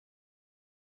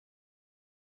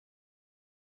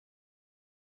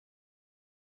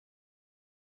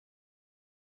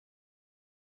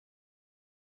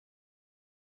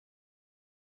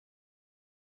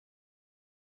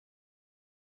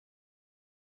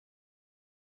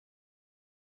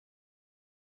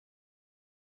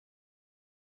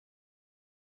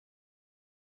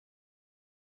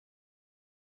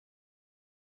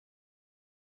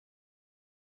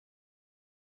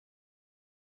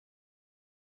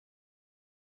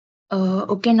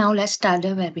Okay, now let's start the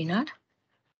webinar.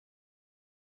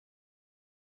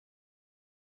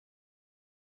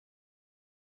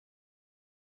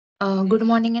 Good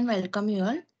morning and welcome you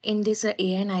all in this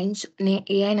AI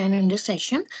 900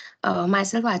 session.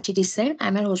 Myself Archie this side.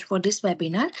 I'm a host for this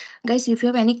webinar. Guys, if you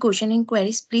have any question and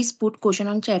queries, please put question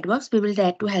on chat box. We will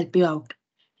try to help you out.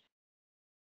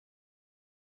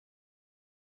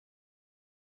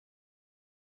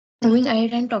 Moving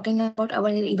ahead and talking about our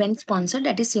event sponsor,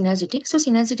 that is Synergetics. So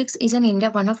Synergetics is an India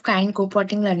one of kind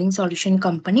co-porting learning solution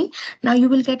company. Now you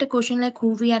will get a question like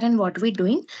who we are and what we're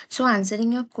doing. So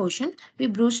answering your question, we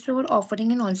boost our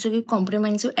offering and also give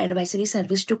comprehensive advisory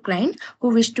service to client who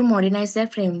wish to modernize their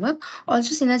framework.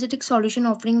 Also Synergetic solution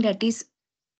offering, that is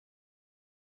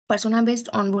persona-based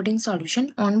onboarding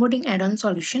solution, onboarding add-on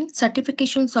solution,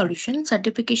 certification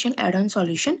add-on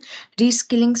solution,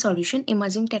 reskilling solution,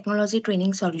 emerging technology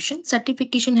training solution,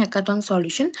 certification hackathon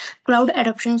solution, cloud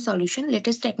adoption solution,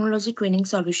 latest technology training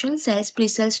solution, sales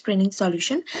pre-sales training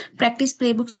solution, practice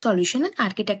playbook solution, and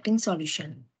architecting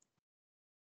solution.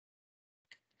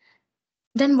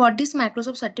 Then what this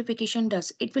Microsoft certification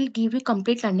does, it will give you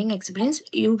complete learning experience.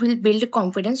 You will build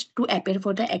confidence to appear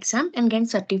for the exam and get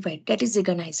certified. That is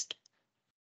recognized.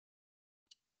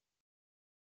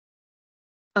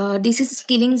 This is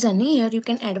skilling journey. Here you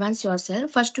can advance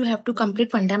yourself. First, you have to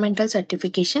complete fundamental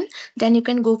certification. Then you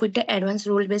can go with the advanced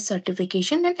role-based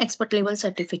certification and expert level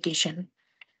certification.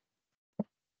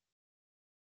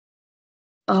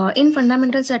 In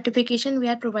fundamental certification, we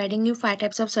are providing you 5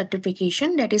 types of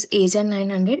certification. That is ASIA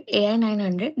 900, AI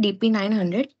 900, DP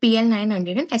 900, PL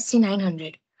 900, and SC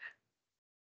 900.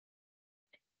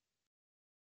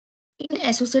 In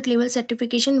associate level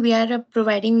certification, we are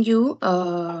providing you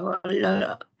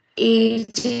AJ104,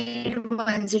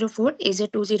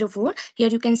 AJ204. Here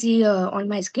you can see on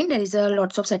my screen, there is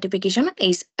lots of certification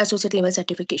is associate level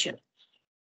certification.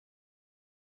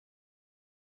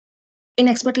 In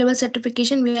expert level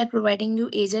certification, we are providing you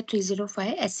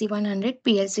AZ305, SC100,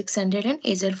 PL600, and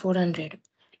AZ400.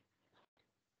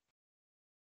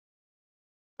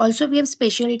 Also, we have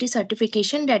specialty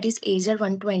certification, that is AZR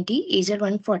 120, AZR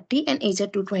 140, and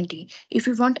AZR 220. If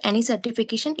you want any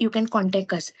certification, you can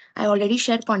contact us. I already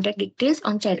shared contact details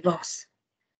on chat box.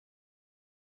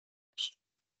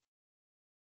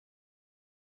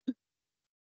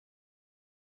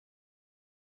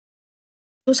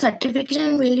 So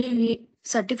certification will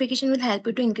help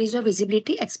you to increase your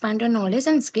visibility, expand your knowledge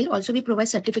and skill. Also, we provide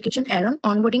certification add-on,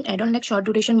 onboarding add-on like short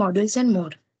duration modules and more.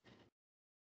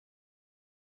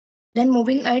 Then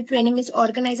moving ahead, training is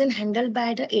organized and handled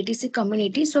by the ATC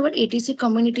community. So our ATC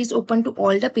community is open to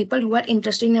all the people who are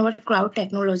interested in our cloud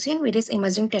technology and various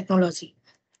emerging technology.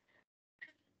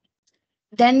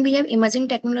 Then we have emerging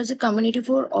technology community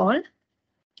for all.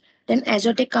 Then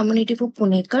Azure Tech community for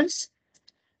Punekars.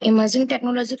 Emerging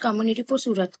technology community for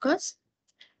Suratkars.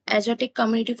 Azure Tech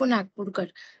community for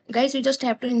Nagpurkar. Guys, you just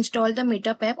have to install the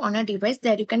Meetup app on a device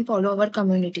that you can follow our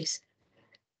communities.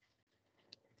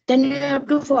 Then you have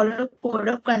to follow code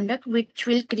of conduct, which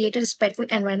will create a respectful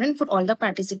environment for all the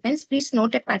participants. Please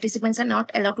note that participants are not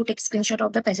allowed to take screenshot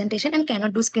of the presentation and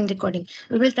cannot do screen recording.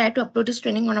 We will try to upload this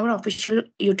training on our official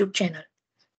YouTube channel.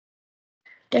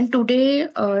 Then today,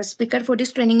 speaker for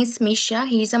this training is Smith Shah.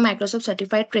 He is a Microsoft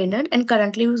certified trainer and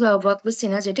currently works with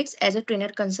Synergetics as a trainer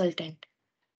consultant.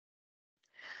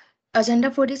 Agenda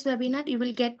for this webinar, you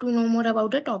will get to know more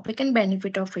about the topic and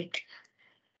benefit of it.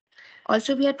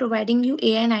 Also, we are providing you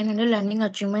AI 900 learning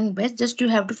achievement badge. Just you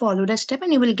have to follow the step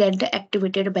and you will get the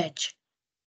activated badge.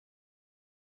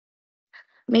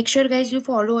 Make sure guys you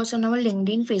follow us on our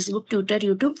LinkedIn, Facebook, Twitter,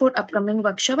 YouTube for upcoming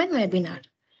workshop and webinar.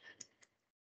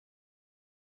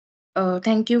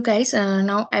 Thank you guys.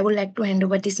 Now I would like to hand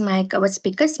over this mic our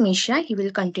speaker Misha. He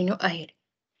will continue ahead.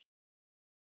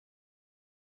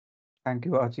 Thank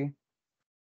you, Archie.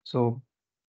 So,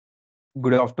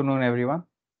 good afternoon, everyone,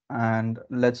 and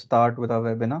let's start with our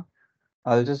webinar.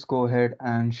 I'll just go ahead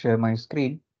and share my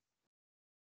screen.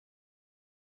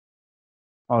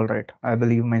 All right, I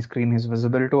believe my screen is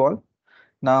visible to all.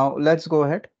 Now, let's go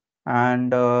ahead and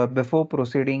before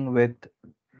proceeding with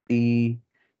the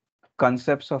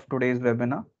concepts of today's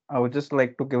webinar, I would just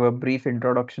like to give a brief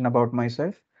introduction about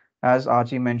myself. As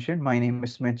Archie mentioned, my name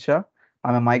is Smith Shah.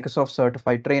 I'm a Microsoft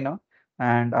certified trainer,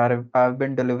 and I've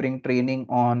been delivering training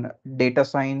on data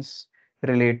science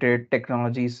related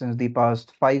technologies since the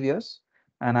past 5 years.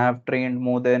 And I've trained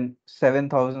more than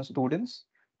 7,000 students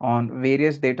on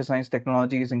various data science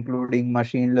technologies, including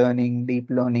machine learning, deep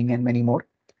learning, and many more.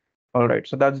 All right,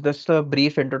 so that's just a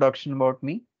brief introduction about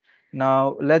me.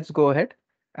 Now let's go ahead.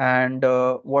 And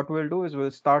what we'll do is we'll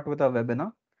start with our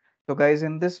webinar. So guys,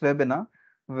 in this webinar,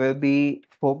 will be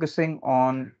focusing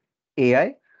on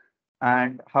AI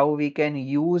and how we can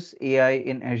use AI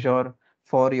in Azure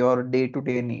for your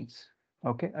day-to-day needs.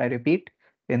 Okay, I repeat,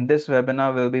 in this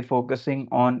webinar, we'll be focusing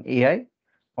on AI,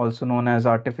 also known as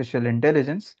artificial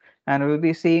intelligence, and we'll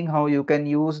be seeing how you can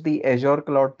use the Azure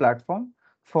Cloud Platform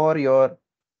for your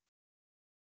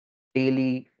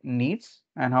daily needs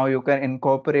and how you can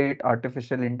incorporate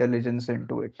artificial intelligence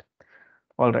into it.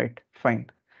 All right, fine.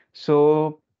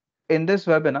 So in this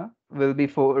webinar, we'll be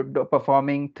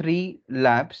performing three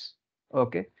labs.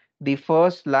 Okay. The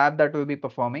first lab that we'll be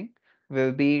performing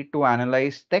will be to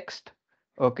analyze text.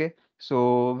 Okay.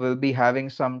 So we'll be having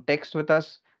some text with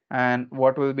us. And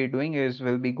what we'll be doing is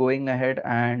we'll be going ahead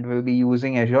and we'll be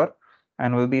using Azure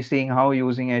and we'll be seeing how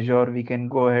using Azure we can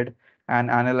go ahead and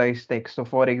analyze text. So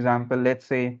for example, let's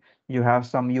say you have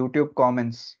some YouTube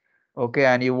comments, okay,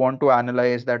 and you want to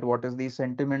analyze that what is the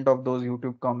sentiment of those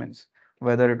YouTube comments,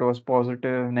 whether it was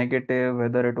positive, negative,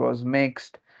 whether it was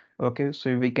mixed. Okay,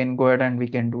 so we can go ahead and we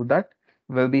can do that.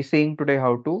 We'll be seeing today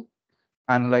how to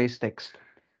analyze text.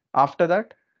 After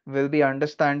that, we'll be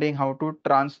understanding how to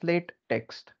translate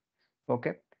text.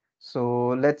 Okay, so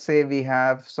let's say we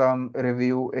have some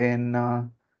review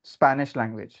in Spanish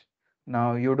language.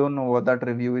 Now you don't know what that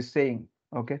review is saying.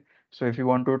 Okay, so if you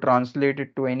want to translate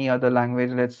it to any other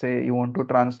language, let's say you want to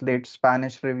translate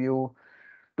Spanish review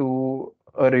to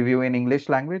a review in English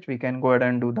language, we can go ahead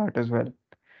and do that as well.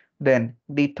 Then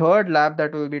the third lab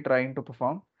that we'll be trying to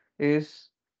perform is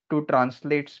to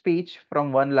translate speech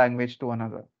from one language to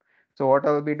another. So what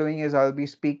I will be doing is I'll be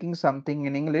speaking something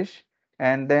in English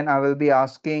and then I will be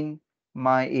asking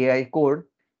my AI code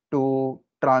to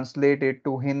translate it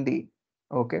to Hindi.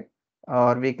 Okay.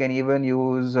 Or we can even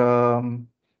use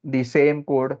the same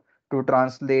code to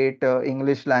translate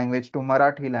English language to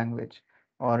Marathi language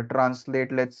or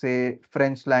translate, let's say,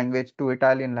 French language to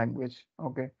Italian language.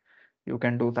 Okay, you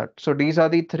can do that. So these are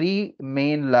the three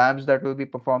main labs that we'll be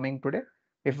performing today.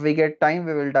 If we get time,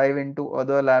 we will dive into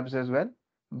other labs as well.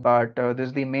 But this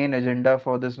is the main agenda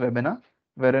for this webinar,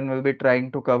 wherein we'll be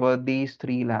trying to cover these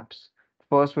three labs.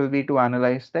 First will be to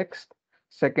analyze text.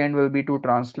 Second will be to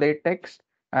translate text.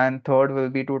 And third will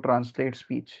be to translate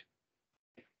speech.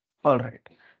 All right,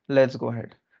 let's go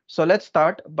ahead. So let's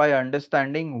start by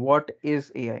understanding what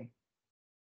is AI.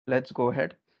 Let's go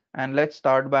ahead and let's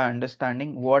start by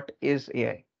understanding what is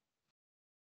AI.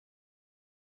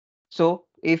 So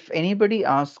if anybody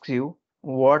asks you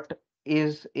what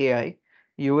is AI,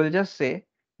 you will just say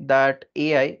that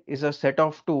AI is a set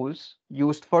of tools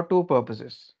used for two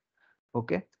purposes.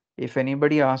 Okay. If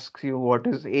anybody asks you what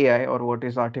is AI or what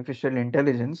is artificial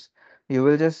intelligence, you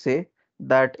will just say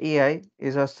that AI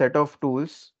is a set of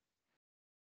tools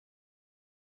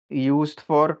used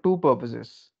for two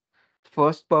purposes.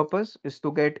 First purpose is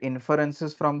to get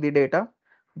inferences from the data.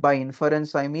 By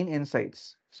inference, I mean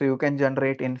insights. So you can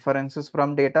generate inferences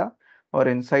from data or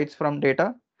insights from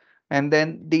data. And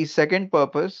then the second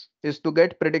purpose is to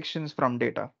get predictions from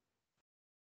data.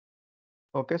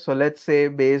 Okay, so let's say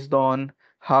based on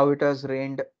how it has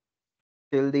rained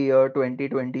till the year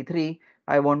 2023,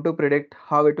 I want to predict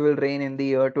how it will rain in the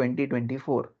year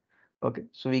 2024. Okay,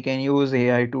 so we can use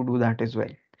AI to do that as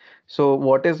well. So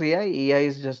what is AI? AI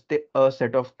is just a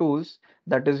set of tools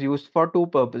that is used for two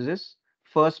purposes.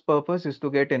 First purpose is to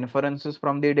get inferences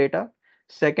from the data.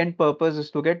 Second purpose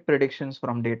is to get predictions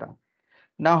from data.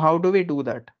 Now, how do we do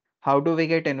that? How do we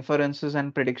get inferences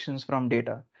and predictions from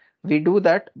data? We do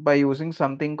that by using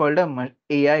something called a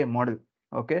AI model.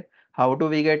 Okay. How do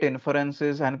we get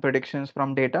inferences and predictions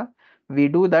from data? We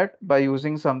do that by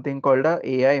using something called a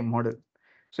AI model.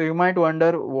 So you might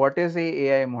wonder what is a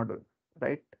AI model,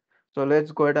 right? So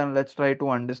let's go ahead and let's try to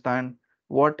understand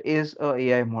what is a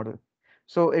AI model.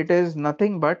 So it is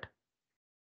nothing but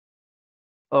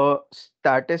a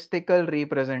statistical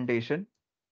representation.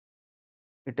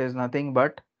 It is nothing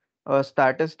but a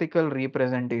statistical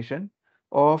representation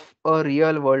of a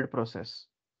real world process.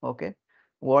 Okay.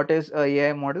 What is a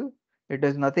AI model? It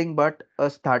is nothing but a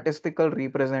statistical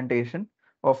representation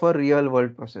of a real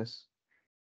world process.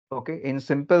 Okay. In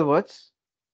simple words,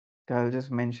 I'll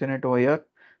just mention it over here.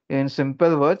 In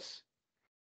simple words,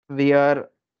 we are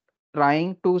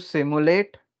trying to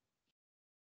simulate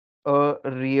a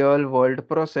real world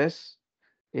process.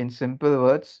 In simple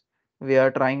words, we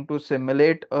are trying to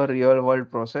simulate a real world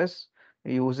process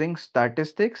using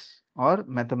statistics or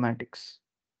mathematics,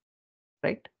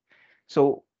 right?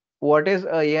 So what is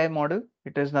a AI model?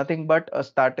 It is nothing but a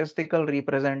statistical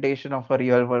representation of a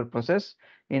real world process.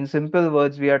 In simple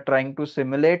words, we are trying to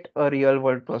simulate a real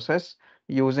world process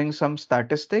using some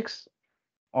statistics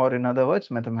or in other words,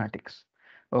 mathematics.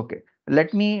 Okay,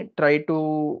 let me try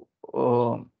to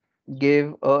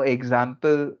give a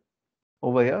example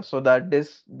over here so that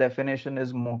this definition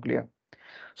is more clear.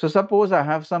 So suppose I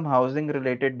have some housing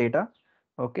related data,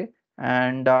 okay,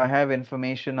 and I have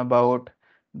information about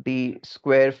the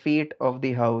square feet of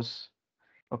the house.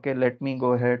 Okay, let me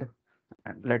go ahead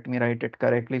and let me write it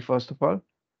correctly first of all.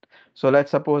 So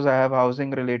let's suppose I have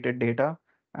housing related data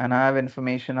and I have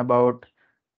information about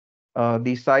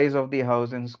the size of the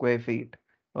house in square feet.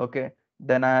 Okay,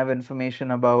 then I have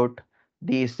information about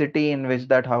the city in which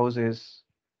that house is.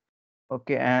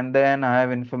 Okay, and then I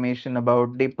have information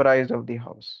about the price of the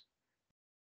house.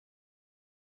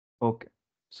 Okay,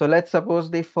 so let's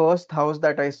suppose the first house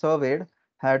that I surveyed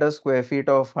had a square feet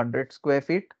of 100 square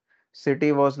feet.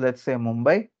 City was, let's say,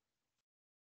 Mumbai.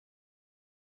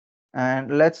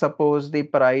 And let's suppose the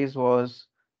price was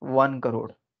 1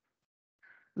 crore.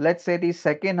 Let's say the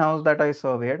second house that I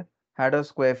surveyed had a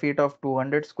square feet of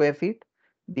 200 square feet.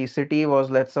 The city was,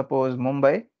 let's suppose,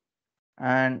 Mumbai,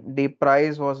 and the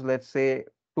price was, let's say,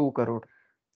 2 crore.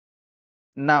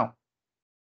 Now,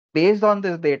 based on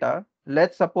this data,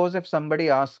 let's suppose if somebody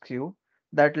asks you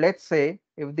that, let's say,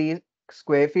 if the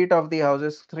square feet of the house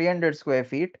is 300 square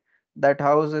feet, that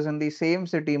house is in the same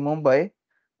city, Mumbai,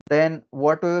 then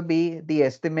what will be the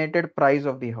estimated price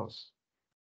of the house?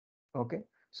 Okay.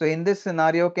 So in this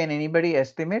scenario, can anybody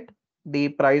estimate the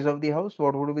price of the house?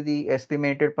 What would be the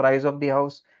estimated price of the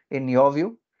house in your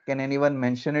view? Can anyone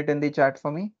mention it in the chat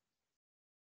for me?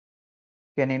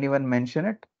 Can anyone mention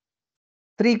it?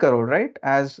 3 crore, right?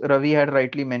 As Ravi had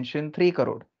rightly mentioned, 3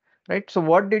 crore, right? So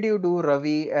what did you do,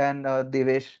 Ravi and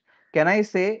Devesh? Can I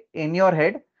say in your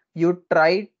head, you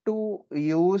tried to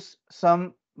use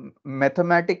some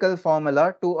mathematical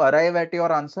formula to arrive at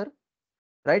your answer,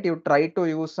 right? You tried to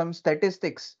use some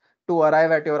statistics to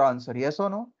arrive at your answer. Yes or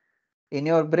no? In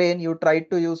your brain, you try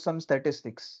to use some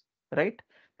statistics, right?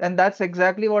 And that's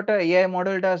exactly what a AI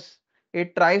model does.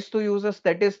 It tries to use a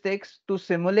statistics to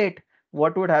simulate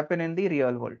what would happen in the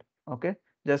real world. Okay,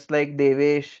 just like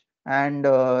Devesh and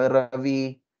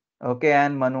Ravi, okay,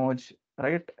 and Manoj,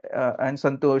 right, and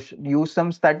Santosh use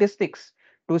some statistics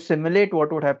to simulate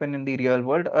what would happen in the real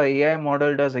world. A AI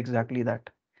model does exactly that.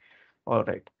 All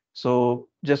right. So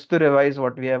just to revise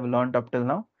what we have learned up till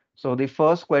now. So the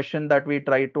first question that we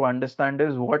try to understand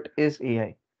is, what is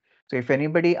AI? So if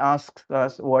anybody asks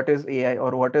us what is AI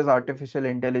or what is artificial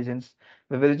intelligence,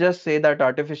 we will just say that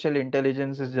artificial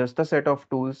intelligence is just a set of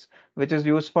tools which is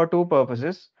used for two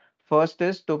purposes. First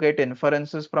is to get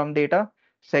inferences from data.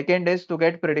 Second is to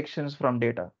get predictions from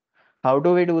data. How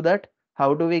do we do that?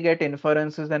 How do we get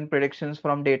inferences and predictions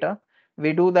from data?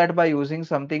 We do that by using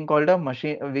something called a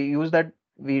machine.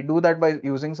 We do that by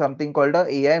using something called a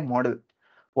AI model.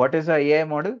 What is a AI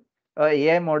model? A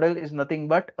AI model is nothing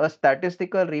but a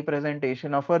statistical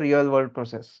representation of a real world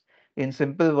process. In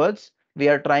simple words, we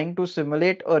are trying to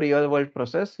simulate a real world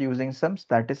process using some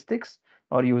statistics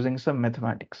or using some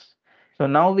mathematics. So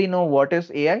now we know what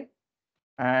is AI,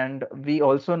 and we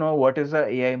also know what is a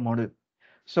AI model.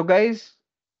 So guys,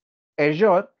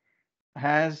 Azure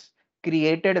has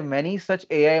created many such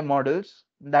AI models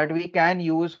that we can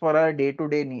use for our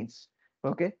day-to-day needs.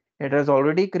 Okay, it has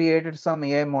already created some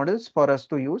AI models for us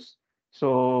to use.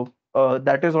 So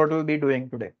that is what we'll be doing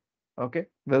today. Okay,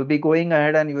 we'll be going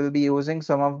ahead and we'll be using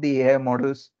some of the AI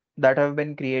models that have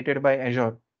been created by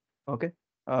Azure. Okay,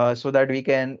 so that we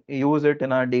can use it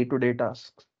in our day-to-day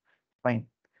tasks. Fine.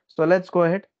 So let's go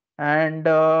ahead. And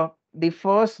the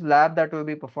first lab that we'll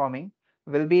be performing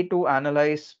will be to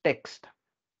analyze text.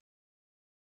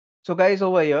 So guys,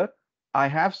 over here, I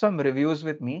have some reviews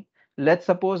with me. Let's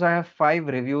suppose I have 5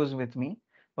 reviews with me.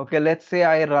 Okay, let's say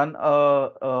I run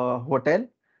a hotel,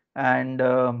 and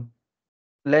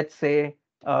let's say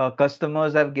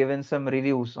customers have given some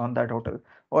reviews on that hotel.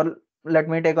 Or let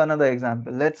me take another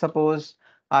example. Let's suppose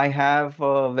I have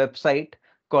a website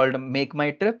called Make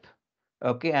My Trip.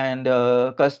 Okay, and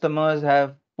customers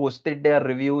have posted their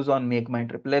reviews on Make My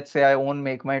Trip. Let's say I own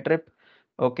Make My Trip.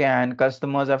 Okay, and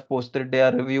customers have posted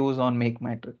their reviews on Make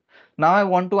My Trip. Now I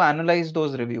want to analyze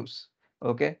those reviews.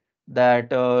 Okay, that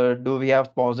do we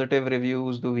have positive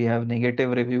reviews? Do we have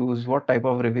negative reviews? What type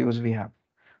of reviews we have?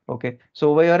 Okay,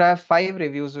 so over here I have 5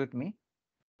 reviews with me.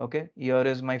 Okay, here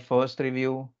is my first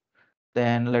review.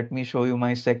 Then let me show you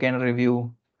my second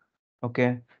review.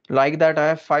 Okay, like that, I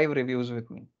have 5 reviews with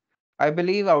me. I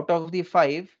believe out of the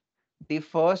 5, the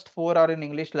first 4 are in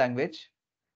English language.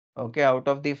 Okay, out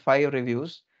of the 5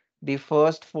 reviews, the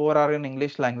first 4 are in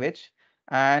English language,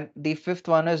 and the fifth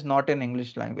one is not in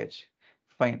English language.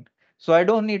 Fine. So I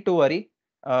don't need to worry.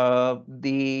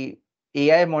 The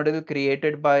AI model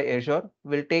created by Azure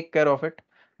will take care of it.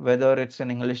 whether it's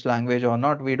in English language or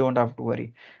not, we don't have to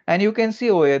worry. And you can see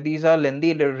over here, these are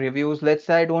lengthy reviews. Let's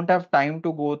say I don't have time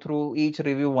to go through each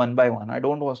review one by one. I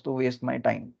don't want to waste my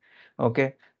time.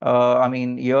 Okay. I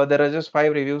mean, here there are just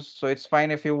 5 reviews, so it's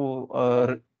fine if you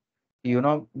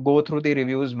go through the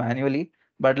reviews manually.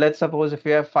 But let's suppose if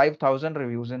you have 5,000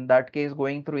 reviews, in that case,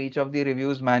 going through each of the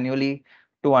reviews manually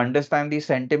to understand the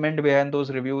sentiment behind those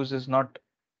reviews is not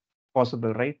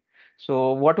possible, right?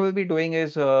 So what we'll be doing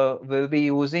is we'll be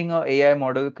using a AI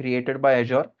model created by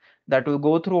Azure that will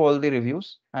go through all the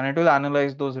reviews and it will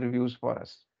analyze those reviews for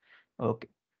us. Okay.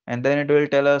 And then it will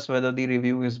tell us whether the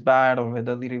review is bad or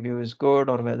whether the review is good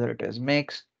or whether it is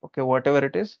mixed. Okay, whatever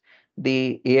it is,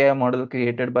 the AI model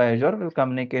created by Azure will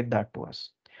communicate that to us.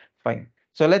 Fine.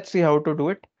 So let's see how to do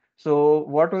it. So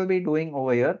what we'll be doing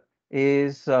over here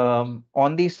is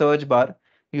on the search bar,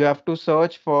 you have to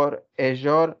search for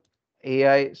Azure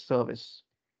AI service.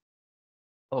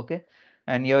 Okay.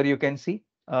 And here you can see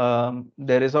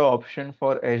there is an option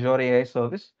for Azure AI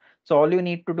service. So all you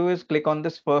need to do is click on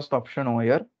this first option over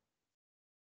here.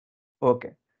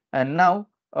 Okay. And now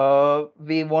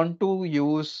we want to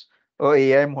use a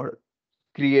AI model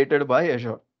created by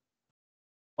Azure.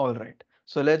 All right.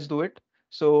 So let's do it.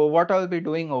 So what I'll be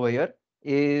doing over here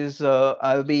is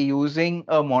I'll be using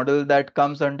a model that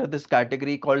comes under this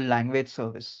category called language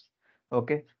service.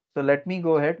 Okay. So let me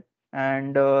go ahead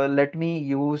and let me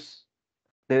use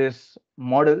this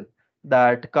model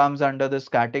that comes under this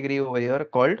category over here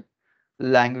called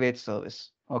language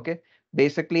service. Okay.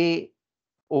 Basically,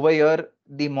 over here,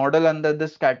 the model under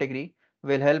this category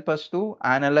will help us to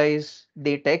analyze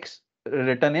the text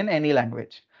written in any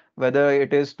language, whether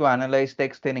it is to analyze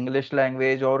text in English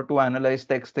language or to analyze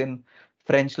text in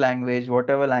French language,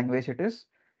 whatever language it is.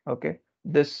 Okay.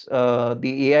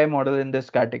 The AI model in this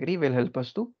category will help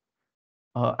us to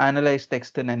analyze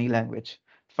text in any language.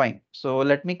 Fine. So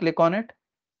let me click on it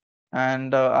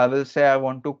and I will say I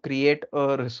want to create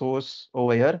a resource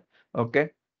over here.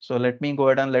 Okay. So let me go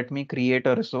ahead and let me create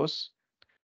a resource.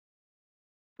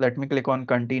 Let me click on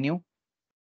continue.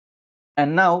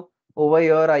 And now over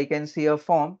here, I can see a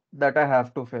form that I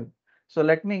have to fill. So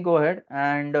let me go ahead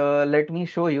and let me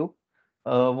show you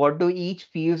what do each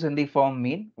fields in the form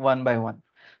mean one by one.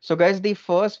 So guys, the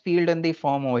first field in the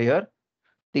form over here,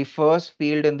 the first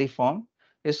field in the form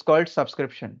is called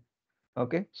subscription.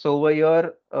 Okay, so over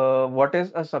here, what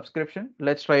is a subscription?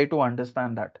 Let's try to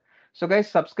understand that. So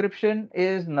guys, subscription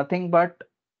is nothing but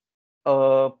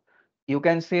uh, you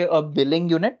can say a billing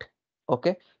unit.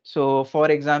 Okay, so for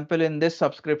example, in this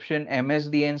subscription,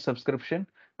 MSDN subscription,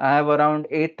 I have around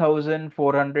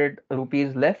 8,400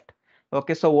 rupees left.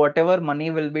 Okay, so whatever money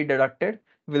will be deducted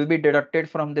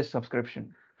from this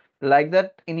subscription. Like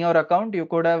that, in your account, you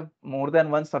could have more than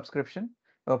one subscription.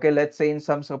 Okay, let's say in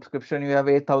some subscription you have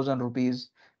 8,000 rupees.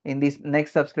 In this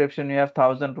next subscription, you have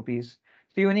 1,000 rupees.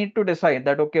 So you need to decide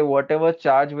that, okay, whatever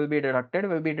charge will be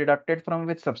deducted from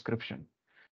which subscription.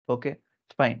 Okay,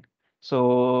 fine.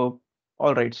 So,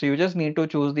 all right. So you just need to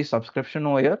choose the subscription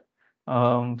over here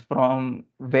from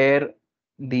where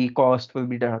the cost will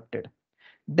be deducted.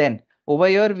 Then over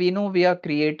here, we know we are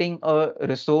creating a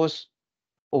resource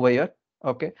over here.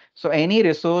 Okay, so any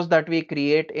resource that we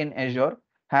create in Azure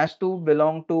has to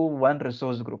belong to one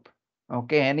resource group.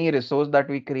 Okay, any resource that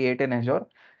we create in Azure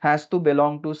has to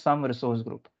belong to some resource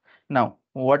group. Now,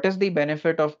 what is the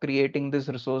benefit of creating this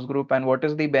resource group and what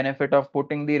is the benefit of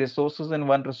putting the resources in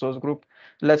one resource group?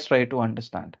 Let's try to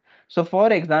understand. So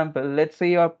for example, let's say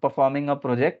you are performing a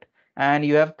project and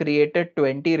you have created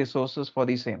 20 resources for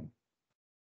the same.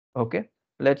 Okay,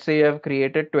 let's say you have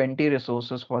created 20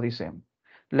 resources for the same.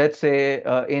 Let's say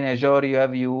in Azure you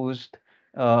have used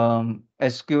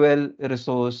SQL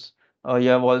resource, you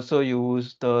have also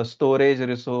used the storage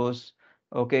resource.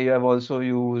 Okay, you have also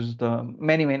used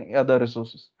many other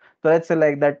resources. So let's say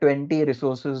like that 20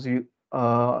 resources you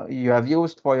have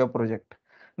used for your project.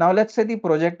 Now let's say the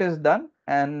project is done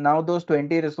and now those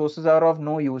 20 resources are of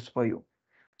no use for you.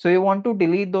 So you want to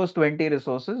delete those 20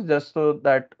 resources just so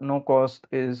that no cost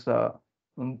is, mm,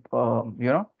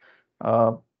 you know,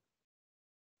 uh,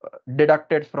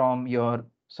 deducted from your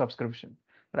subscription,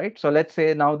 right? So let's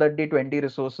say now that the 20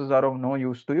 resources are of no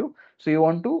use to you, so you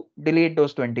want to delete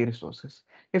those 20 resources.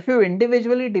 If you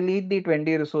individually delete the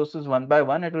 20 resources one by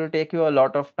one, it will take you a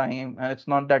lot of time and it's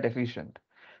not that efficient.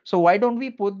 So why don't we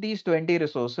put these 20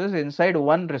 resources inside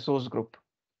one resource group?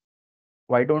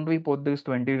 Why don't we put these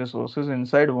 20 resources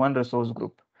inside one resource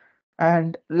group?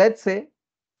 And let's say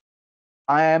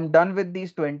I am done with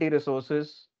these 20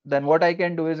 resources, then what I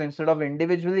can do is instead of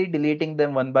individually deleting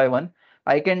them one by one,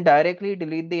 I can directly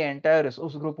delete the entire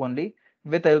resource group only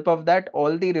with help of that,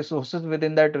 all the resources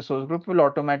within that resource group will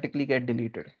automatically get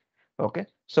deleted. Okay.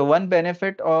 So one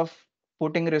benefit of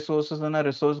putting resources in a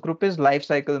resource group is life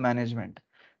cycle management.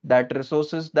 That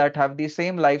resources that have the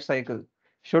same life cycle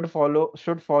should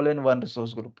fall in one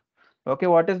resource group. Okay.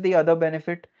 What is the other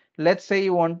benefit? Let's say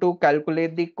you want to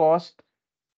calculate the cost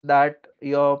that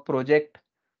your project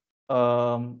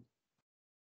um,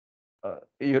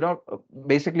 you know,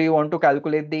 basically you want to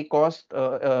calculate the cost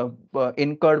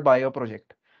incurred by your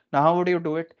project. Now, how would you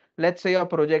do it? Let's say your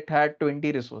project had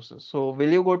 20 resources. So will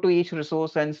you go to each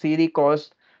resource and see the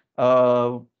cost,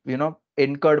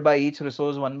 incurred by each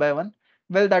resource one by one?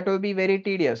 Well, that will be very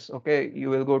tedious. Okay, you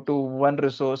will go to one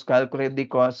resource, calculate the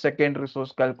cost, second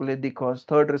resource, calculate the cost,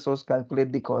 third resource,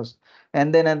 calculate the cost,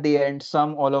 and then at the end,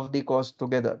 sum all of the costs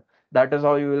together. That is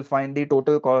how you will find the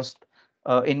total cost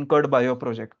incurred by your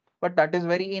project, but that is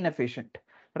very inefficient,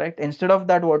 right? Instead of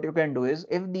that, what you can do is,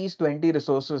 if these 20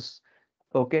 resources,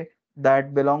 okay,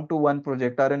 that belong to one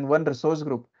project are in one resource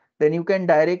group, then you can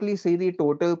directly see the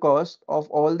total cost of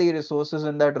all the resources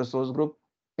in that resource group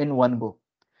in one go.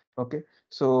 Okay,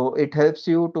 so it helps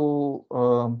you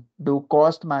to do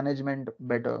cost management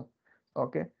better.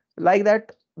 Okay, like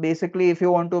that, basically, if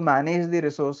you want to manage the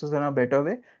resources in a better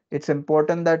way, it's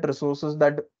important that resources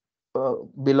that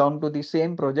belong to the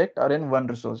same project are in one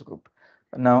resource group.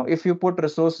 Now, if you put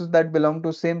resources that belong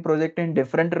to same project in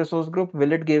different resource group,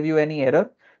 will it give you any error?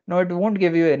 No, it won't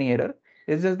give you any error.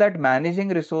 It's just that managing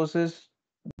resources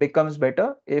becomes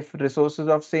better if resources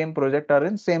of same project are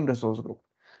in same resource group.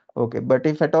 Okay, but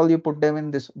if at all you put them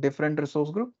in this different resource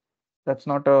group, that's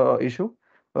not a issue.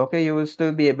 Okay, you will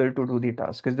still be able to do the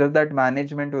task. It's just that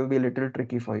management will be a little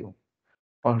tricky for you.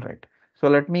 All right. So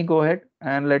let me go ahead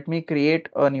and let me create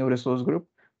a new resource group.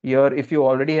 Here, if you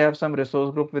already have some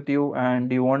resource group with you and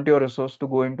you want your resource to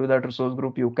go into that resource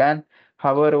group, you can.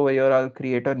 However, over here, I'll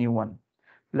create a new one.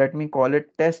 Let me call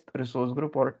it test resource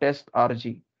group or test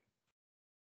RG.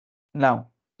 Now,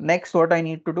 next what I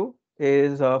need to do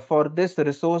is for this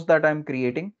resource that I'm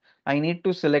creating, I need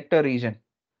to select a region.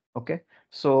 Okay,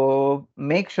 so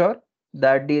make sure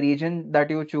that the region that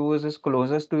you choose is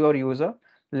closest to your user.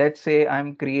 Let's say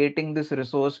I'm creating this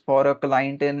resource for a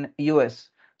client in US.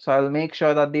 So I'll make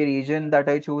sure that the region that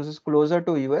I choose is closer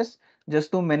to US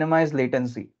just to minimize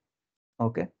latency.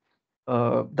 Okay.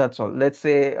 That's all. Let's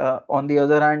say on the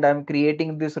other hand, I'm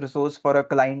creating this resource for a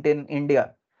client in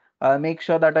India. I'll make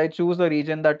sure that I choose a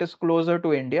region that is closer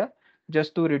to India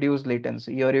just to reduce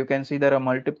latency. Here you can see there are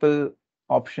multiple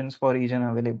options for region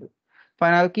available.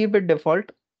 Fine, I'll keep it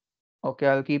default. Okay,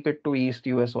 I'll keep it to East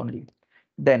US only.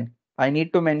 Then I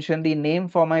need to mention the name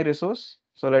for my resource.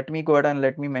 So let me go ahead and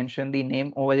let me mention the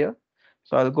name over here.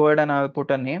 So I'll go ahead and I'll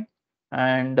put a name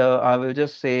and I will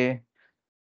just say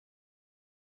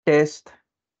test,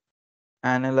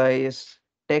 analyze,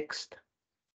 text.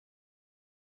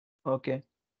 Okay,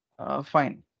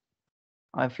 fine.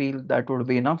 I feel that would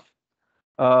be enough.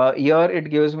 Here it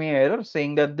gives me error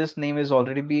saying that this name is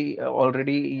already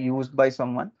used by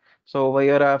someone. So over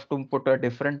here I have to put a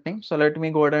different name. So let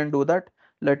me go ahead and do that.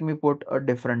 Let me put a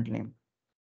different name.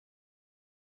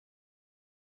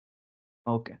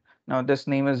 Okay. Now this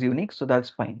name is unique, so that's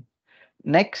fine.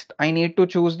 Next, I need to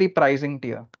choose the pricing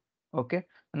tier. Okay.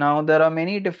 Now there are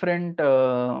many different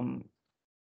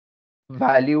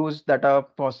values that are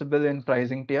possible in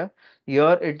pricing tier.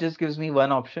 Here it just gives me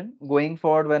one option. Going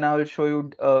forward, when I will show you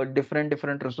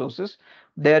different resources,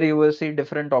 there you will see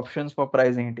different options for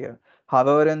pricing tier.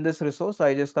 However, in this resource,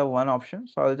 I just have one option,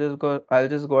 so I'll just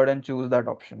go ahead and choose that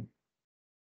option.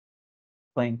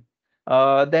 Fine.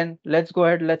 Then let's go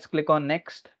ahead. Let's click on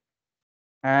next,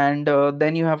 and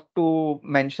then you have to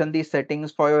mention the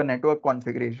settings for your network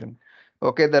configuration.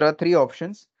 Okay, there are three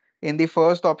options. In the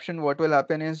first option, what will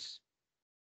happen is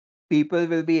people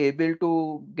will be able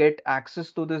to get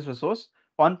access to this resource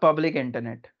on public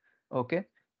internet. Okay.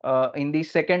 In the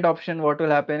second option, what will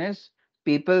happen is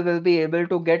people will be able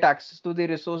to get access to the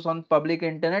resource on public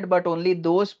internet, but only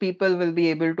those people will be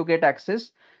able to get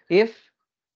access if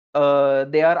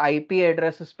their IP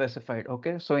address is specified.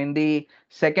 Okay. So in the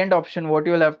second option, what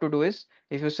you'll have to do is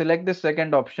if you select the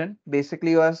second option,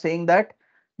 basically you are saying that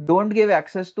don't give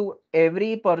access to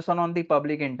every person on the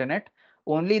public internet.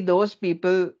 Only those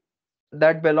people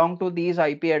that belong to these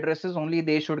IP addresses, only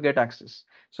they should get access.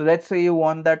 So let's say you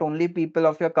want that only people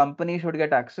of your company should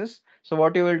get access. So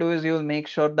what you will do is you will make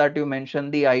sure that you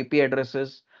mention the IP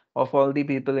addresses of all the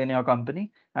people in your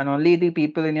company, and only the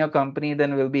people in your company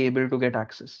then will be able to get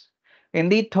access. In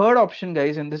the third option,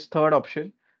 guys, in this third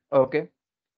option, okay,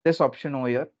 this option over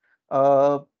here,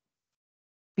 uh,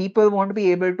 people won't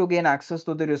be able to gain access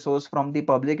to the resource from the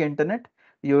public internet.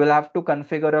 You will have to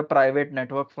configure a private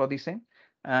network for the same,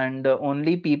 and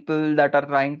only people that are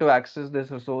trying to access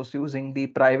this resource using the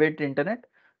private internet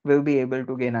will be able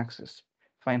to gain access.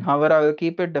 Fine. However, I will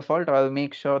keep it default. I will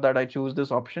make sure that I choose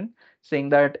this option saying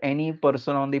that any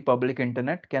person on the public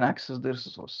internet can access this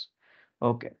resource.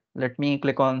 Okay, let me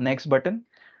click on next button.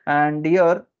 And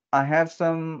here I have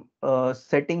some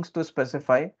settings to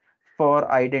specify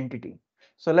for identity.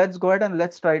 So let's go ahead and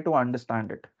let's try to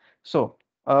understand it. So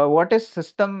what is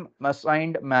system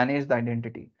assigned managed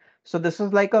identity? So this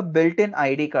is like a built-in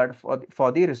ID card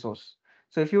for the resource.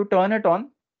 So if you turn it on,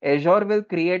 Azure will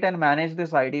create and manage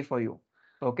this ID for you.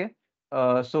 Okay.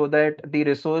 So that the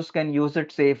resource can use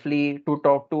it safely to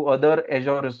talk to other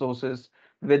Azure resources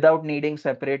without needing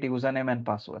separate username and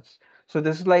passwords. So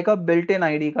this is like a built-in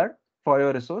ID card for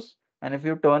your resource. And if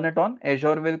you turn it on,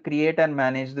 Azure will create and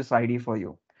manage this ID for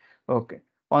you. Okay.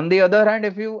 On the other hand,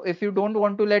 if you don't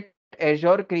want to let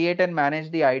Azure create and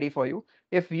manage the ID for you,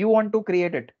 if you want to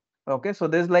create it, okay, so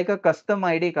there's like a custom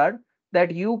ID card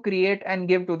that you create and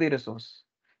give to the resource.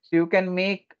 So you can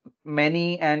make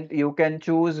many and you can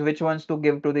choose which ones to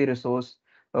give to the resource.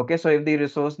 Okay, so if the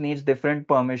resource needs different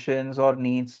permissions or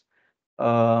needs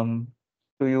um,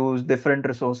 to use different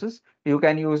resources, you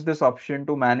can use this option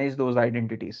to manage those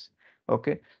identities.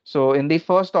 Okay, so in the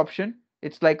first option,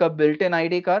 it's like a built-in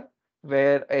ID card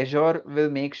where Azure will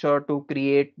make sure to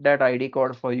create that ID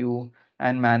card for you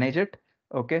and manage it.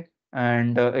 Okay,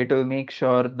 and it will make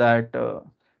sure that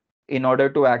in order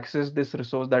to access this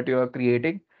resource that you are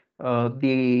creating,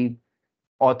 the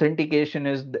authentication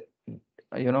is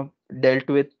dealt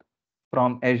with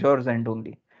from Azure's end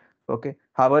only. Okay.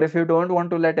 However, if you don't want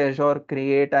to let Azure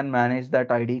create and manage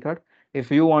that ID card,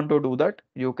 if you want to do that,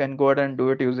 you can go ahead and do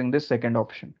it using this second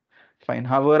option. Fine.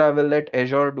 However, I will let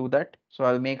Azure do that. So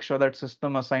I'll make sure that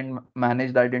system assigned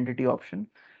managed identity option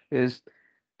is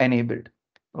enabled.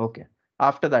 Okay.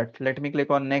 After that, let me click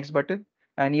on next button.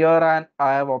 And here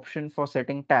I have option for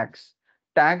setting tags.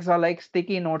 Tags are like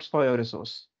sticky notes for your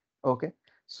resource. Okay.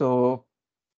 So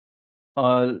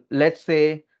let's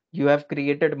say you have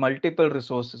created multiple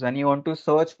resources and you want to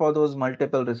search for those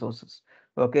multiple resources.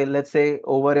 Okay, let's say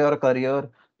over your career,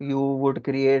 you would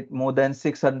create more than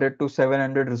 600 to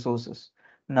 700 resources.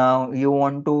 Now you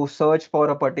want to search for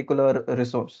a particular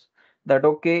resource that,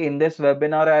 okay, in this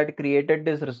webinar, I had created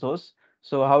this resource.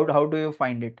 So how do you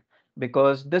find it?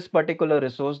 Because this particular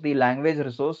resource, the language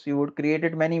resource, you would create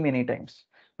it many, many times.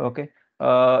 Okay.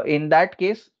 In that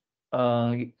case,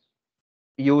 uh,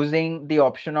 using the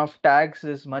option of tags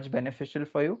is much beneficial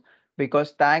for you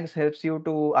because tags helps you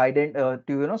to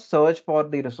search for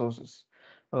the resources.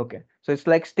 Okay, so it's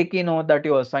like sticky note that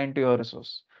you assign to your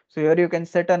resource. So here you can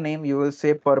set a name. You will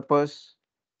say purpose.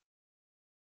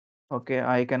 Okay,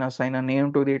 I can assign a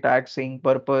name to the tag saying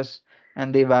purpose,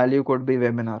 and the value could be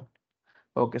webinar.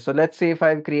 Okay, so let's say if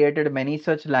I've created many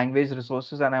such language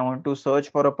resources and I want to search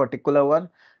for a particular one,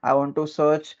 I want to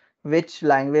search which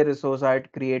language resource I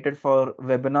had created for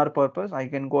webinar purpose. I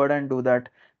can go ahead and do that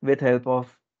with help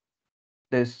of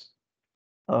this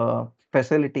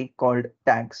facility called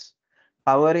tags.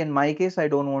 However, in my case, I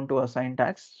don't want to assign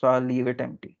tags, so I'll leave it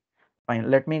empty. Fine,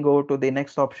 let me go to the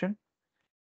next option.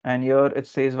 And here it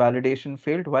says validation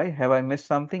failed. Why? Have I missed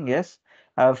something? Yes,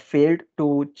 I've failed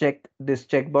to check this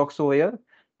checkbox over here.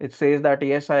 It says that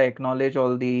yes, I acknowledge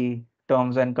all the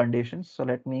terms and conditions. So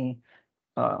let me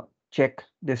uh, check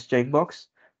this checkbox.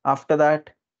 After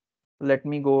that, let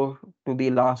me go to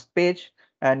the last page.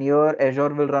 And here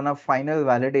Azure will run a final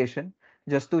validation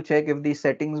just to check if the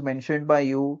settings mentioned by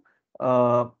you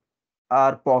uh,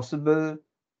 are possible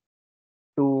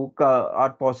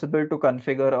are possible to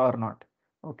configure or not.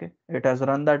 Okay, it has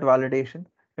run that validation.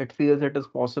 It feels it is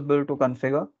possible to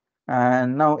configure.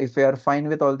 And now if we are fine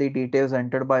with all the details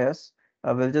entered by us,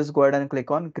 we'll just go ahead and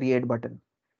click on create button.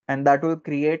 And that will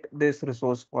create this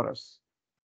resource for us.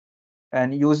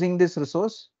 And using this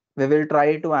resource, we will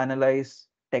try to analyze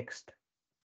text.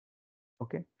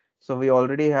 Okay, so we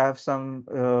already have some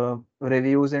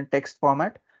reviews in text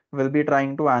format. We'll be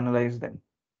trying to analyze them.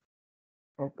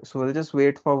 Okay, so we'll just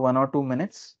wait for 1 or 2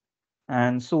 minutes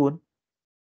and soon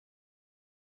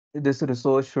this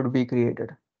resource should be created.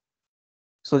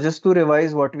 So just to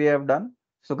revise what we have done.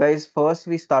 So guys, first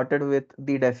we started with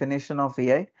the definition of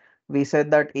AI. We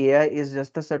said that AI is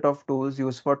just a set of tools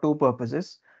used for two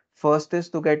purposes. First is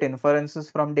to get inferences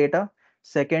from data.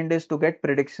 Second is to get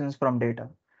predictions from data.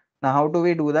 Now, how do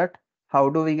we do that? How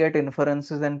do we get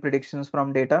inferences and predictions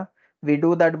from data? We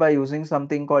do that by using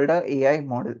something called a AI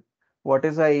model. What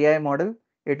is a AI model?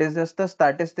 It is just a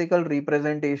statistical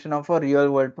representation of a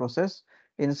real world process.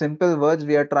 In simple words,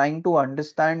 we are trying to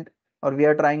understand or we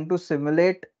are trying to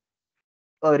simulate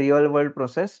a real world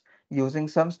process using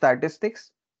some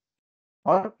statistics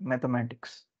or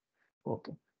mathematics.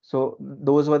 Okay. So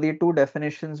those were the two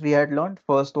definitions we had learned.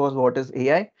 First was what is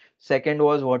AI. Second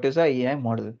was what is a AI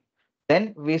model.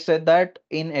 Then we said that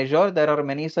in Azure, there are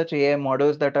many such AI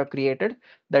models that are created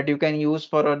that you can use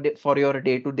for for your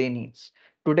day-to-day needs.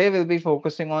 Today, we'll be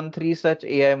focusing on three such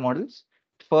AI models.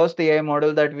 First AI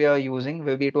model that we are using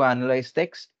will be to analyze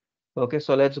text. Okay,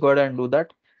 so let's go ahead and do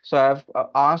that. So I've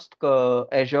asked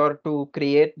Azure to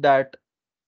create that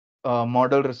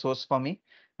model resource for me.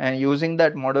 And using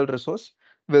that model resource,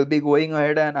 we'll be going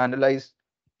ahead and analyze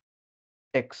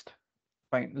text.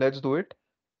 Fine, let's do it.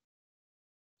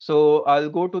 So I'll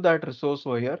go to that resource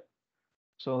over here.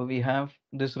 So we have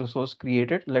this resource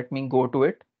created. Let me go to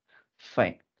it.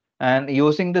 Fine. And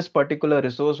using this particular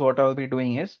resource, what I'll be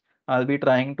doing is I'll be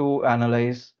trying to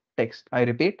analyze text. I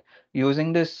repeat,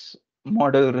 using this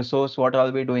model resource, what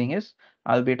I'll be doing is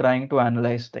I'll be trying to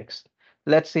analyze text.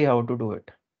 Let's see how to do it.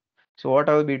 So what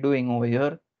I'll be doing over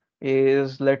here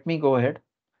is let me go ahead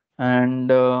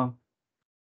and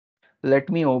let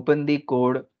me open the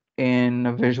code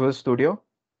in Visual Studio.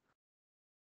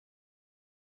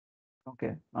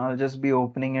 Okay, I'll just be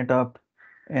opening it up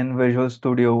in Visual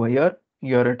Studio over here.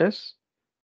 Here it is.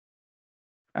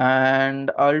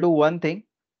 And I'll do one thing.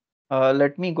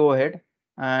 Let me go ahead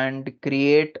and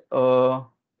create a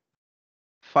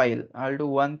file. I'll do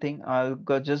one thing.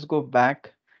 Just go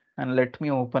back and let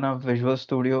me open up Visual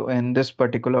Studio in this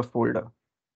particular folder.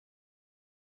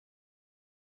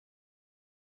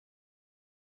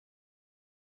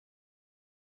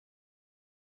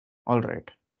 All right.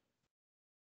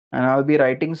 And I'll be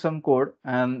writing some code.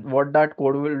 And what that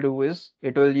code will do is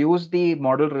it will use the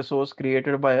model resource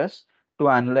created by us to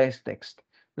analyze text.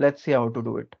 Let's see how to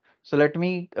do it. So let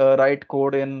me write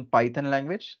code in Python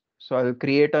language. So I'll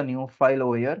create a new file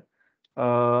over here.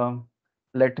 Uh,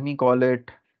 Let me call it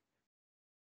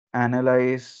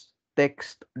analyze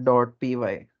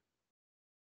text.py.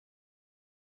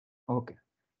 Okay.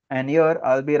 And here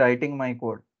I'll be writing my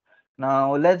code.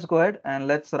 Now let's go ahead and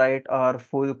let's write our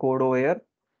full code over here.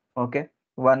 Okay.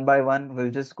 One by one,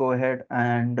 we'll just go ahead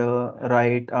and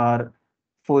write our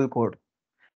full code.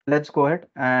 Let's go ahead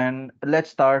and let's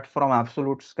start from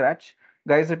absolute scratch.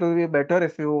 Guys, it will be better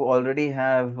if you already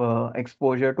have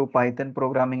exposure to Python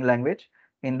programming language.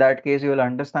 In that case, you will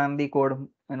understand the code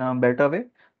in a better way.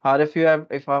 Or if you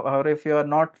are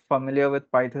not familiar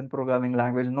with Python programming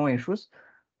language, no issues.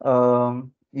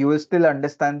 You will still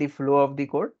understand the flow of the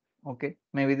code. Okay,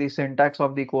 maybe the syntax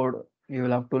of the code you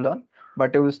will have to learn,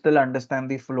 but you will still understand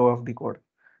the flow of the code.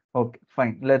 Okay,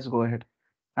 fine. Let's go ahead.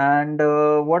 And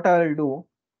what I'll do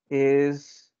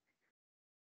is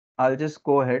I'll just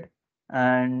go ahead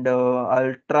and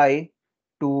I'll try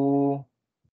to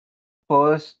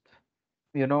first,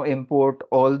 import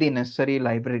all the necessary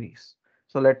libraries.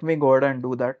 So let me go ahead and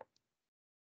do that.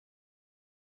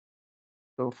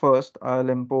 So first I'll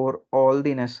import all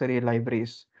the necessary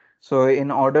libraries. So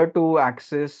in order to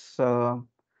access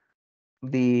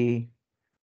the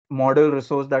model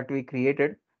resource that we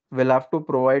created, we'll have to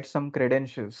provide some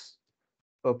credentials.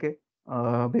 Okay,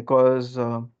 because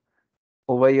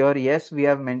over here, yes, we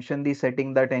have mentioned the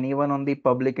setting that anyone on the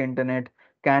public internet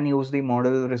can use the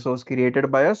model resource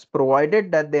created by us,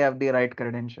 provided that they have the right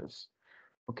credentials.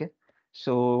 Okay,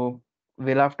 so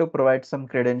we'll have to provide some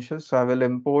credentials. So I will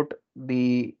import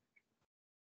the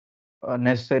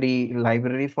necessary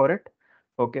library for it.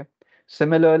 Okay.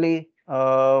 Similarly,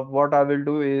 what I will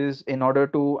do is in order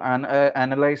to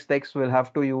analyze text, we'll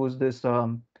have to use this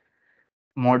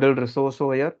model resource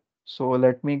over here. So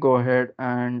let me go ahead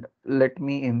and let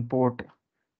me import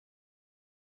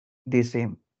the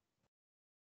same.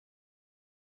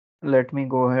 Let me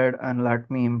go ahead and let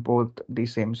me import the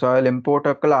same. So I'll import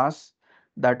a class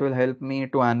that will help me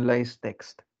to analyze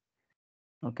text.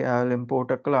 Okay, I'll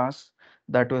import a class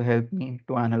that will help me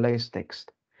to analyze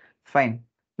text. Fine.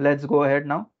 Let's go ahead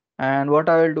now. And what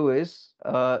I will do is,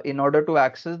 in order to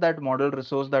access that model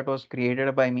resource that was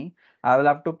created by me, I will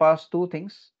have to pass two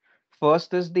things.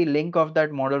 First is the link of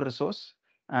that model resource,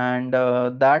 and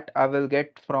that I will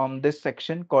get from this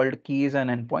section called keys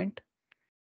and endpoint.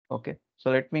 Okay,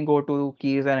 so let me go to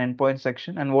keys and endpoint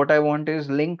section. And what I want is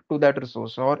link to that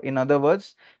resource, or in other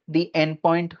words, the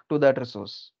endpoint to that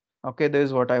resource. Okay, this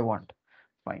is what I want.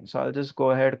 Fine. So I'll just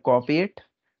go ahead, copy it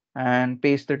and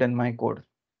paste it in my code.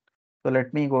 So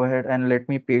let me go ahead and let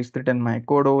me paste it in my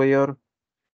code over here.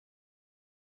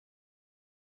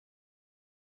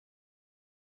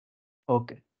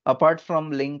 Okay. Apart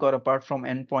from link or apart from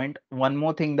endpoint, one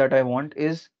more thing that I want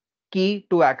is key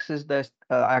to access this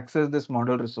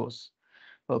model resource.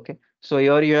 Okay. So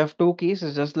here you have two keys.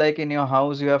 It's just like in your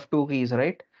house, you have two keys,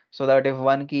 right? So that if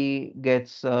one key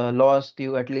gets lost,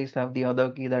 you at least have the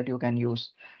other key that you can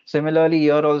use. Similarly,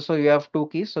 here also you have two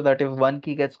keys so that if one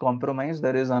key gets compromised,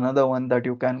 there is another one that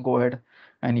you can go ahead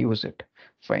and use it.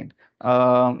 Fine.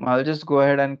 I'll just go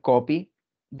ahead and copy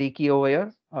the key over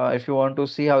here. If you want to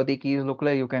see how the keys look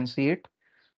like, you can see it.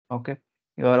 Okay.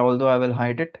 Here, although I will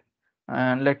hide it.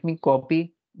 And let me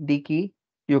copy the key.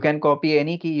 You can copy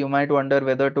any key. You might wonder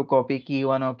whether to copy key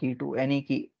one or key two. Any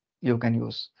key you can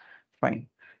use. Fine.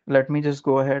 Let me just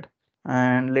go ahead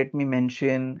and let me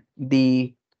mention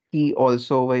the key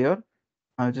also over here.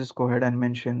 I'll just go ahead and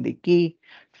mention the key.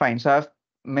 Fine. So I've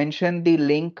mentioned the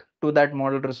link to that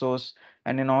model resource.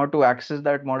 And in order to access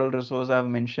that model resource, I've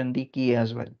mentioned the key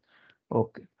as well.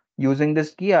 Okay. Using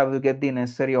this key, I will get the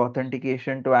necessary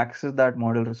authentication to access that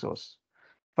model resource.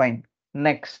 Fine.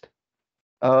 Next,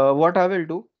 what I will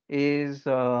do is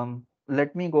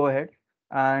let me go ahead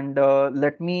and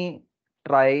let me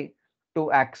try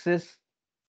to access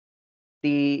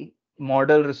the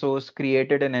model resource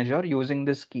created in Azure using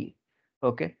this key.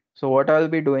 Okay. So what I'll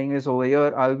be doing is over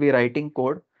here, I'll be writing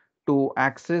code to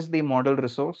access the model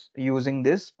resource using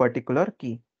this particular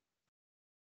key.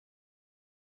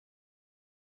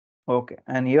 Okay,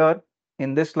 and here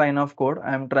in this line of code,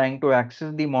 I'm trying to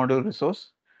access the model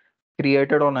resource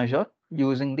created on Azure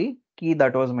using the key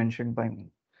that was mentioned by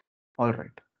me. All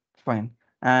right, fine.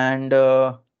 And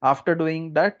after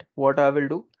doing that, what I will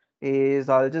do is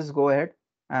I'll just go ahead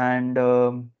and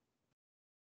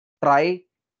try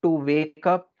to wake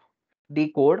up the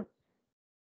code.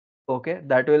 Okay,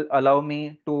 that will allow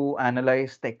me to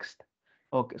analyze text.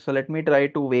 Okay, so let me try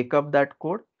to wake up that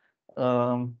code.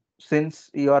 Since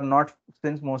you are not,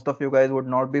 since most of you guys would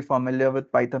not be familiar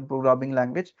with Python programming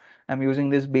language, I'm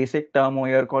using this basic term over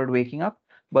here called waking up.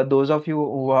 But those of you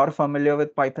who are familiar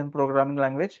with Python programming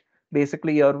language,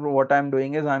 basically here what I'm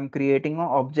doing is I'm creating an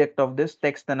object of this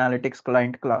text analytics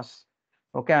client class.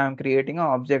 Okay, I'm creating an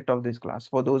object of this class.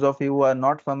 For those of you who are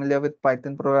not familiar with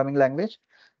Python programming language,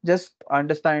 just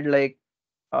understand like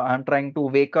I'm trying to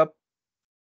wake up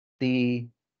the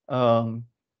um,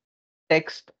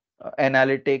 text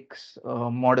analytics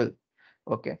model.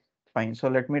 Okay, fine. So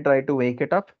let me try to wake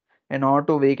it up. In order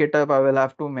to wake it up, I will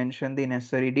have to mention the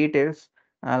necessary details.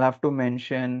 I'll have to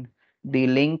mention the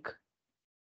link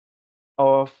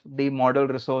of the model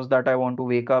resource that I want to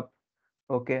wake up.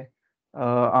 Okay.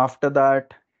 After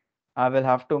that, I will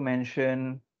have to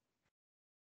mention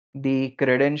the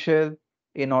credential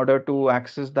in order to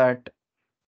access that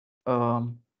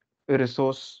um,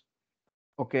 resource.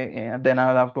 Okay, and then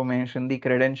I'll have to mention the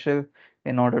credential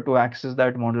in order to access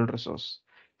that model resource.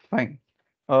 Fine.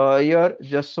 Here,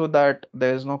 just so that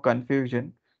there is no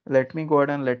confusion, let me go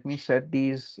ahead and let me set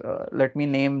these, let me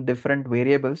name different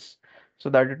variables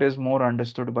so that it is more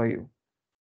understood by you.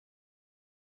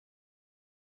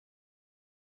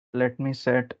 Let me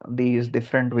set these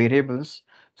different variables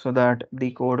so that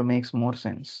the code makes more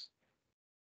sense.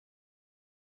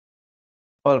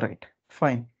 All right,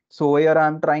 fine. So here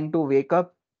I'm trying to wake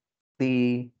up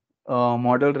the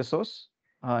model resource.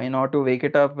 In order to wake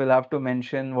it up, we'll have to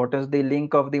mention what is the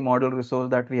link of the model resource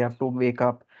that we have to wake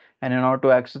up. And in order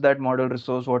to access that model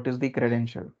resource, what is the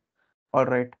credential? All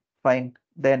right, fine.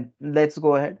 Then let's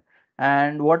go ahead.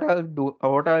 And what I'll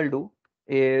do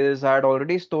is I'd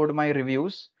already stored my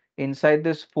reviews inside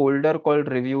this folder called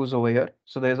reviews over here.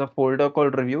 So there's a folder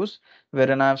called reviews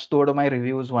wherein I've stored my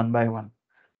reviews one by one.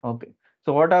 Okay.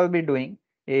 So what I'll be doing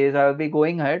is I'll be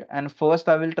going ahead and first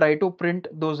I will try to print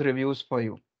those reviews for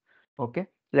you. Okay.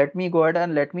 Let me go ahead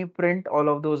and let me print all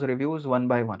of those reviews one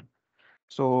by one.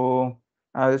 So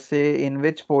I'll say in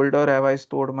which folder have I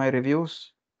stored my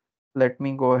reviews? Let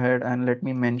me go ahead and let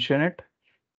me mention it.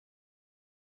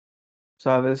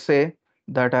 So I will say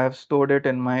that I have stored it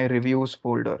in my reviews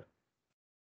folder.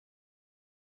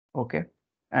 Okay.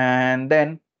 And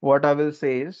then what I will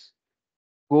say is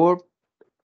go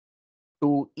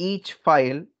to each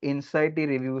file inside the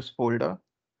reviews folder.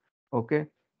 Okay,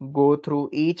 go through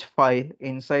each file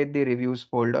inside the reviews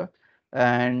folder.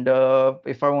 And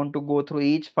if I want to go through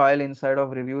each file inside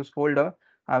of reviews folder,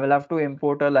 I will have to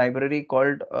import a library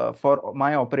called for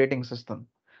my operating system.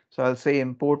 So I'll say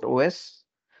import OS.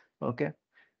 Okay,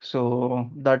 so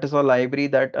that is a library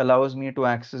that allows me to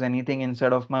access anything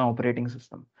inside of my operating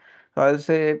system. So I'll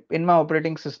say in my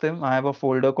operating system, I have a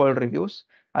folder called reviews.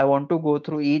 I want to go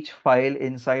through each file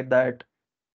inside that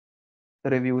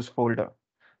reviews folder.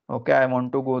 Okay, I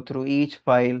want to go through each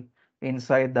file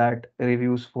inside that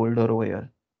reviews folder over here.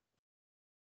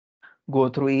 Go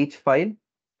through each file.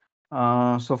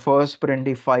 So first print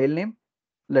the file name.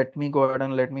 Let me go ahead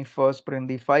and let me first print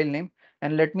the file name.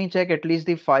 and let me check at least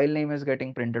the file name is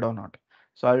getting printed or not.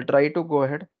 So I'll try to go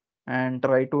ahead and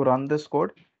try to run this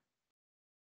code.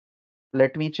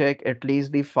 Let me check at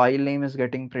least the file name is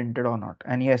getting printed or not.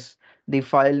 And yes, the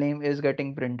file name is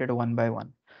getting printed one by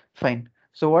one. Fine.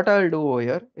 So what I'll do over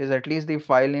here is at least the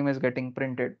file name is getting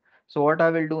printed. So what I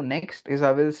will do next is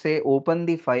I will say open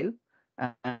the file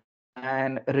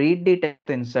and read the text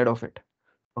inside of it.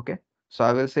 Okay. So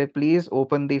I will say please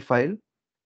open the file.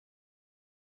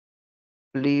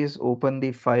 Please open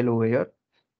the file over here.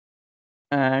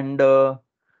 And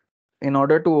in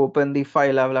order to open the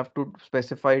file, I will have to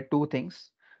specify two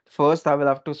things. First, I will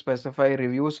have to specify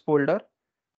reviews folder,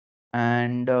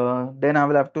 and then I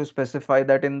will have to specify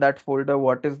that in that folder,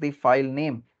 what is the file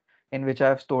name in which I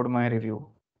have stored my review.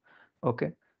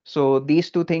 Okay. So these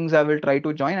two things I will try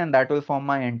to join, and that will form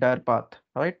my entire path,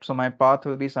 right? So my path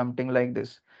will be something like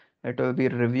this. It will be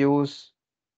reviews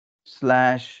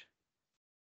slash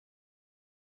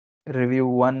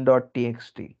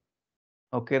review1.txt.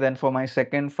 Okay. Then for my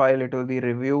second file, it will be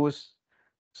reviews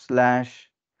slash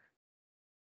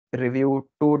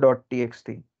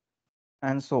review2.txt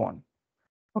and so on.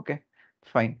 Okay,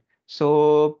 fine.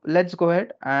 So let's go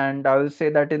ahead and I will say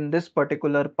that in this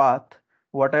particular path,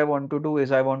 what I want to do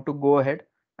is I want to go ahead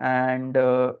and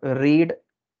read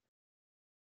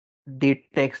the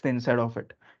text inside of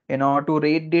it. In order to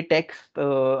read the text,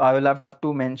 I will have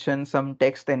to mention some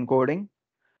text encoding.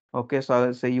 Okay, so I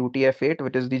will say UTF-8,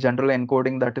 which is the general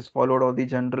encoding that is followed, or the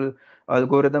general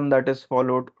algorithm that is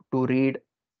followed to read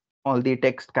all the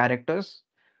text characters.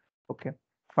 Okay,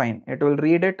 fine. It will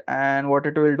read it, and what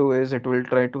it will do is it will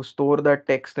try to store that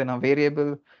text in a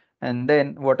variable. And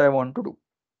then what I want to do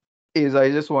is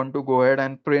I just want to go ahead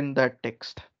and print that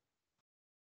text.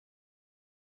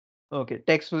 Okay,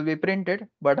 text will be printed,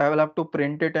 but I will have to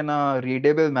print it in a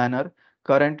readable manner.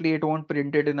 Currently, it won't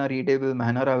print it in a readable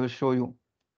manner. I will show you.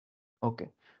 Okay,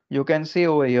 you can see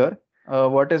over here,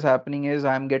 what is happening is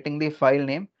I'm getting the file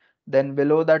name. Then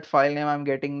below that file name, I'm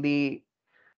getting the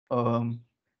um,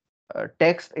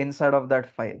 text inside of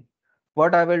that file.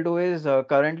 What I will do is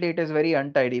currently it is very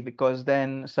untidy, because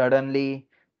then suddenly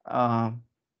uh,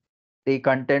 the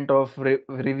content of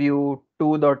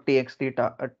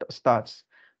review2.txt starts,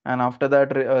 and after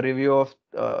that review of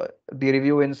the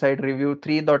review inside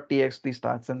review3.txt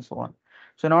starts, and so on.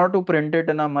 So in order to print it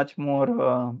in a much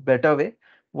more better way,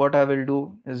 what I will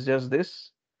do is just this.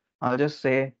 I'll just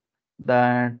say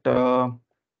that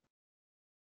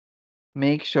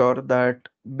make sure that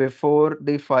before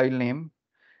the file name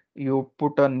you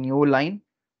put a new line.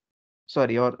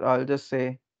 Sorry, or I'll just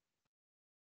say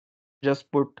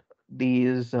just put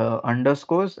these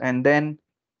underscores and then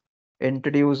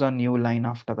introduce a new line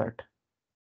after that.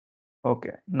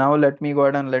 Okay, now let me go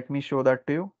ahead and let me show that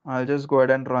to you. I'll just go ahead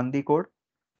and run the code.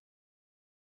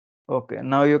 Okay,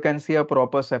 now you can see a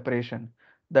proper separation,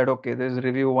 that okay, there's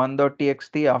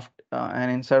review1.txt after, and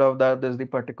inside of that there's the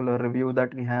particular review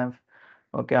that we have.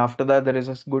 Okay, after that there is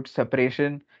a good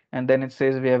separation, and then it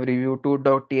says we have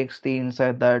review2.txt.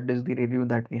 Inside that is the review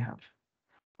that we have.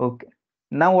 Okay.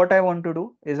 Now what I want to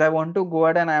do is I want to go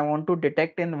ahead and I want to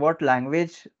detect in what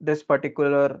language this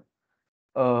particular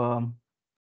um,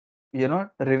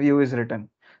 review is written.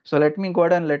 So let me go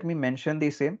ahead and let me mention the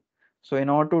same. So in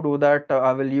order to do that,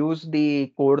 I will use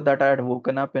the code that I had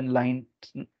woken up in line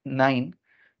 9.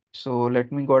 So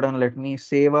let me go ahead and let me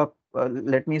save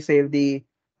the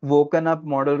woken up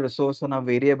model resource on a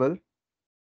variable.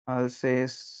 I'll say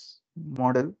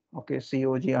model, okay,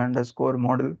 cog underscore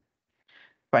model.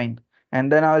 Fine.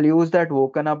 And then I'll use that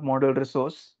woken up model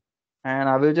resource. And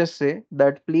I will just say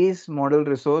that please model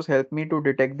resource help me to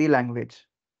detect the language.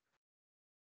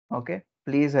 Okay.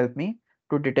 Please help me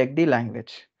to detect the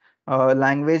language.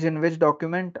 Language in which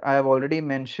document? I have already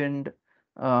mentioned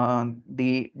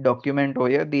the document over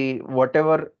here. The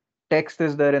whatever text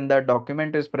is there in that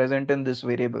document is present in this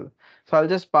variable. So I'll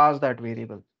just pass that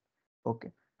variable.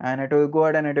 Okay. And it will go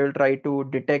ahead and it will try to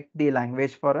detect the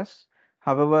language for us.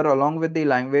 However, along with the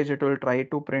language, it will try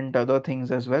to print other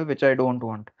things as well, which I don't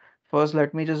want. First,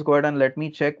 let me just go ahead and let me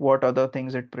check what other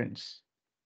things it prints.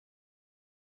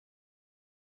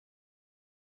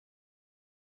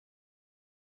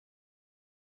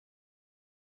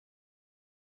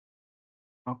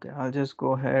 Okay, I'll just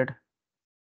go ahead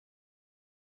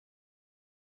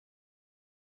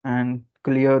and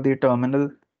clear the terminal.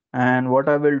 And what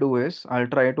I will do is I'll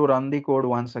try to run the code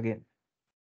once again.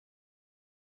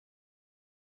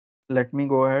 Let me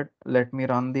go ahead. Let me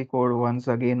run the code once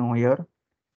again over here.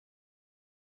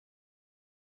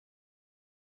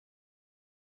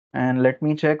 And let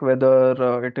me check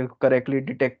whether it is correctly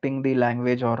detecting the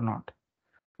language or not.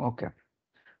 Okay.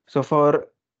 So for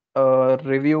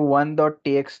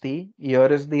review1.txt. Here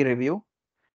is the review,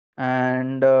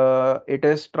 and it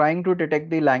is trying to detect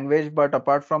the language, but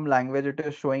apart from language it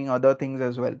is showing other things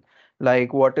as well,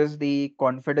 like what is the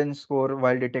confidence score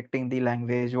while detecting the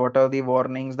language, what are the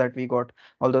warnings that we got,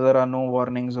 although there are no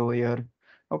warnings over here.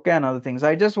 Okay, and other things.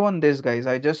 I just want this, guys.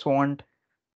 I just want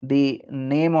the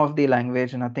name of the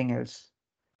language, nothing else.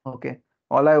 Okay,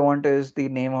 all I want is the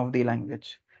name of the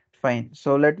language. Fine,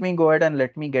 so let me go ahead and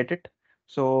let me get it.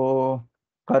 So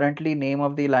currently name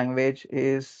of the language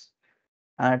is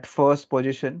at first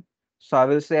position. So I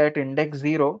will say at index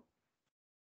 0,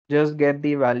 just get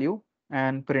the value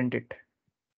and print it.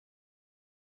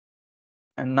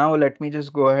 And now let me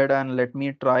just go ahead and let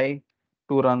me try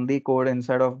to run the code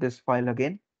inside of this file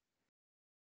again.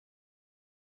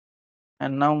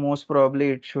 And now most probably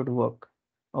it should work.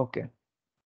 Okay.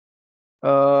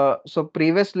 So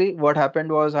previously what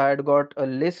happened was I had got a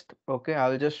list. Okay,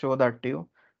 I'll just show that to you.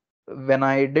 When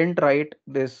I didn't write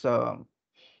this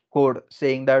code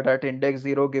saying that at index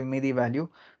 0 give me the value,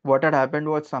 what had happened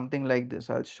was something like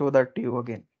this. I'll show that to you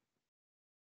again.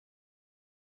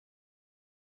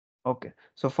 Okay,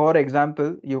 so for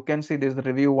example, you can see this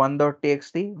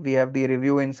review1.txt. We have the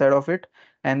review inside of it,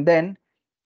 and then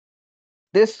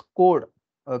this code.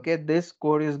 Okay, this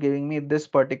code is giving me this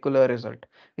particular result.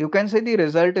 You can see the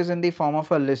result is in the form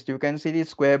of a list. You can see the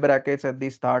square brackets at the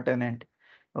start and end.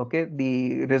 Okay,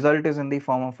 the result is in the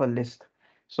form of a list.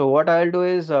 So what I'll do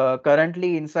is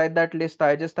currently inside that list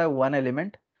I just have one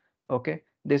element. Okay,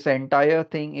 this entire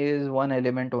thing is one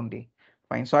element only.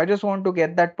 Fine, so I just want to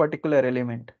get that particular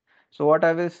element. So what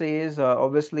I will say is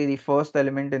obviously the first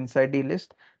element inside the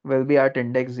list will be at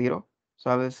index 0. So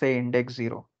I will say index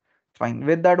 0. Fine,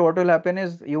 with that what will happen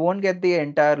is you won't get the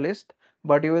entire list,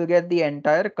 but you will get the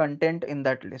entire content in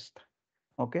that list.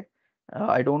 Okay,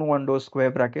 I don't want those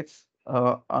square brackets.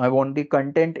 I want the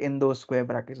content in those square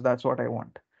brackets. That's what I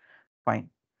want. Fine.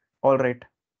 All right.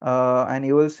 And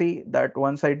you will see that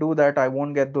once I do that, I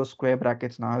won't get those square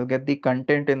brackets now. I'll get the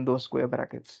content in those square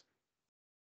brackets.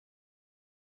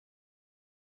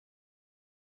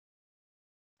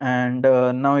 And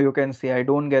now you can see I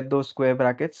don't get those square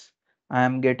brackets. I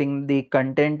am getting the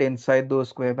content inside those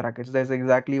square brackets. That's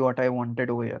exactly what I wanted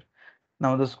over here.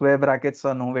 Now the square brackets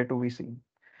are nowhere to be seen.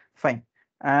 Fine.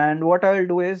 And what I will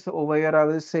do is over here, I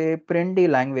will say print the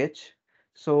language.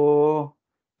 So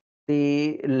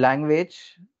the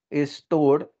language is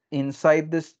stored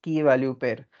inside this key value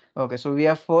pair. Okay, so we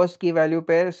have first key value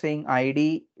pair saying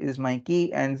ID is my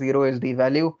key and 0 is the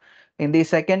value. In the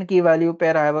second key value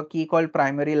pair, I have a key called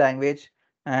primary language,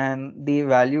 and the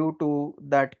value to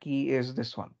that key is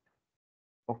this one.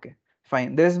 Okay,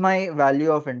 fine. This is my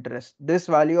value of interest. This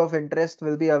value of interest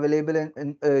will be available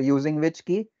in using which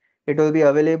key? It will be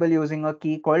available using a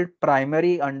key called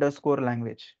primary underscore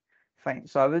language. Fine.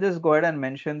 So I will just go ahead and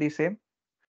mention the same,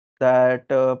 that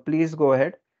please go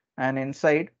ahead and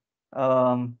inside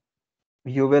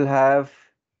you will have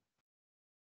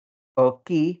a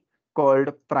key called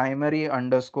primary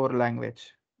underscore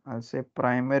language. I'll say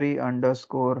primary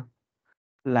underscore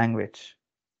language.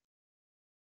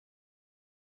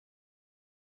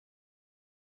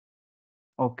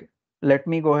 Okay, let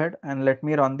me go ahead and let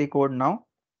me run the code now.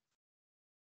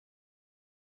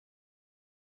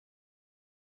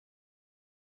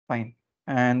 Fine.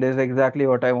 And this is exactly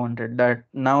what I wanted, that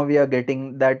now we are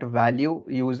getting that value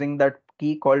using that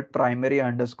key called primary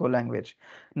underscore language.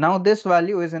 Now this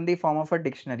value is in the form of a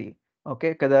dictionary.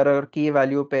 Okay, because there are key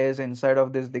value pairs inside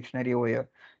of this dictionary over here.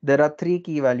 There are three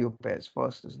key value pairs.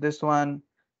 First is this one,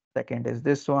 second is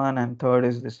this one, and third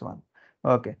is this one.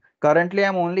 Okay, currently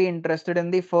I'm only interested in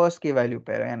the first key value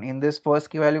pair, and in this first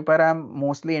key value pair I'm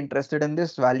mostly interested in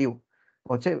this value.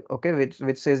 Okay,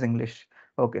 which says English.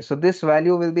 Okay, so this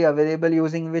value will be available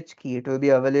using which key? It will be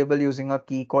available using a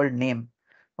key called name.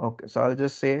 Okay, so I'll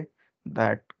just say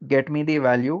that get me the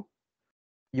value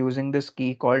using this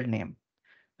key called name.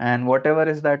 And whatever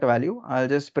is that value, I'll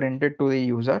just print it to the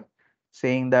user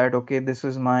saying that, okay, this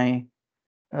is my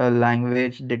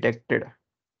language detected.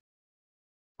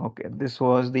 Okay, this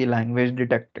was the language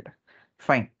detected.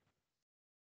 Fine.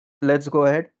 Let's go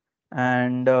ahead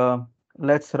and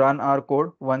let's run our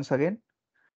code once again.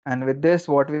 And with this,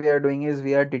 what we are doing is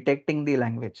we are detecting the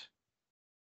language.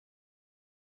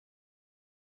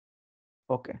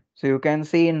 Okay, so you can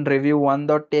see in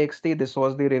review1.txt, this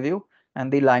was the review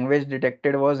and the language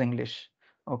detected was English.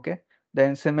 Okay,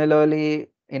 then similarly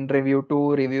in review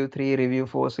 2, review 3, review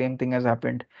 4, same thing has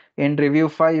happened. In review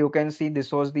 5, you can see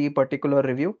this was the particular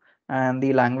review and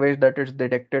the language that is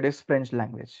detected is French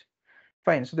language.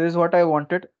 Fine, so this is what I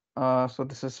wanted. So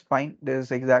this is fine. This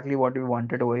is exactly what we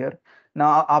wanted over here.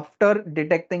 Now, after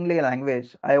detecting the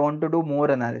language, I want to do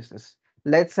more analysis.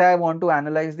 Let's say I want to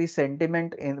analyze the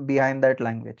sentiment in behind that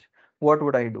language. What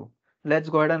would I do? Let's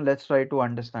go ahead and let's try to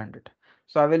understand it.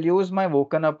 So I will use my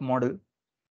woken up model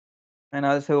and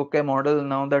I'll say, okay, model,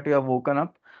 now that you have woken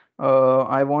up,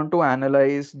 I want to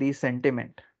analyze the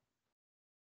sentiment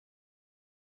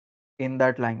in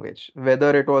that language,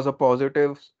 whether it was a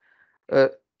positive uh,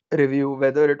 review,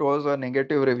 whether it was a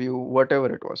negative review,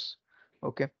 whatever it was.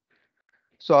 Okay.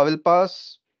 So I will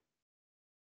pass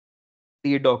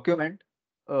the document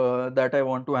that I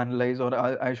want to analyze, or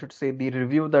I should say the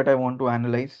review that I want to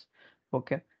analyze.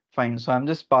 Okay, fine. So I'm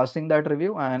just passing that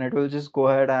review and it will just go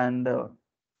ahead and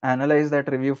analyze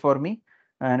that review for me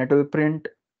and it will print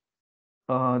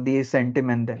the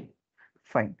sentiment then.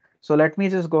 Fine. So let me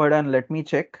just go ahead and let me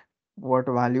check what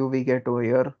value we get over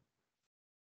here.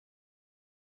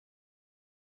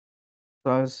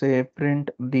 So I'll say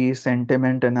print the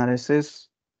sentiment analysis.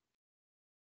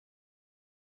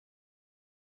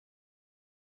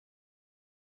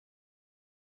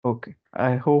 Okay,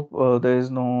 I hope there is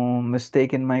no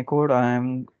mistake in my code. I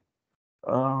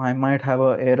might have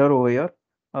a error over here.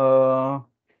 Uh,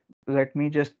 Let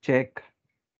me just check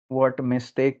what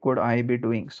mistake could I be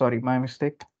doing. Sorry, my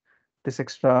mistake. This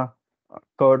extra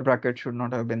curved bracket should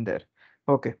not have been there.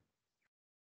 Okay,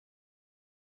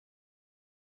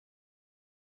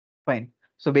 fine.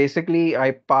 So basically,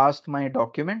 I passed my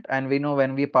document, and we know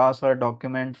when we pass our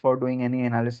document for doing any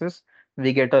analysis,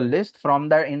 we get a list. From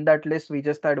that, in that list, we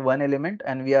just add one element,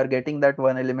 and we are getting that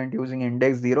one element using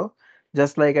index 0,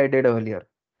 just like I did earlier.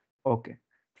 Okay,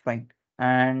 fine.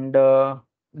 And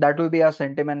that will be our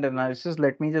sentiment analysis.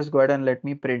 Let me just go ahead and let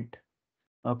me print.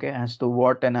 Okay, as to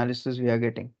what analysis we are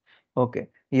getting. Okay,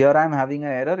 here I'm having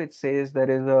an error. It says there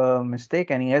is a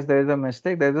mistake, and yes, there is a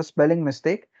mistake. There is a spelling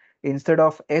mistake. Instead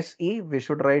of SE, we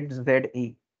should write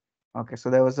ZE. Okay,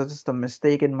 so there was just a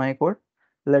mistake in my code.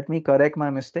 Let me correct my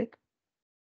mistake,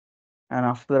 and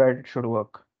after that, it should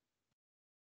work.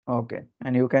 Okay,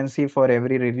 and you can see for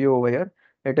every review over here,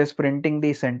 it is printing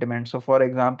the sentiment. So for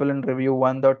example, in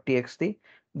review1.txt,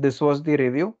 this was the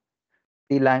review.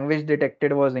 The language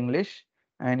detected was English,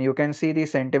 and you can see the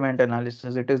sentiment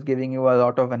analysis. It is giving you a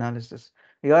lot of analysis.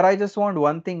 Here, I just want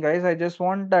one thing, guys. I just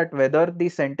want that whether the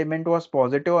sentiment was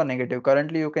positive or negative.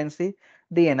 Currently, you can see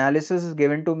the analysis is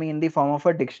given to me in the form of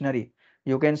a dictionary.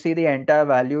 You can see the entire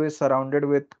value is surrounded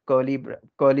with curly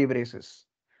braces.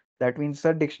 That means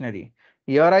a dictionary.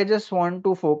 Here I just want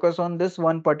to focus on this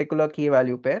one particular key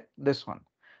value pair, this one.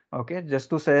 Okay,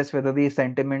 just to say whether the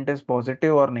sentiment is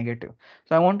positive or negative.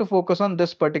 So I want to focus on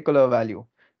this particular value.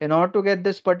 In order to get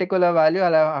this particular value,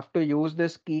 I'll have to use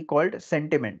this key called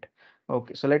sentiment.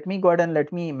 Okay, so let me go ahead and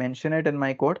let me mention it in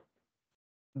my code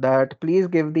that please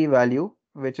give the value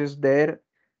which is there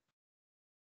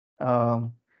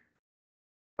um,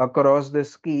 across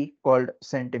this key called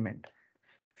sentiment.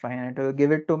 Fine, it will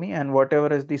give it to me, and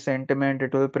whatever is the sentiment,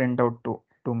 it will print out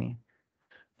to me.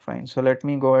 Fine, so let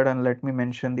me go ahead and let me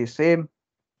mention the same.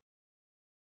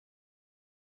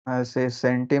 I'll say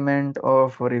sentiment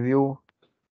of review.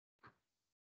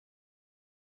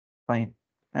 Fine.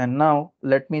 And now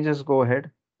let me just go ahead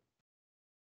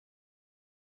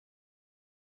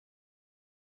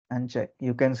and check.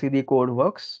 You can see the code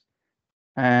works.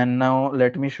 And now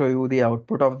let me show you the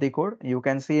output of the code. You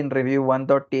can see in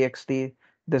review1.txt,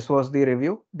 this was the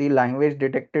review. The language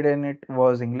detected in it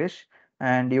was English.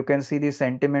 And you can see the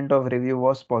sentiment of review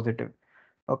was positive.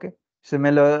 Okay.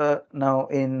 Similar now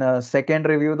in second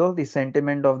review though, the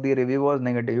sentiment of the review was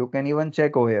negative. You can even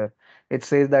check over here. It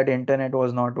says that internet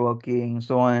was not working,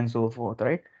 so on and so forth,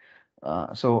 right?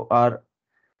 So our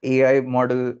AI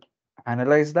model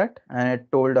analyzed that and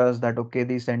it told us that okay,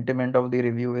 the sentiment of the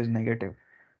review is negative.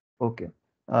 Okay.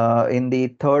 In the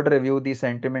third review, the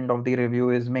sentiment of the review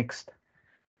is mixed.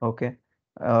 Okay.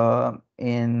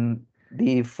 In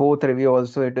the fourth review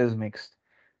also it is mixed.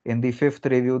 In the fifth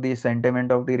review, the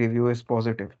sentiment of the review is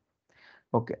positive.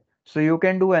 Okay. So you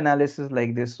can do analysis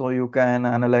like this. So you can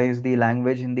analyze the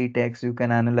language in the text. You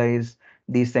can analyze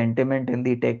the sentiment in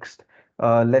the text.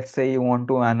 Let's say you want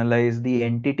to analyze the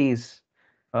entities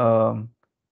um,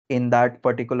 in that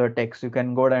particular text. You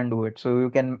can go and do it. So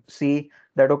you can see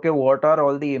that, okay, what are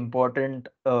all the important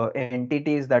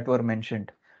entities that were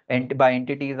mentioned? And by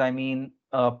entities, I mean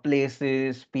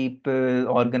places, people,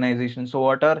 organizations. So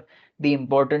what are the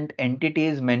important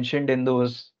entities mentioned in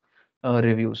those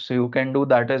reviews? So you can do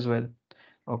that as well.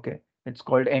 Okay. It's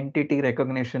called entity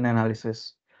recognition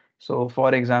analysis. So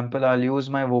for example, I'll use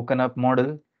my woken up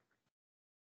model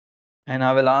and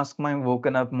I will ask my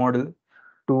woken up model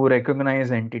to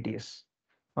recognize entities.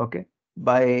 Okay.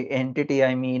 By entity,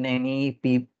 I mean any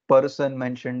person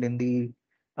mentioned in the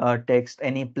text,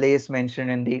 any place mentioned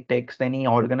in the text, any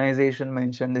organization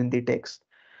mentioned in the text.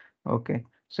 Okay.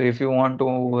 So if you want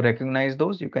to recognize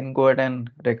those, you can go ahead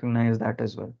and recognize that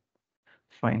as well.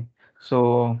 Fine.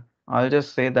 So I'll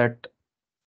just say that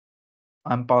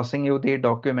I'm passing you the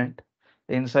document.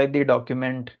 Inside the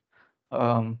document,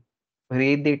 um,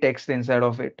 read the text inside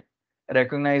of it.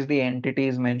 Recognize the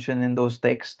entities mentioned in those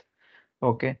texts.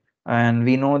 Okay. And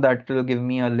we know that will give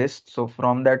me a list. So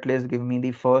from that list, give me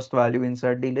the first value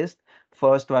inside the list.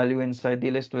 First value inside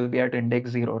the list will be at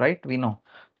index 0, right? We know.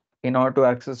 In order to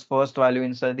access first value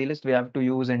inside the list, we have to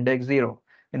use index 0.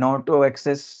 In order to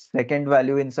access second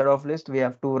value inside of list, we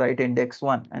have to write index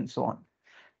 1 and so on.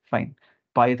 Fine.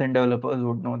 Python developers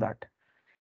would know that.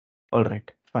 All right,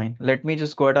 fine. Let me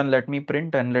just go ahead and let me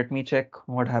print and let me check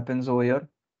what happens over here.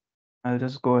 I'll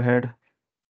just go ahead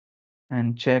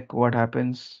and check what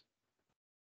happens.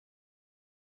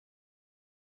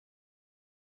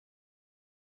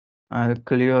 I'll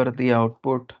clear the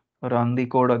output, run the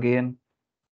code again.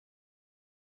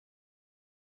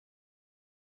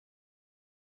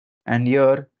 And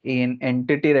here in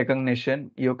entity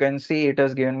recognition, you can see it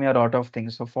has given me a lot of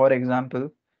things. So for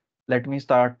example, let me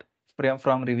start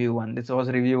from review one. This was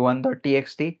review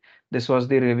one.txt. This was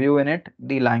the review in it.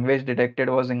 The language detected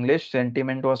was English.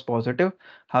 Sentiment was positive.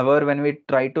 However, when we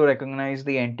try to recognize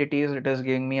the entities, it is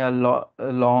giving me a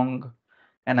long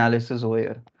analysis over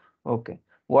here. Okay.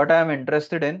 What I am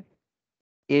interested in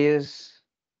is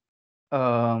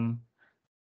um,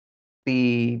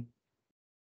 the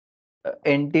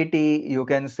entity, you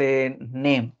can say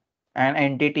name and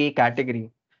entity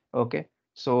category. Okay.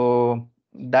 So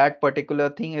that particular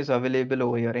thing is available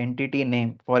over here. Entity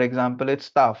name, for example, it's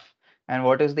staff. And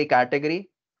what is the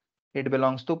category? It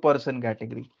belongs to person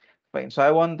category. Fine. So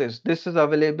I want this. This is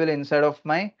available inside of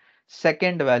my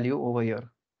second value over here.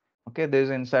 Okay. This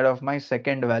is inside of my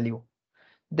second value.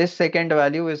 This second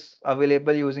value is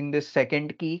available using this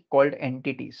second key called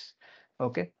entities.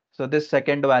 Okay. So this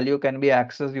second value can be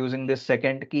accessed using this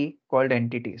second key called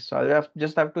entities. So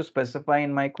just have to specify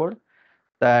in my code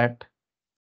that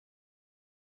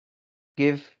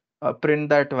give print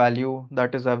that value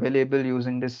that is available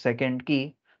using this second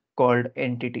key called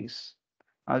entities.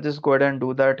 I'll just go ahead and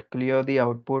do that, clear the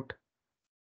output,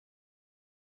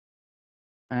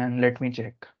 and let me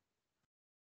check.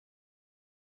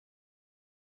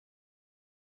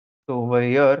 So over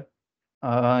here,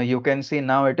 you can see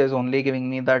now it is only giving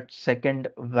me that second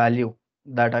value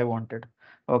that I wanted.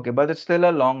 Okay, but it's still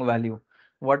a long value.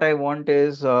 What I want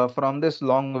is from this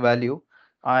long value,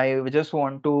 I just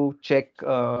want to check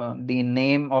the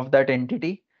name of that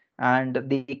entity and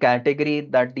the category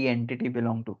that the entity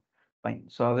belong to. Fine.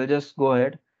 So I will just go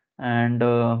ahead and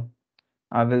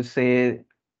I will say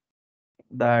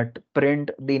that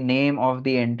print the name of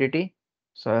the entity.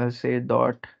 So I'll say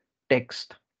dot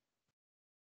text.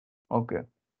 Okay.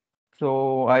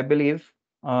 So I believe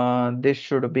this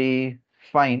should be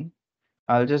fine.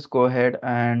 I'll just go ahead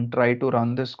and try to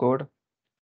run this code.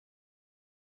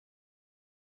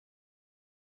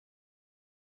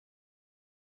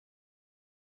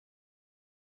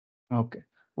 Okay,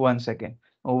 1 second.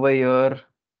 Over here,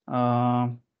 uh,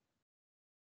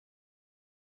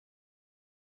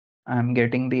 I'm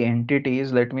getting the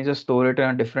entities. Let me just store it in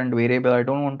a different variable. I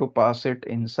don't want to pass it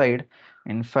inside.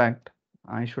 In fact,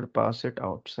 I should pass it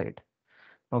outside.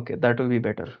 Okay, that will be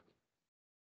better.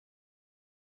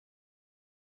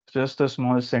 Just a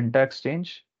small syntax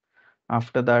change.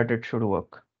 After that, it should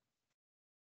work.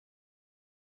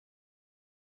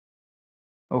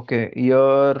 Okay,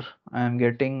 here I'm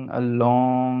getting a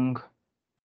long.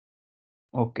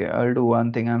 Okay, I'll do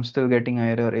one thing. I'm still getting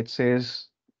error. It says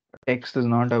text is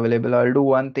not available. I'll do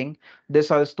one thing.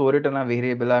 This I'll store it in a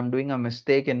variable. I'm doing a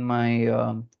mistake in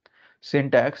my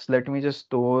syntax. Let me just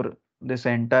store this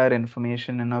entire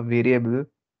information in a variable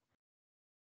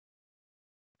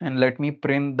and let me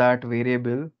print that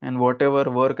variable, and whatever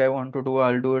work I want to do,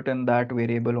 I'll do it in that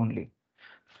variable only.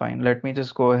 Fine. Let me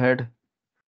just go ahead,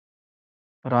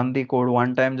 run the code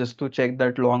one time just to check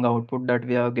that long output that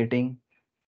we are getting.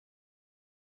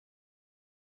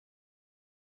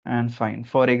 And fine.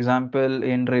 For example,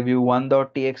 in review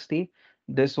one.txt,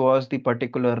 this was the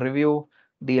particular review.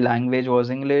 The language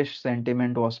was English,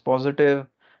 sentiment was positive,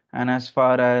 and as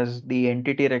far as the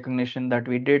entity recognition that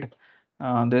we did,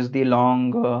 this is the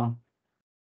long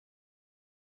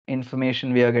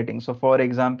information we are getting. So for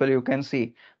example, you can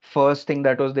see first thing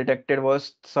that was detected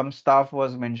was some staff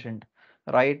was mentioned,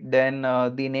 right? Then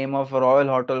the name of Royal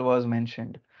Hotel was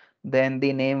mentioned. Then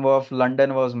the name of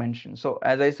London was mentioned. So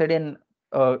as I said in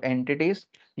entities,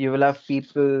 You will have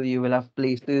people, you will have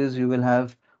places, you will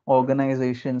have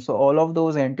organizations. So all of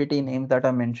those entity names that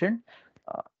I mentioned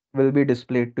uh, will be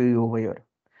displayed to you over here.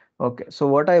 Okay, so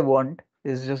what I want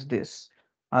is just this.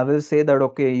 I will say that,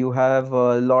 okay, you have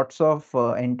lots of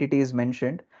entities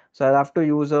mentioned. So I'll have to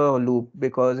use a loop,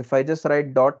 because if I just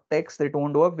write dot text, it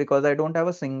won't work because I don't have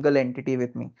a single entity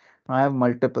with me. I have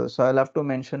multiple. So I'll have to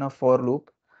mention a for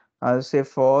loop. I'll say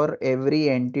for every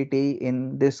entity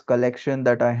in this collection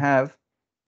that I have,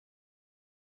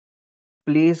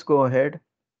 please go ahead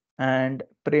and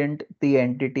print the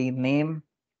entity name.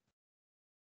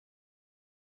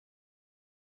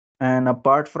 And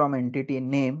apart from entity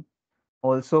name,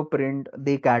 also print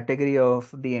the category of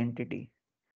the entity.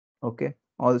 Okay,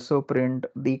 also print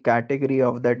the category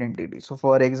of that entity. So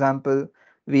for example,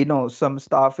 we know some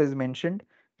staff is mentioned,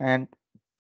 and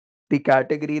the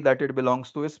category that it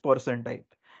belongs to is person type.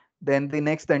 Then the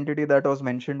next entity that was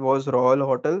mentioned was Royal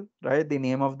Hotel, right? The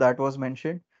name of that was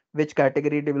mentioned. Which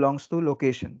category it belongs to?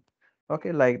 Location.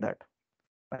 Okay, like that.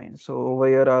 Fine. So over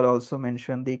here, I'll also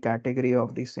mention the category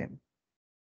of the same.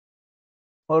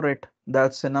 All right,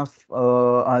 that's enough.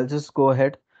 I'll just go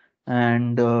ahead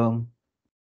and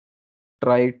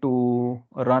try to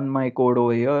run my code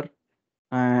over here,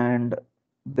 and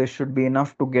this should be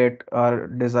enough to get our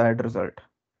desired result.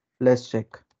 Let's check.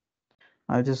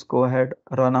 I'll just go ahead,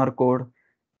 run our code.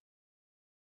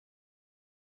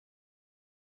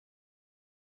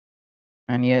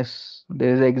 And yes,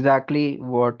 this is exactly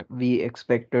what we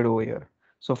expected over here.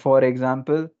 So for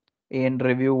example, in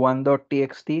review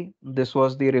 1.txt, this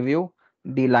was the review.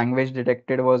 The language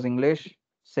detected was English.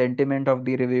 Sentiment of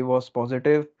the review was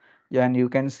positive. Yeah, and you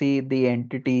can see the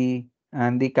entity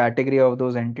and the category of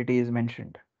those entities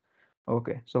mentioned.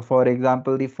 Okay, so for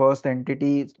example, the first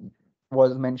entity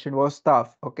was mentioned was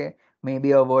staff. Okay,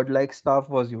 maybe a word like staff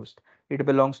was used. It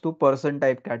belongs to person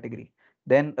type category.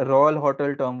 Then Royal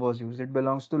Hotel term was used. It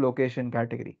belongs to location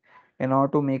category. In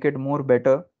order to make it more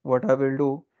better, what I will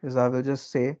do is I will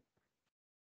just say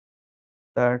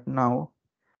that now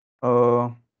uh,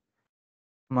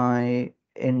 my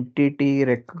entity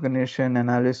recognition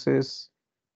analysis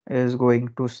is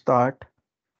going to start.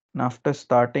 And after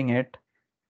starting it,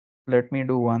 let me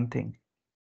do one thing.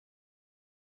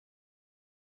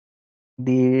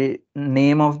 The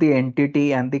name of the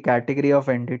entity and the category of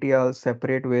entity I'll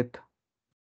separate with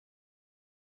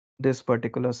this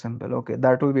particular symbol. Okay,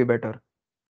 that will be better.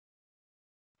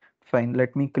 Fine.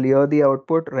 Let me clear the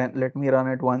output. Let me run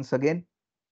it once again.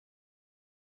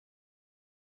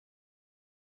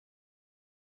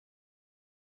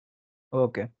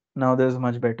 Okay, now this is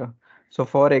much better. So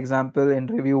for example, in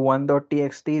review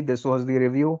 1.txt, this was the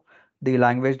review. The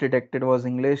language detected was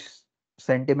English.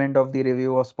 Sentiment of the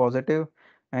review was positive.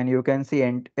 And you can see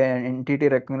entity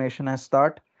recognition has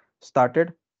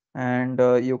started. And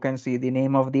you can see the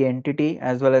name of the entity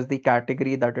as well as the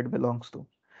category that it belongs to.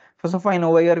 So fine,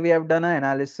 over here we have done an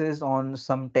analysis on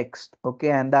some text.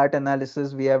 Okay, and that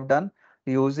analysis we have done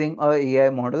using a AI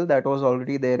model that was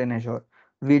already there in Azure.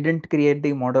 We didn't create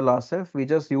the model ourselves. We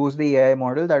just used the AI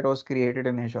model that was created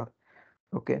in Azure.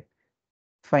 Okay,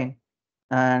 fine.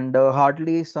 And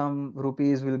hardly some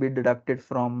rupees will be deducted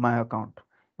from my account.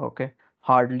 Okay,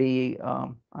 hardly,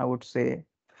 I would say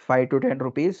 5 to 10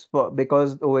 rupees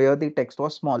because over here the text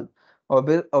was small.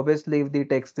 Obviously, if the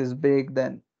text is big,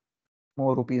 then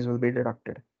more rupees will be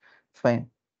deducted. Fine.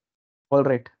 All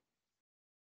right.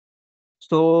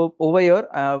 So over here,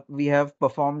 we have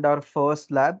performed our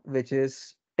first lab, which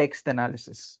is text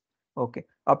analysis. Okay.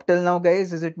 Up till now,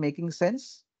 guys, is it making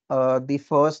sense? The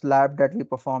first lab that we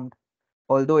performed,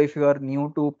 although if you are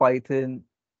new to Python,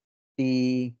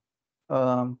 the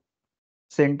um,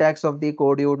 syntax of the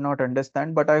code you would not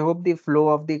understand, but I hope the flow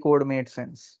of the code made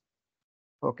sense.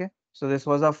 Okay. So this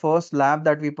was our first lab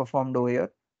that we performed over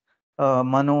here.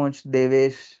 Manoj,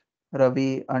 Devesh,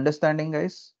 Ravi, understanding,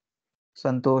 guys?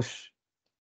 Santosh.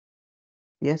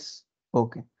 Yes.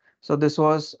 Okay. So this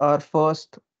was our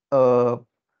first uh,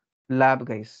 lab,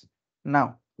 guys.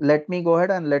 Now, let me go ahead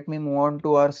and let me move on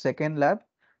to our second lab.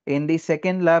 In the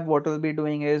second lab, what we'll be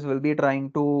doing is we'll be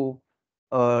trying to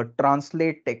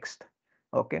translate text.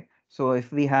 Okay. So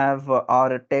if we have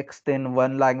our text in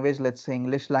one language, let's say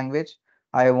English language,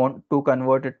 I want to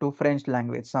convert it to French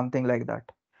language, something like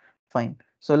that. Fine.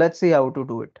 So let's see how to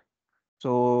do it.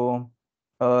 So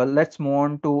let's move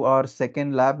on to our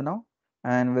second lab now,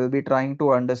 and we'll be trying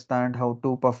to understand how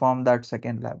to perform that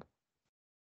second lab.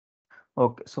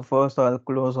 Okay, so first I'll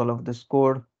close all of this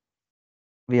code.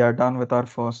 We are done with our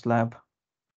first lab.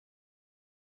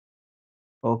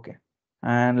 Okay,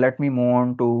 and let me move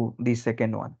on to the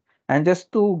second one. And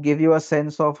just to give you a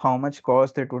sense of how much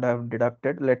cost it would have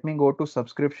deducted, let me go to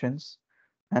subscriptions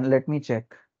and let me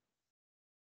check.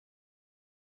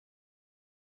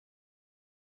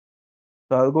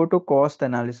 So I'll go to cost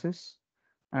analysis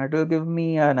and it will give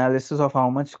me an analysis of how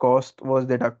much cost was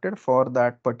deducted for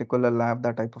that particular lab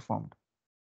that I performed.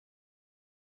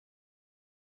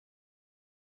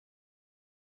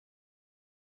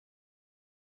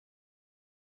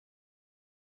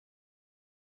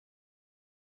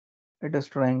 It is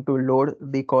trying to load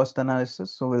the cost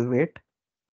analysis, so we'll wait.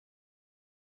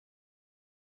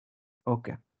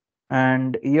 Okay.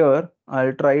 And here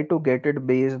I'll try to get it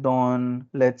based on,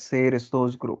 let's say,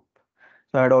 resource group.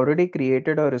 So I had already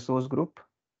created a resource group.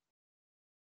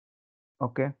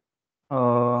 Okay.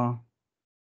 Uh,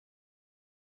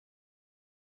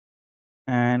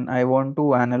 and I want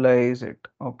to analyze it.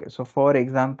 Okay. So for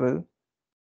example,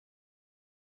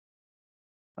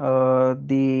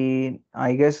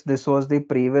 I guess this was the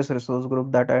previous resource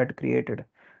group that I had created.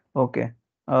 Okay.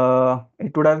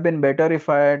 It would have been better if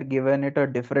I had given it a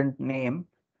different name.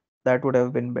 That would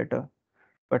have been better.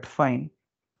 But fine.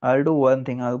 I'll do one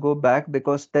thing. I'll go back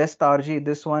because test RG,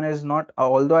 this one is not,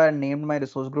 although I named my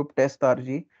resource group test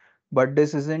RG, but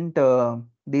this isn't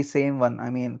the same one. I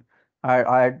mean,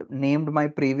 I had named my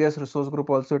previous resource group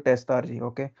also test RG.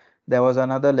 Okay. There was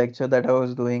another lecture that I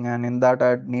was doing, and in that I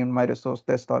had named my resource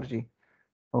test RG.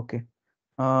 Okay.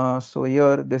 So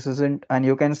here this isn't, and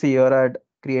you can see here I had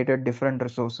created different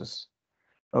resources.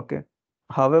 Okay.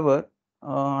 However,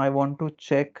 I want to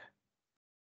check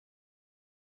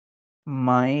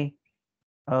my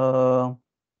uh,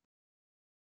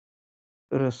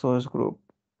 resource group.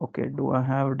 Okay, do I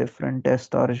have different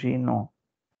test RG? No.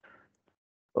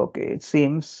 Okay, it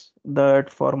seems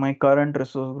that for my current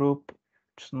resource group,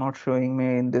 it's not showing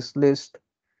me in this list.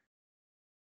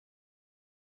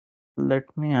 Let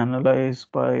me analyze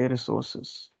by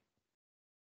resources.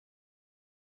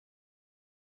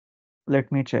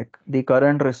 Let me check the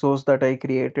current resource that I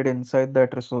created inside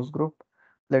that resource group.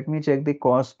 Let me check the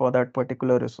cost for that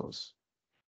particular resource.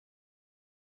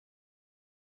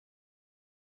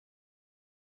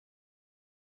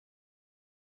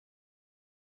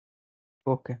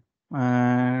 Okay,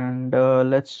 and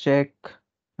let's check.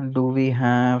 Do we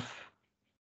have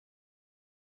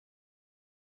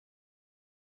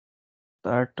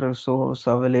that resource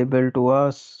available to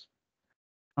us?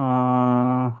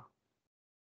 Uh,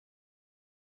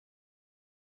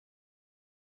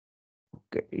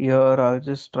 okay, here I'll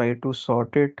just try to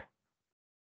sort it.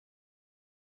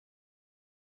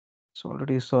 It's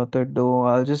already sorted though.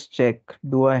 I'll just check.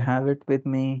 Do I have it with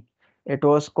me? It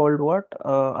was called what?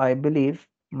 I believe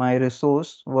my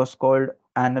resource was called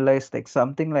Analyst,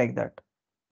 something like that.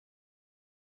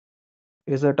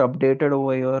 Is it updated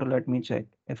over here? Let me check.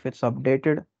 If it's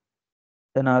updated,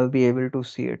 then I'll be able to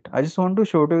see it. I just want to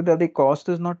show you that the cost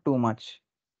is not too much.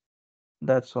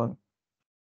 That's all.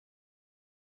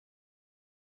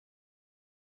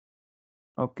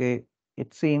 Okay.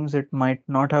 It seems it might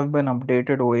not have been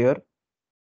updated over here.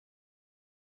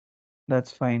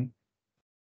 That's fine.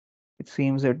 It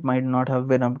seems it might not have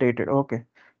been updated. Okay.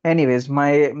 Anyways,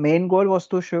 my main goal was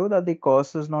to show that the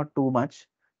cost is not too much.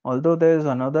 Although there is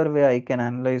another way I can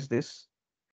analyze this,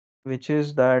 which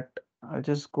is that I'll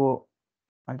just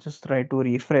try to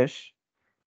refresh.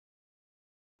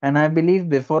 And I believe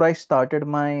before I started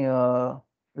my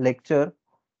lecture,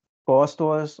 cost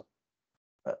was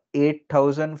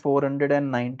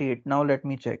 8,498. Now let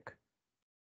me check.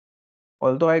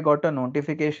 Although I got a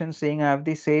notification saying I have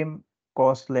the same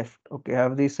cost left. Okay, I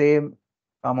have the same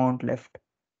amount left.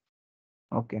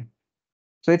 Okay.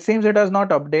 So it seems it has not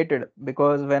updated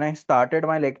because when I started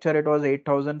my lecture, it was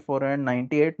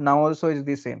 8,498. Now also is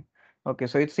the same. Okay,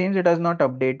 so it seems it has not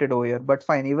updated over here. But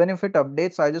fine, even if it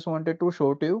updates, I just wanted to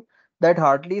show to you that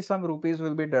hardly some rupees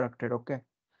will be deducted. Okay,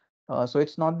 so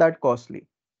it's not that costly.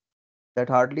 That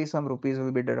hardly some rupees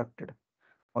will be deducted.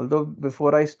 Although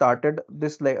before I started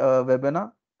this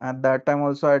webinar, at that time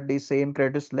also I had the same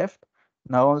credits left.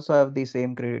 Now also I have the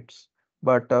same credits.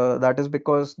 But that is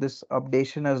because this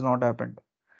updation has not happened.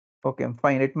 Okay,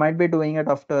 fine. It might be doing it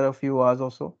after a few hours or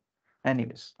so.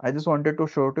 Anyways, I just wanted to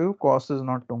show to you cost is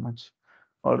not too much.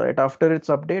 All right, after its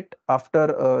update,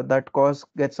 after that cost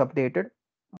gets updated,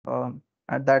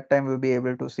 at that time we'll be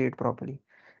able to see it properly.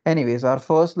 Anyways, our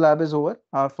first lab is over.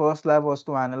 Our first lab was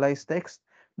to analyze text.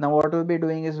 Now what we'll be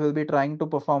doing is we'll be trying to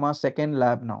perform our second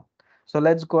lab now. So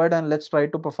let's go ahead and let's try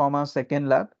to perform our second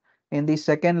lab. In the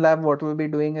second lab, what we'll be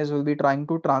doing is we'll be trying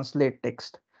to translate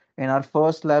text. In our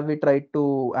first lab, we tried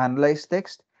to analyze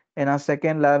text. In our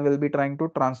second lab, we'll be trying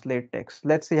to translate text.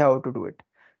 Let's see how to do it.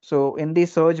 So in the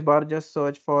search bar, just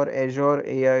search for Azure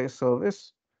AI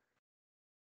service.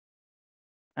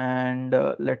 And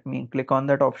let me click on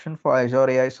that option for Azure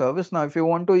AI service. Now, if you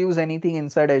want to use anything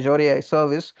inside Azure AI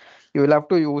service, you will have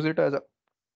to use it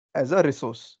as a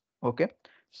resource. Okay.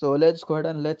 So let's go ahead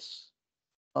and let's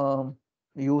um,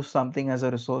 use something as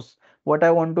a resource. What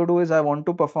I want to do is I want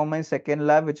to perform my second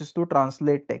lab, which is to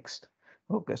translate text.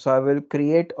 Okay, so I will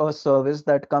create a service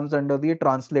that comes under the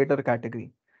translator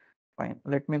category. Fine.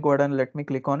 Let me go ahead and let me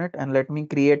click on it and let me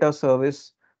create a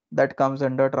service that comes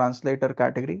under translator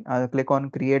category. I'll click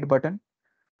on create button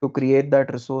to create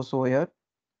that resource over here.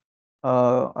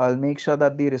 I'll make sure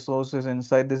that the resource is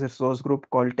inside this resource group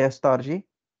called test RG.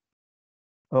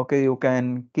 Okay, you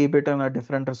can keep it in a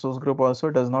different resource group also,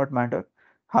 does not matter.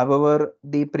 However,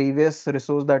 the previous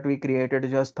resource that we created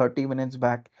just 30 minutes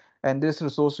back and this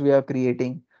resource we are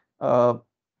creating uh,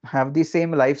 have the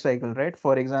same life cycle, right?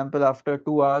 For example, after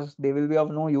 2 hours, they will be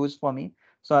of no use for me.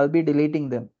 So I'll be deleting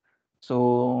them.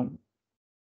 So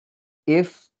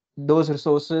if those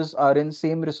resources are in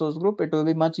same resource group, it will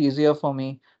be much easier for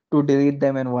me to delete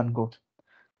them in one go.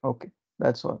 Okay,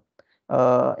 that's all.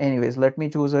 Anyways, let me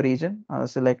choose a region. I'll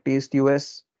select East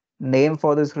US. Name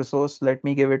for this resource, let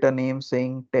me give it a name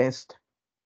saying test,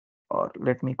 or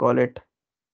let me call it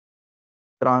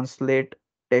translate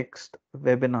text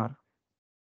webinar.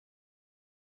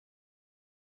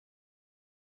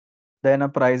 Then a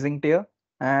pricing tier.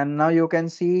 And now you can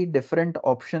see different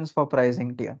options for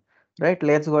pricing tier, right?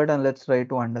 Let's go ahead and let's try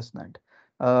to understand.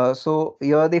 So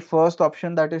here the first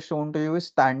option that is shown to you is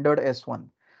standard S1.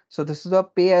 So this is a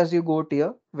pay as you go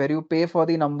tier where you pay for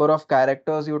the number of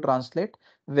characters you translate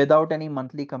without any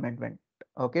monthly commitment.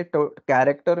 Okay, to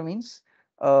character means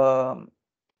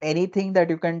anything that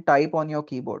you can type on your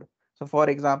keyboard. So for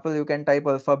example, you can type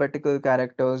alphabetical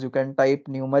characters, you can type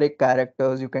numeric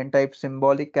characters, you can type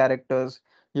symbolic characters,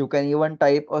 you can even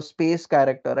type a space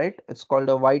character, right? It's called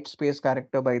a white space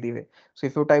character, by the way. So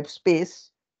if you type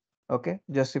space, okay,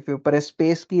 just if you press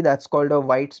space key, that's called a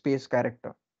white space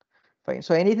character. Fine.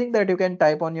 So anything that you can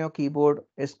type on your keyboard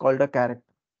is called a character.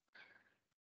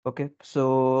 Okay,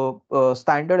 so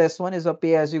standard S1 is a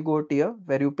pay as you go tier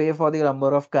where you pay for the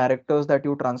number of characters that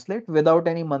you translate without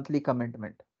any monthly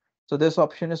commitment. So this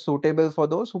option is suitable for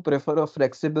those who prefer a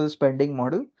flexible spending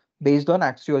model based on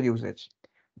actual usage.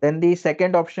 Then the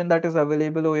second option that is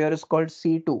available over here is called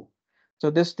C2. So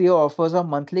this tier offers a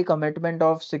monthly commitment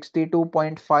of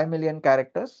 62.5 million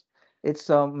characters. It's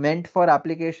meant for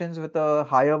applications with a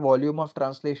higher volume of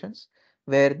translations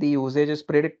where the usage is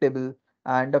predictable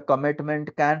and a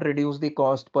commitment can reduce the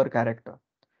cost per character.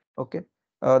 Okay.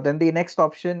 Then the next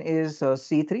option is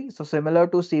C3. So similar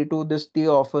to C2, this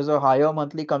tier offers a higher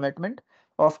monthly commitment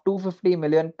of 250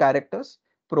 million characters,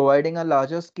 providing a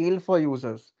larger scale for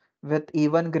users with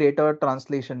even greater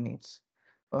translation needs.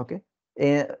 Okay.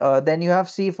 Then you have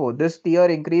C4. This tier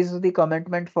increases the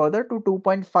commitment further to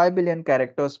 2.5 billion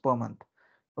characters per month.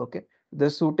 Okay.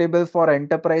 This is suitable for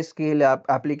enterprise scale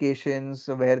applications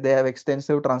where they have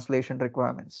extensive translation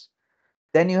requirements.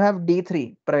 Then you have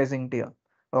D3 pricing tier.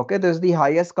 Okay, this is the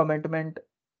highest commitment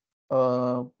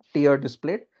uh, tier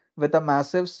displayed with a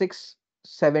massive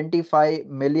 675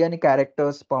 million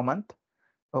characters per month.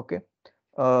 Okay,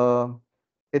 uh,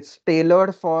 it's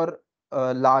tailored for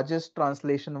largest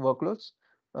translation workloads.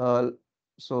 Uh,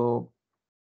 so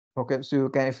okay, so you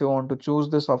can, if you want to choose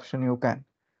this option, you can.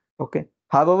 Okay.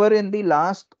 However, in the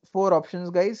last four options,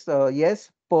 guys, yes,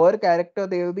 per character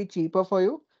they will be cheaper for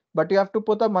you, but you have to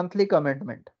put a monthly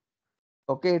commitment.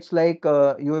 Okay, it's like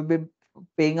you will be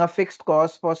paying a fixed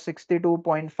cost for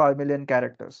 62.5 million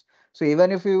characters. So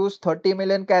even if you use 30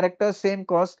 million characters, same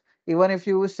cost. Even if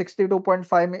you use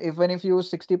 62.5, even if you use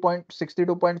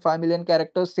 60.62.5 million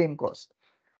characters, same cost.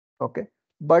 Okay,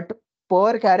 but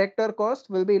per character cost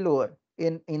will be lower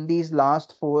in these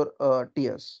last four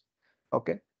tiers.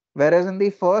 Okay, whereas in the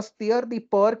first tier the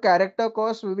per character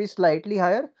cost will be slightly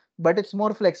higher, but it's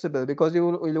more flexible because you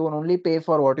will only pay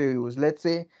for what you use. Let's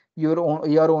say you're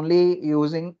only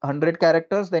using 100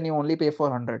 characters, then you only pay for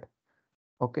 100.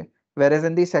 Okay, whereas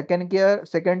in the second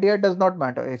tier does not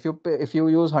matter if you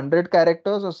use 100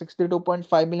 characters or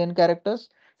 62.5 million characters,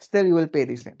 still you will pay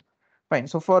the same. Fine.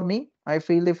 So for me, I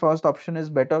feel the first option is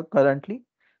better currently,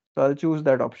 so I'll choose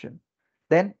that option.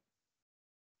 Then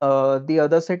the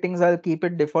other settings, I'll keep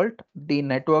it default. The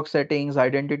network settings,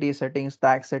 identity settings,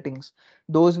 tag settings,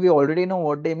 those we already know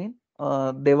what they mean.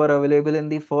 They were available in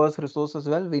the first resource as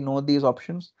well. We know these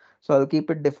options. So I'll keep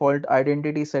it default.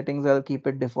 Identity settings, I'll keep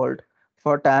it default.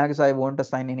 For tags, I won't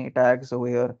assign any tags over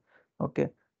here. Okay.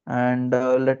 And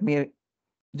let me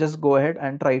just go ahead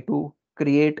and try to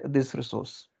create this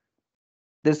resource.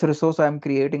 This resource I'm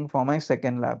creating for my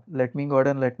second lab. Let me go ahead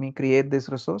and let me create this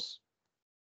resource.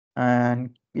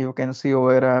 And you can see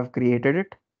over here I have created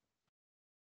it.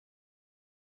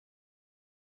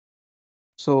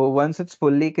 So once it's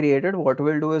fully created, what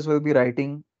we'll do is we'll be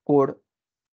writing code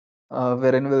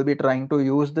wherein we'll be trying to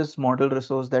use this model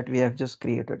resource that we have just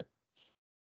created.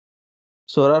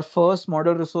 So our first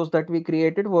model resource that we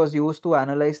created was used to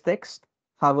analyze text.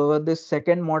 However, this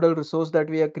second model resource that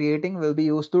we are creating will be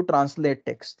used to translate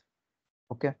text.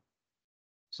 Okay.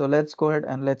 So let's go ahead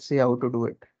and let's see how to do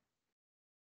it.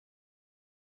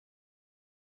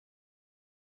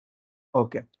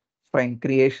 Okay, fine.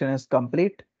 Creation is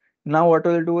complete. Now what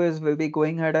we'll do is we'll be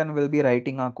going ahead and we'll be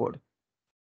writing our code.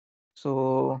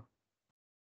 So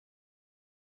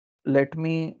let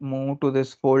me move to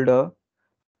this folder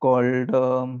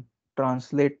called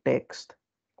translate text.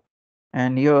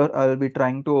 And here I'll be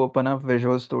trying to open up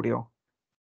Visual Studio.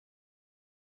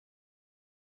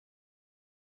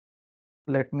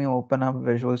 Let me open up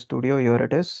Visual Studio. Here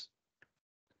it is.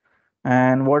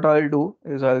 And what I'll do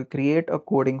is I'll create a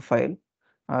coding file.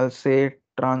 I'll say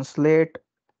translate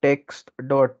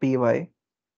text.py.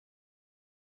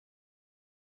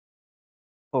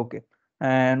 Okay.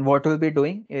 And what we'll be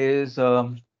doing is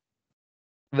we'll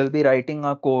be writing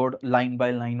our code line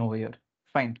by line over here.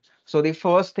 Fine. So the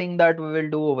first thing that we will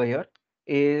do over here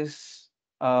is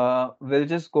we'll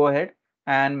just go ahead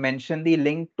and mention the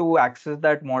link to access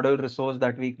that model resource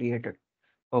that we created.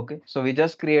 Okay. So we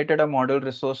just created a model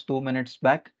resource 2 minutes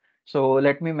back. So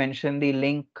let me mention the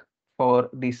link for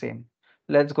the same.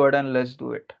 Let's go ahead and let's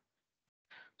do it.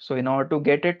 So in order to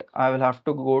get it, I will have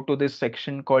to go to this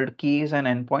section called keys and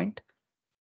endpoint.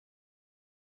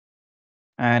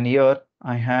 And here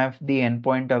I have the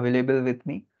endpoint available with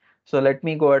me. So let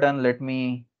me go ahead and let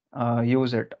me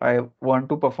use it. I want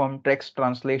to perform text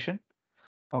translation.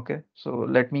 Okay, so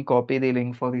let me copy the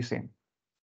link for the same.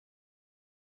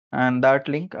 And that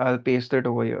link, I'll paste it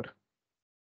over here.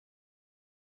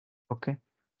 Okay,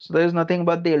 so there's nothing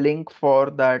but the link for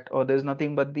that, or there's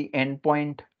nothing but the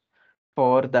endpoint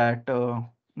for that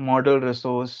model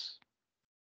resource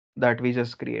that we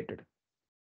just created.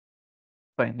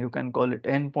 Fine, you can call it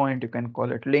endpoint, you can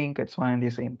call it link, it's fine, the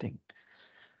same thing.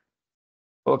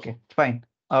 Okay, fine.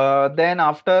 Then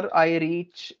after I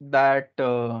reach that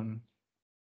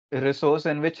resource,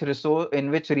 in which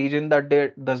region that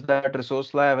does that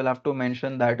resource lie, I will have to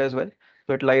mention that as well.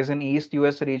 So it lies in East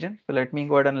US region. So let me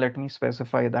go ahead and let me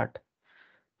specify that.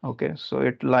 Okay, so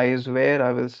it lies where?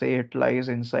 I will say it lies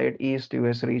inside East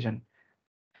US region.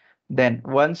 Then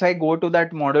once I go to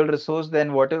that model resource,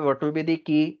 then what will be the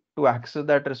key to access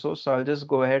that resource? So I'll just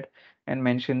go ahead and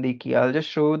mention the key. I'll just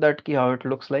show you that key how it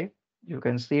looks like. You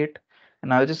can see it,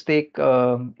 and I'll just take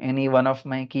any one of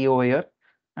my key over here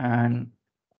and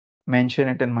mention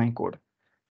it in my code.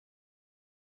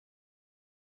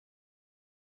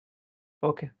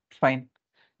 Okay, fine.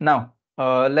 Now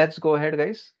let's go ahead,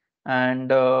 guys, and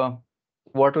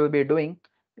what we'll be doing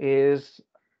is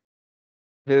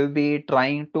we'll be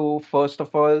trying to first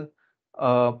of all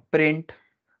print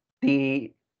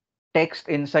the text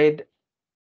inside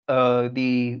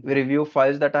the review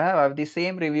files that I have the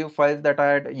same review files that I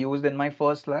had used in my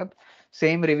first lab.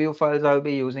 Same review files I'll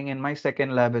be using in my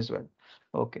second lab as well.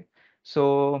 Okay,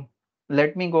 so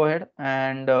let me go ahead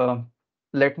and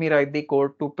let me write the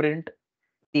code to print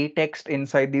the text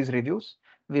inside these reviews.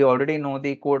 We already know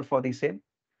the code for the same.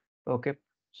 Okay,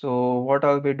 so what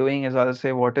I'll be doing is I'll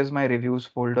say what is my reviews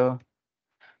folder.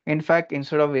 In fact,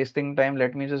 instead of wasting time,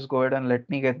 let me just go ahead and let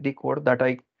me get the code that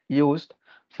I used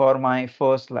for my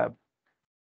first lab.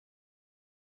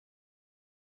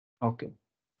 Okay.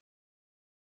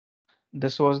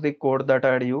 This was the code that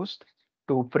I had used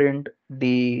to print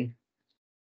the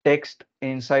text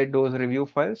inside those review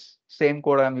files. Same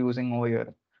code I'm using over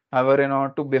here. However, in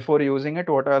order to, before using it,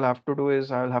 what I'll have to do is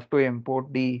I'll have to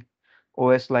import the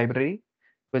OS library,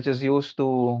 which is used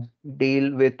to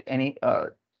deal with anything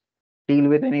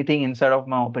inside of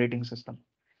my operating system.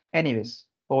 Anyways,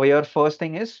 over here, first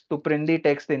thing is to print the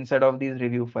text inside of these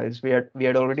review files. We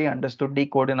had already understood the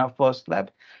code in our first lab.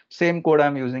 Same code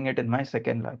I'm using it in my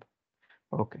second lab.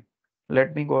 Okay,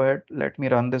 let me go ahead. Let me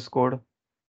run this code.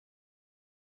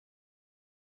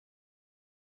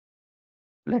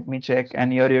 Let me check.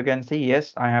 And here you can see,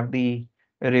 yes, I have the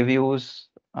reviews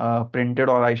printed,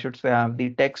 or I should say I have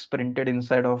the text printed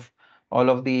inside of all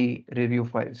of the review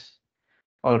files.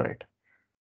 All right.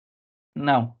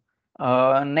 Now,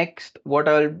 next, what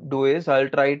I'll do is I'll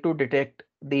try to detect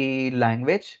the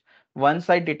language. Once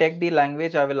I detect the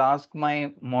language, I will ask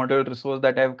my model resource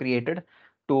that I've created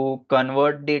to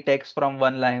convert the text from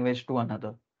one language to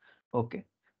another. Okay,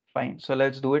 fine. So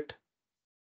let's do it.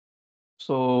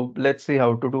 So let's see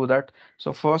how to do that.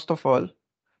 So first of all,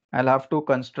 I'll have to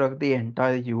construct the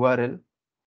entire URL.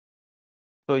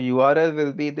 So URL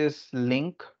will be this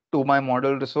link to my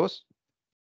model resource.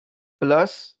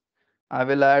 Plus, I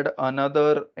will add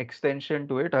another extension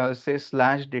to it. I'll say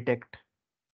slash detect.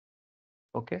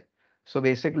 Okay. So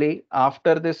basically,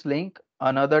 after this link,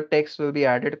 another text will be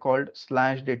added called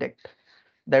slash detect.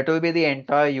 That will be the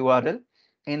entire URL.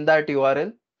 In that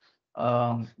URL,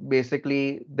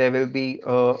 basically, there will be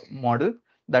a model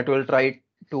that will try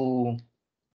to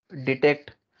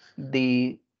detect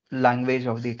the language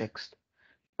of the text.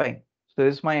 Fine. So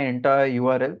this is my entire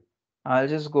URL. I'll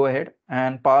just go ahead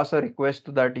and pass a request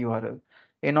to that URL.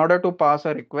 In order to pass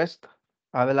a request,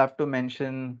 I will have to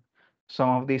mention some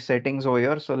of the settings over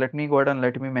here. So let me go ahead and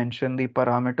let me mention the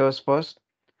parameters first.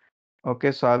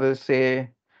 Okay, so I will say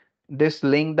this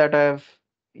link that I've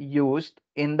used,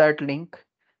 in that link,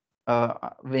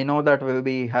 we know that we'll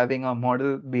be having a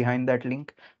model behind that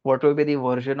link. What will be the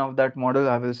version of that model?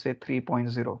 I will say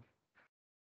 3.0.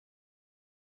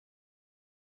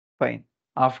 Fine.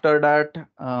 After that,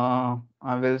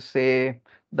 I will say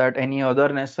that any other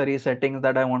necessary settings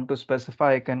that I want to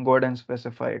specify, I can go ahead and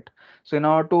specify it. So in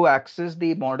order to access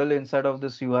the model inside of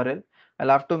this URL, I'll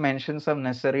have to mention some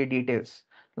necessary details.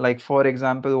 Like for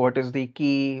example, what is the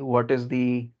key, what is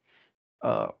the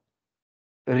uh,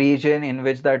 region in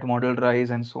which that model rise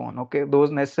and so on. Okay, those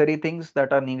necessary things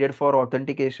that are needed for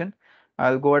authentication,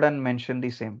 I'll go ahead and mention the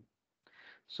same.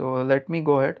 So let me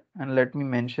go ahead and let me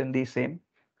mention the same.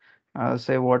 I'll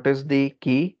say what is the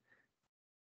key.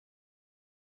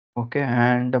 Okay,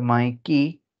 and my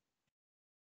key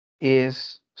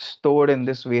is stored in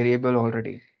this variable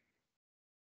already.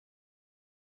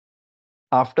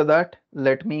 After that,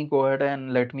 let me go ahead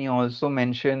and let me also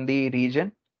mention the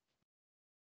region.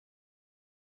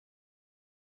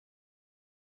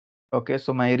 Okay,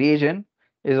 so my region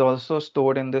is also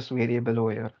stored in this variable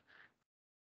over here.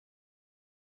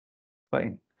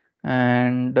 Fine.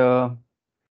 And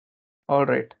all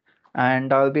right.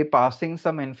 And I'll be passing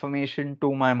some information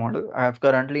to my model. I have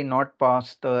currently not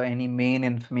passed any main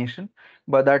information,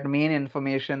 but that main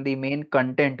information, the main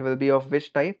content will be of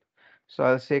which type? So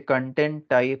I'll say content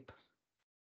type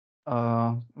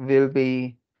will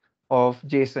be of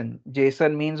JSON.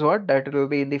 JSON means what? That it will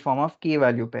be in the form of key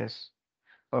value pairs.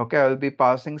 Okay, I will be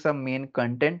passing some main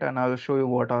content and I will show you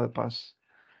what I'll pass.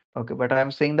 Okay, but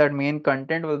I'm saying that main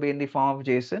content will be in the form of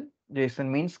JSON. JSON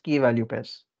means key value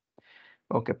pairs.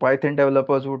 Okay, Python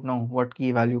developers would know what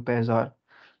key value pairs are.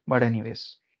 But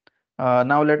anyways,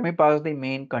 now let me pass the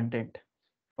main content.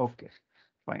 Okay,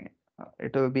 fine.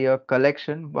 It will be a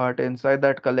collection, but inside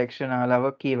that collection, I'll have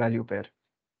a key value pair.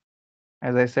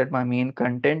 As I said, my main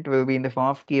content will be in the form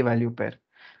of key value pair.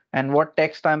 And what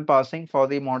text I'm passing for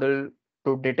the model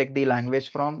to detect the language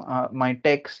from, my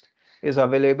text is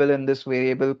available in this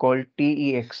variable called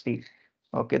text.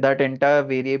 Okay, that entire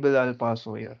variable I'll pass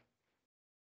over here.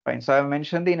 Fine. So I've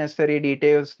mentioned the necessary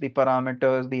details, the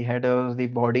parameters, the headers, the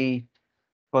body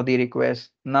for the request.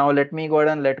 Now let me go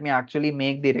ahead and let me actually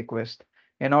make the request.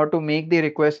 In order to make the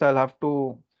request, I'll have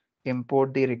to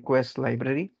import the request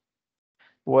library.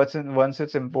 Once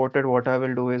it's imported, what I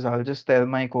will do is I'll just tell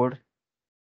my code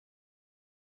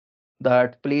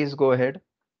that please go ahead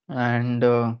and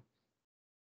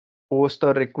post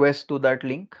a request to that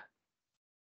link,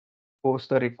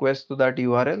 post a request to that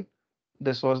URL.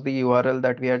 This was the URL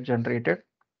that we had generated.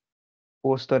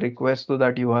 Post a request to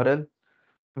that URL,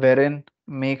 wherein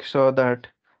make sure that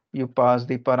you pass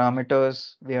the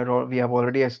parameters. We have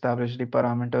already established the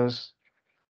parameters.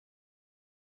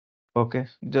 Okay,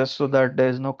 just so that there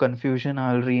is no confusion,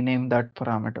 I'll rename that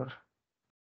parameter.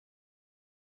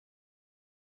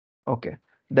 Okay,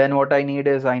 then what I need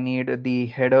is I need the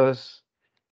headers.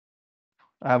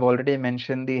 I've already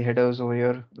mentioned the headers over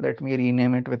here. Let me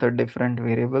rename it with a different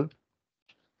variable.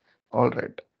 All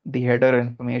right, the header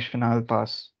information I'll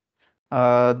pass.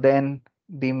 Then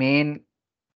the main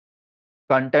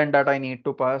content that I need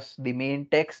to pass, the main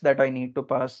text that I need to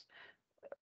pass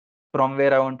from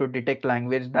where I want to detect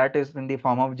language, that is in the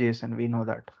form of JSON. We know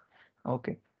that.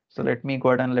 Okay, so let me go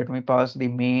ahead and let me pass the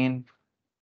main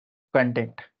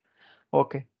content.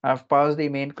 Okay, I've passed the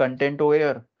main content over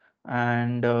here,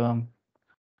 and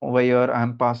over here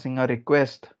I'm passing a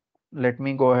request. Let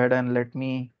me go ahead and let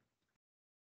me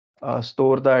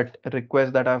store that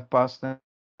request that I've passed in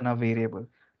a variable.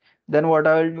 Then what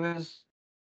I'll do is,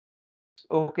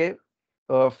 okay,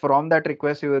 from that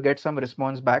request, you will get some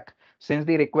response back. Since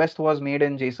the request was made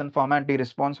in JSON format, the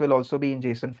response will also be in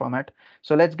JSON format.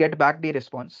 So let's get back the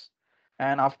response.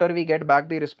 And after we get back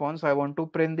the response, I want to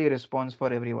print the response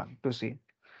for everyone to see.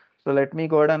 So let me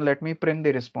go ahead and let me print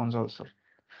the response also.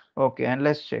 Okay, and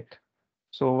let's check.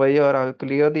 So over here, I'll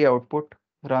clear the output,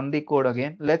 run the code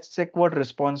again. Let's check what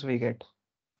response we get.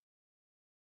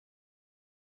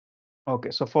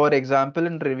 Okay, so for example,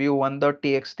 in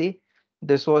review1.txt,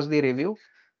 this was the review.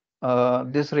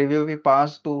 This review we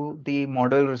passed to the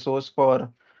model resource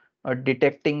for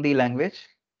detecting the language.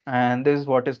 And this is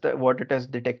what it has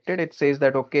detected. It says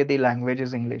that, okay, the language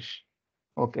is English.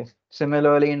 Okay.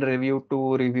 Similarly, in review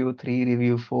 2, review 3,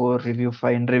 review 4, review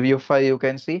 5. In review 5, you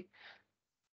can see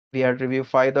we had review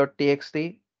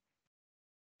 5.txt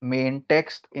main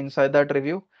text inside that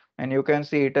review, and you can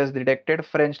see it has detected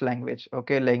French language.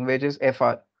 Okay, language is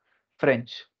FR,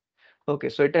 French. Okay,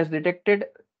 so it has detected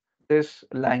this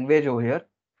language over here.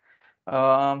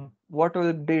 What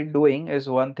we'll be doing is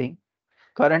one thing.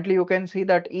 Currently, you can see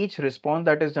that each response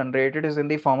that is generated is in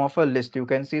the form of a list. You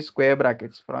can see square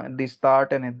brackets from the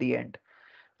start and at the end.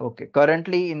 Okay,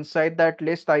 currently inside that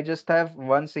list, I just have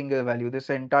one single value. This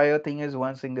entire thing is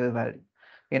one single value.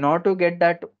 In order to get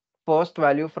that first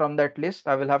value from that list,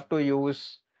 I will have to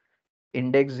use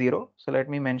index 0. So let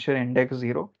me mention index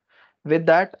 0. With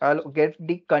that, I'll get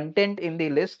the content in the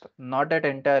list, not that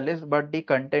entire list, but the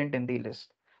content in the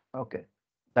list. Okay.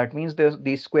 That means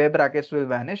these square brackets will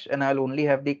vanish and I'll only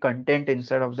have the content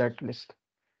inside of that list.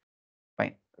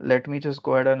 Fine. Let me just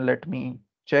go ahead and let me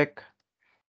check.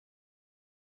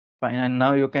 Fine. And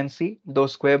now you can see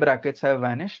those square brackets have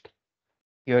vanished.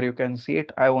 Here you can see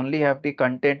it. I only have the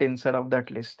content inside of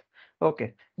that list.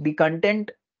 Okay. The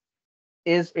content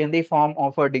is in the form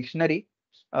of a dictionary.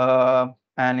 And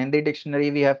in the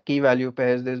dictionary, we have key value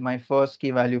pairs. This is my first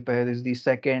key value pair. This is the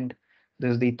second.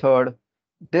 This is the third.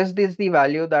 This is the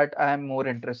value that I am more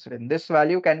interested in. This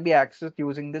value can be accessed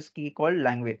using this key called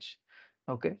language.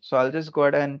 Okay, so I'll just go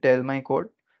ahead and tell my code.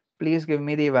 Please give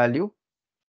me the value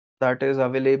that is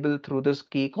available through this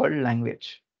key called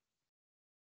language.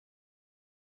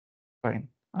 Fine.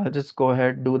 I'll just go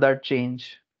ahead, do that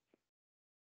change.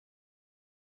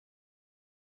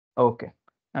 Okay.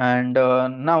 And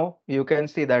now you can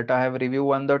see that I have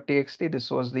review1.txt. This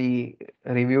was the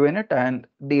review in it and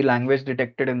the language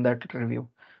detected in that review.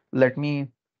 Let me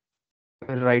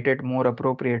write it more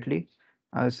appropriately.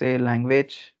 I'll say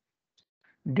language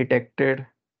detected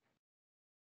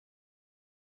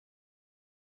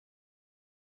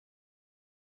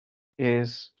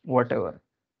is whatever.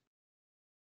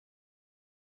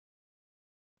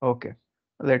 Okay.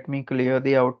 Let me clear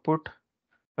the output,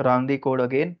 run the code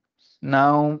again.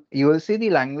 Now you will see the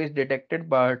language detected,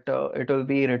 but it will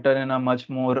be written in a much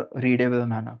more readable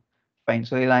manner. Fine.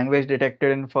 So the language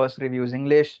detected in first review is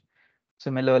English.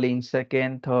 Similarly, in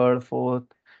second, third, fourth,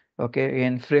 okay,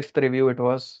 in fifth review, it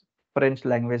was French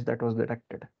language that was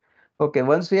detected. Okay,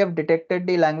 once we have detected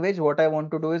the language, what I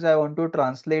want to do is I want to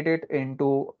translate it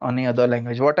into any other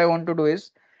language. What I want to do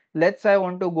is, let's say I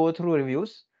want to go through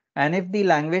reviews, and if the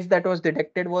language that was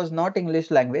detected was not English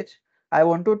language, I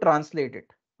want to translate it.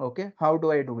 Okay, how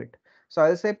do I do it? So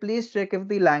I'll say, please check if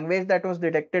the language that was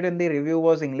detected in the review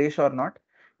was English or not.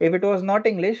 If it was not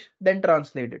English, then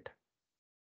translate it.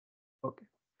 Okay.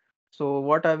 So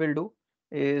what I will do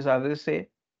is I will say,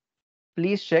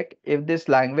 please check if this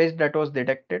language that was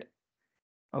detected,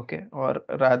 okay, or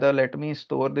rather let me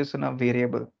store this in a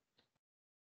variable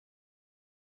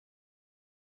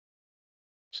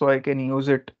so I can use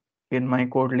it in my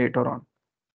code later on.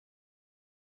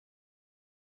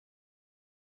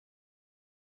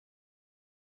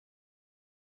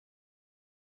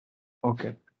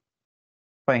 Okay,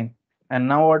 fine. And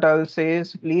now what I will say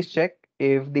is, please check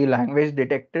if the language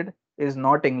detected is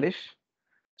not English.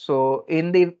 So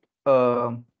in the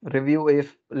review,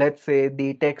 if let's say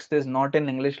the text is not in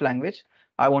English language,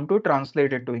 I want to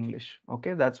translate it to English.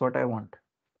 Okay, that's what I want.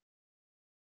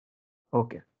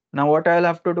 Okay. Now what I'll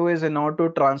have to do is in order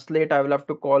to translate, I will have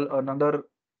to call another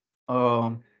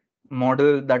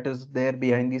model that is there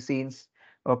behind the scenes.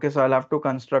 Okay, so I'll have to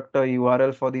construct a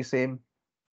URL for the same.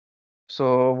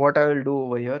 So what I will do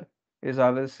over here is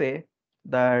I will say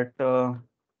that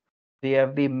we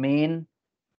have the main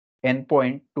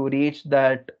endpoint to reach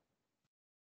that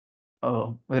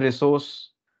resource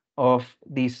of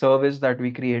the service that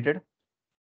we created.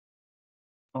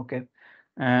 Okay,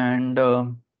 and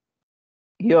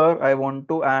here I want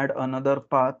to add another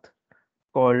path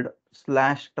called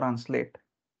slash translate.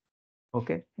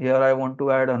 Okay, here I want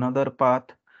to add another path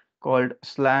called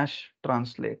slash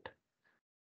translate.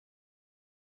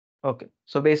 Okay,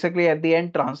 so basically at the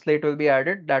end, translate will be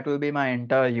added. That will be my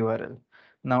entire URL.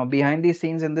 Now behind the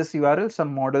scenes in this URL,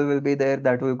 some model will be there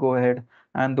that will go ahead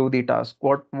and do the task.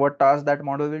 What task that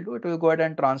model will do? It will go ahead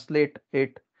and translate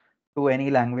it to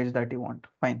any language that you want.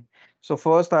 Fine. So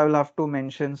first I will have to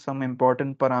mention some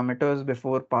important parameters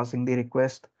before passing the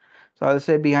request. So I'll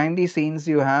say behind the scenes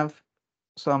you have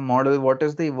some model. What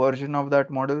is the version of that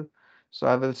model? So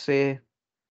I will say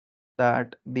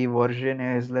that the version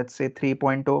is, let's say,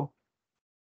 3.0.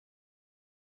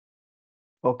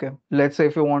 Okay. Let's say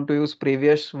if you want to use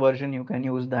previous version, you can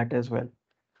use that as well.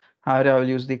 However, I will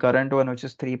use the current one, which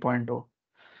is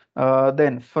 3.0.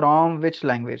 Then from which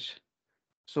language?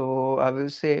 So I will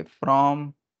say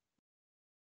from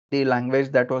the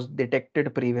language that was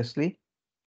detected previously.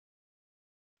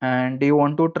 And do you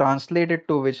want to translate it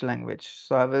to which language?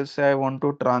 So I will say I want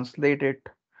to translate it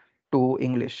to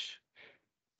English.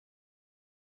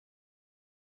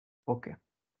 Okay,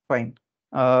 fine.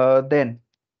 Then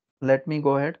let me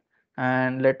go ahead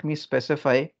and let me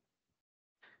specify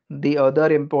the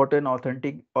other important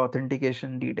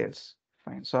authentication details.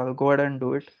 Fine. So I'll go ahead and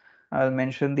do it. I'll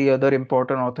mention the other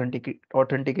important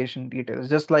authentication details,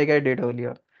 just like I did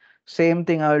earlier. Same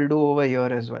thing I'll do over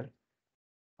here as well.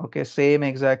 Okay, same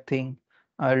exact thing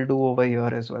I'll do over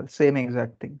here as well. Same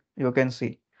exact thing. You can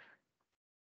see.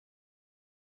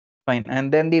 Fine.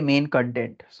 And then the main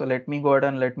content. So let me go ahead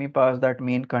and let me pass that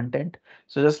main content.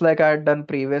 So just like I had done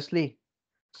previously,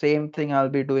 same thing I'll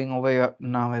be doing over here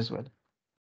now as well.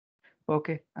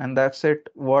 Okay. And that's it.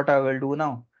 What I will do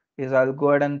now is I'll go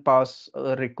ahead and pass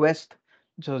a request.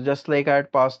 So just like I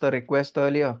had passed the request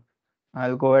earlier,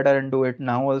 I'll go ahead and do it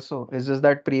now also. It's just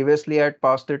that previously I had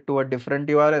passed it to a different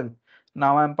URL.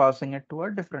 Now I'm passing it to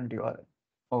a different URL.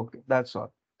 Okay, that's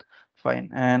all.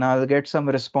 Fine. And I'll get some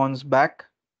response back.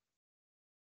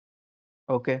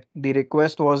 Okay, the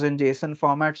request was in JSON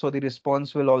format, so the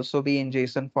response will also be in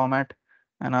JSON format,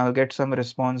 and I'll get some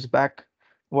response back.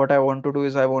 What I want to do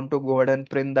is I want to go ahead and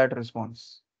print that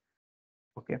response.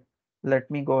 Okay,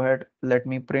 let me go ahead, let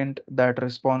me print that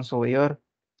response over here.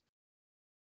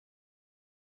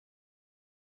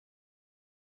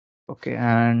 Okay,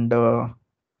 and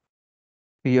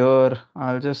here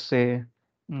I'll just say,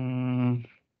 fine.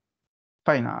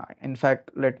 In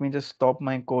fact, let me just stop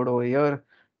my code over here.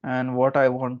 And what I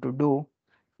want to do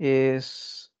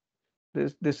is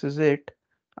this is it.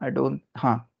 I don't,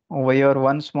 over here,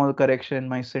 one small correction in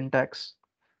my syntax.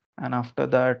 And after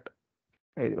that,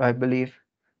 I believe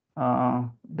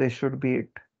this should be it.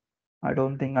 I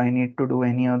don't think I need to do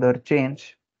any other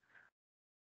change.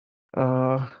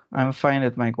 I'm fine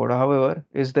with my code. However,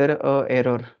 is there a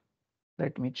error?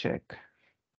 Let me check.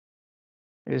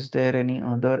 Is there any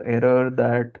other error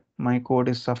that my code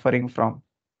is suffering from?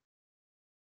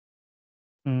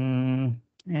 Mm,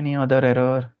 any other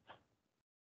error?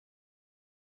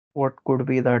 What could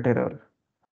be that error?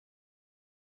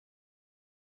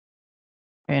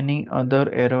 Any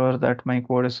other error that my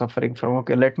code is suffering from?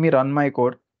 Okay, let me run my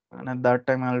code, and at that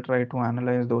time I'll try to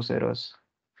analyze those errors.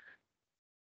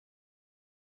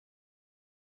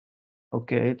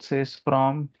 Okay, it says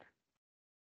from,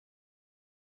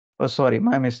 oh sorry,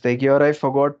 my mistake. Here I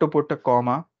forgot to put a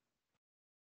comma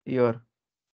here.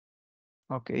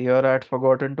 Okay, here I had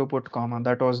forgotten to put comma.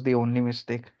 That was the only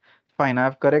mistake. Fine,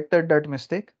 I've corrected that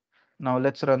mistake. Now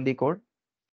let's run the code.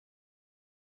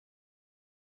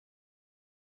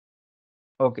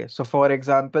 Okay, so for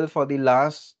example, for the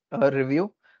last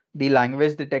review, the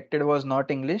language detected was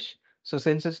not English. So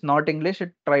since it's not English,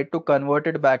 it tried to convert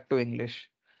it back to English.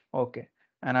 Okay,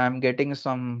 and I'm getting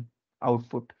some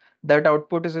output. That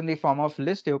output is in the form of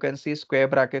list. You can see square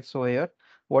brackets over here.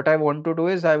 What I want to do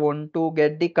is I want to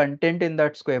get the content in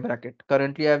that square bracket.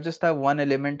 Currently, I just have one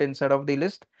element inside of the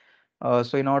list.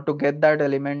 So in order to get that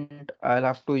element, I'll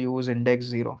have to use index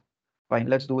 0. Fine,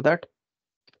 let's do that.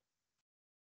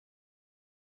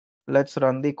 Let's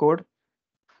run the code.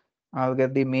 I'll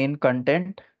get the main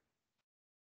content.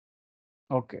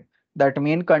 Okay, that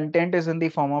main content is in the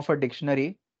form of a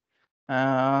dictionary.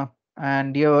 Uh,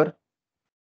 and here,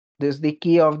 this is the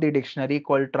key of the dictionary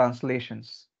called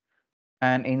translations.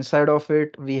 And inside of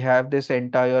it, we have this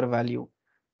entire value.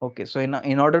 Okay, so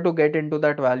in order to get into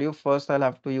that value, first I'll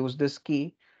have to use this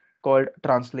key called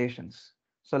translations.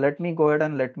 So let me go ahead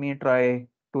and let me try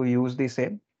to use the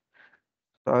same.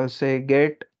 So I'll say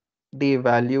get the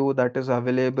value that is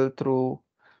available through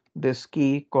this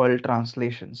key called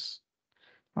translations.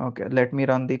 Okay, let me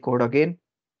run the code again.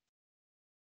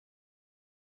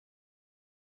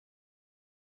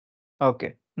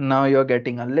 Okay, now you're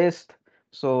getting a list.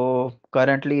 So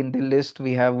currently in the list,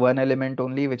 we have one element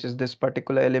only, which is this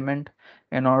particular element.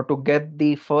 In order to get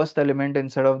the first element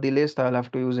inside of the list, I'll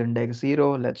have to use index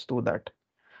 0. Let's do that.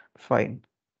 Fine.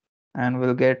 And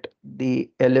we'll get the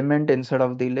element inside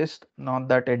of the list, not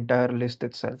that entire list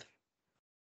itself.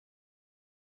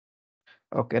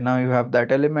 Okay, now you have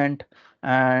that element,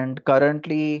 and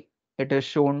currently it is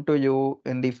shown to you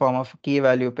in the form of key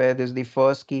value pair. This is the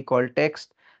first key called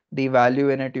text. The value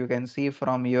in it you can see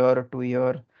from year to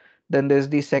year. Then there's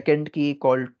the second key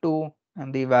called to,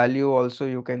 and the value also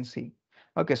you can see.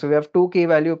 Okay, so we have two key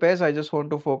value pairs. I just want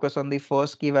to focus on the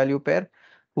first key value pair,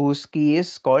 whose key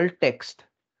is called text.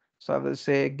 So I will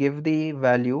say give the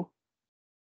value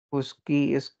whose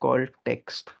key is called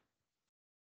text.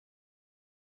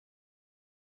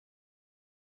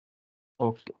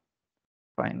 Okay,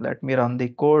 fine. Let me run the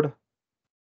code.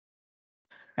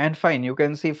 And fine, you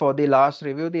can see for the last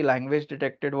review, the language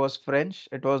detected was French.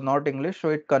 It was not English, so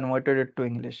it converted it to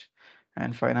English.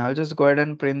 And fine, I'll just go ahead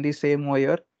and print the same over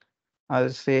here. I'll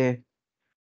say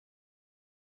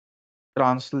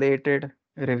translated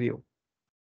review.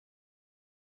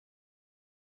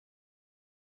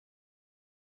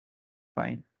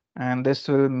 Fine. And this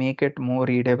will make it more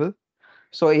readable.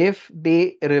 So if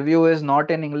the review is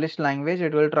not in English language,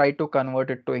 it will try to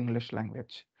convert it to English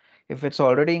language. If it's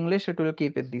already English, it will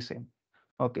keep it the same.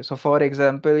 Okay, so for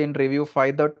example, in review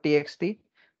 5.txt,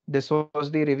 this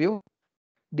was the review.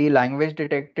 The language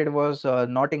detected was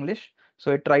not English,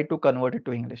 so it tried to convert it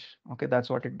to English. Okay, that's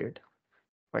what it did.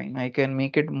 Fine, I can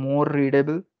make it more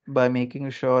readable by making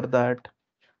sure that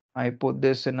I put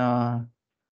this in a,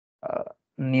 uh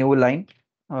new line.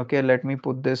 Okay, let me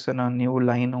put this in a new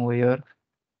line over here.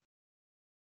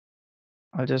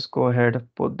 I'll just go ahead,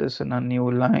 put this in a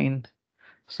new line.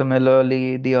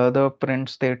 Similarly, the other print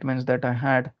statements that I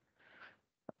had,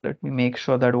 let me make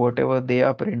sure that whatever they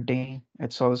are printing,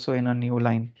 it's also in a new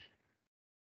line.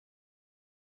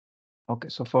 Okay,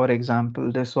 so for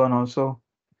example, this one also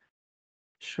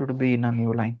should be in a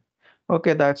new line.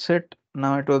 Okay, that's it.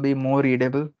 Now it will be more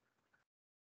readable.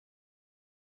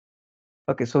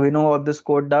 Okay, so we know what this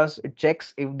code does. It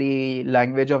checks if the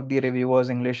language of the review was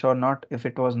English or not. If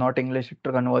it was not English, it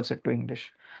converts it to English.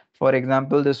 For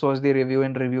example, this was the review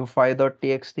in review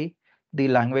 5.txt. The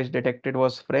language detected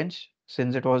was French.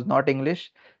 Since it was not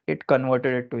English, it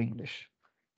converted it to English.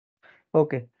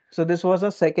 Okay, so this was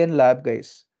a second lab,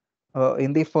 guys.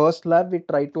 In the first lab, we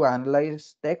tried to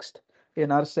analyze text.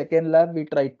 In our second lab, we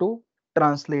tried to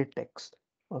translate text.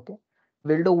 Okay,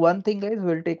 we'll do one thing, guys.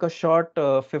 We'll take a short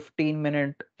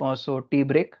 15-minute or so tea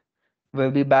break.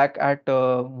 We'll be back at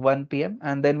 1 p.m.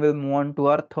 and then we'll move on to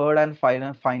our third and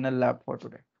final lab for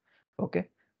today. Okay,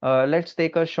 let's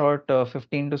take a short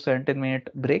 15 to 17-minute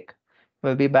break.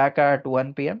 We'll be back at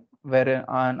 1 p.m. where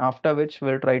and after which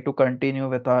we'll try to continue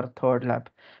with our third lab.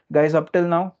 Guys, up till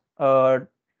now,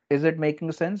 is it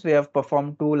making sense? We have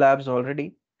performed two labs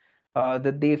already.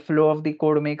 Did the flow of the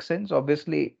code make sense?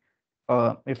 Obviously,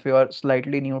 if you are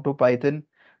slightly new to Python,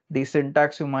 the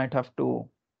syntax you might have to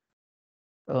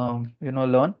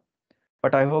learn.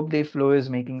 But I hope the flow is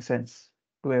making sense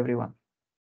to everyone.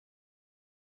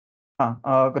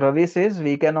 Ravi says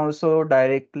we can also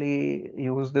directly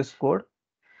use this code.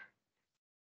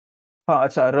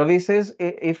 Acha, Ravi says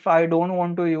if I don't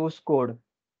want to use code,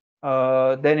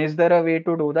 then is there a way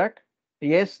to do that?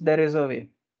 Yes, there is a way.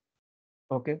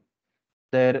 Okay,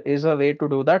 there is a way to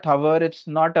do that. However, it's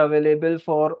not available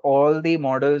for all the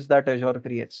models that Azure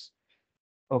creates.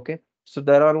 Okay, so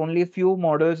there are only few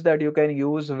models that you can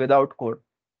use without code.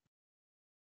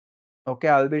 Okay,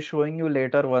 I'll be showing you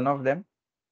later one of them.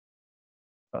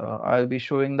 I'll be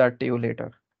showing that to you later.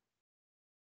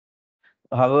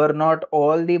 However, not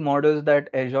all the models that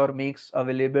Azure makes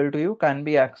available to you can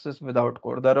be accessed without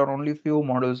code. There are only few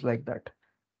models like that.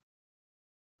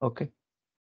 Okay.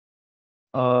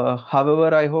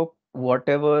 However, I hope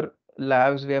whatever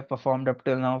labs we have performed up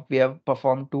till now, we have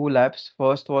performed two labs.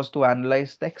 First was to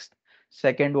analyze text.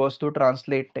 Second was to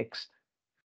translate text.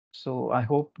 So I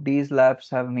hope these labs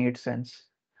have made sense.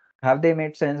 Have they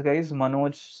made sense, guys?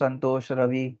 Manoj, Santosh,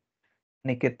 Ravi,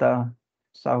 Nikita,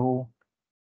 Sahu.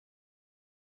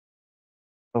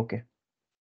 Okay.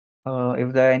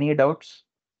 If there are any doubts,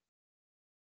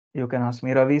 you can ask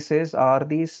me. Ravi says, are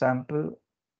these sample?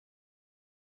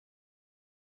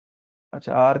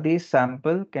 Acha, are these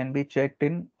sample can be checked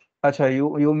in? Acha,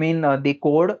 you mean the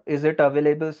code? Is it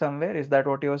available somewhere? Is that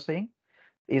what you're saying?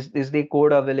 Is the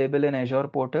code available in Azure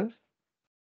portal?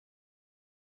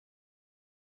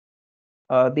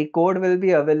 The code will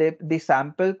be available. The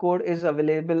sample code is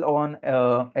available on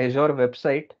Azure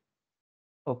website.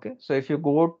 Okay, so if you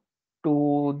go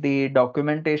to the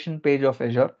documentation page of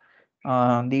Azure,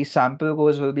 the sample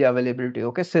codes will be available to you.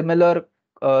 Okay, similar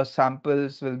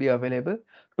samples will be available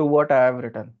to what I have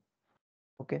written.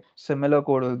 Okay, similar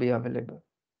code will be available.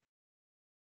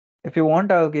 If you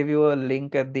want, I'll give you a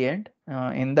link at the end.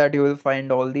 In that, you will find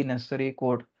all the necessary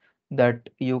code that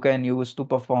you can use to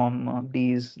perform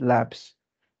these labs.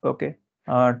 Okay.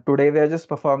 Today we are just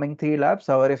performing 3 labs.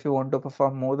 However, if you want to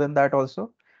perform more than that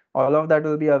also, all of that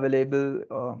will be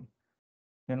available,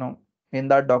 you know, in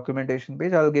that documentation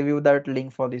page. I'll give you that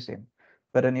link for the same,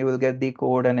 wherein you will get the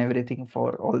code and everything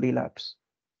for all the labs.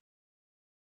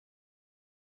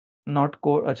 Not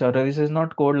code. Acha, Ravis is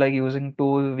not code like using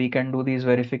tool. We can do these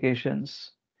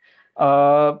verifications.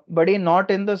 Buddy, not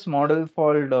in this model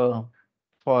for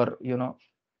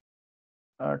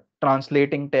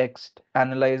translating text,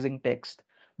 analyzing text.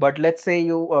 But let's say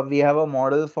we have a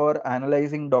model for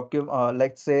analyzing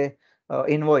let's say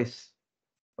invoice.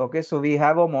 Okay, so we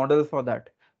have a model for that.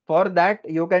 For that,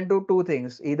 you can do two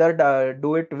things: either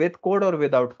do it with code or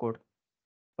without code.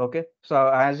 Okay, so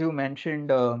as you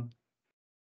mentioned,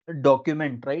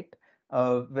 document, right?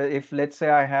 If let's say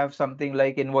I have something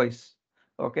like invoice,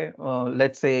 okay,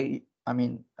 let's say, I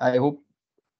mean, I hope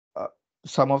uh,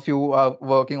 some of you are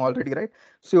working already, right?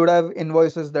 So you would have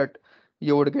invoices that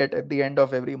you would get at the end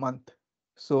of every month.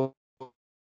 So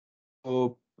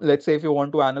let's say if you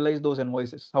want to analyze those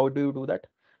invoices, how do you do that?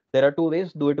 There are two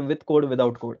ways: do it with code,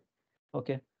 without code.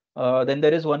 Okay. Then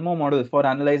there is one more model for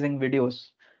analyzing videos.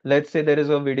 Let's say there is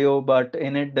a video, but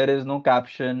in it there is no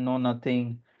caption, no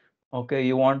nothing. Okay,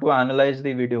 you want to analyze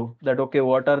the video. That okay,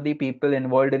 what are the people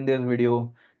involved in this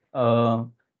video?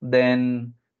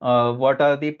 Then what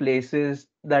are the places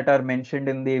that are mentioned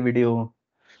in the video?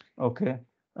 Okay.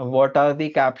 What are the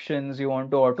captions? You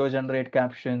want to auto-generate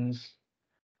captions.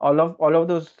 All of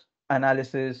those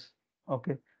analysis.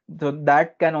 Okay, so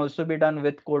that can also be done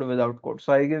with code, without code.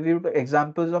 So I give you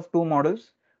examples of two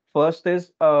models. First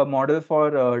is a model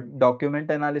for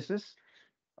document analysis,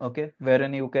 okay,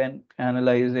 wherein you can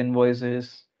analyze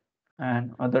invoices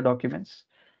and other documents.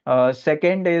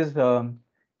 Second is a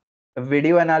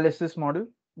video analysis model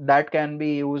that can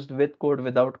be used with code,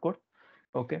 without code.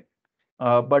 Okay,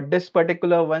 but this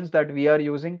particular ones that we are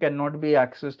using cannot be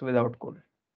accessed without code.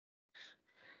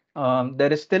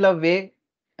 There is still a way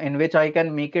in which I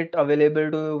can make it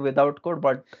available to you without code,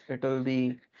 but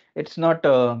it's not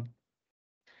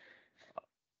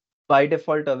by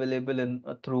default available in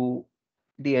through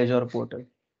the Azure portal.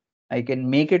 I can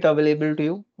make it available to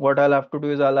you. What I'll have to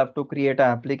do is I'll have to create an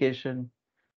application,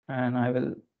 and I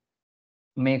will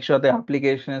make sure the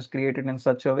application is created in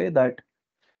such a way that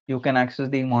you can access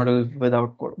the model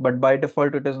without code. But by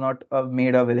default, it is not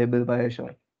made available by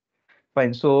Azure.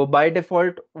 Fine. So by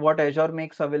default, what Azure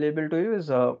makes available to you is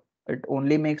it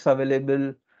only makes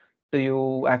available to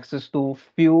you access to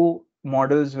few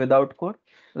models without code.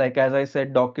 Like as I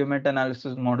said, document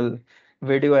analysis model,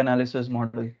 video analysis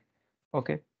model.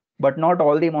 Okay. But not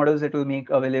all the models it will make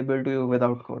available to you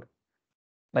without code.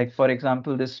 Like for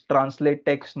example, this translate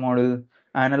text model,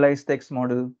 analyze text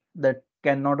model that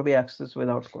cannot be accessed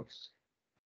without code.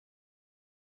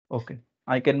 Okay.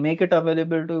 I can make it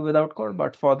available to you without code,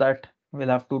 but for that we'll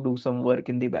have to do some work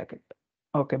in the backend.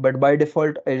 Okay, but by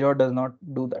default, Azure does not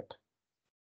do that.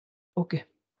 Okay.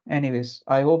 Anyways,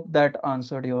 I hope that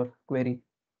answered your query.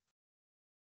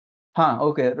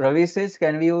 Okay. Ravi says,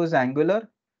 can we use Angular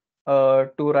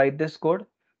to write this code?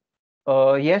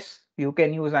 Yes, you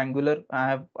can use Angular.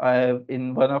 I have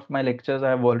in one of my lectures, I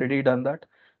have already done that.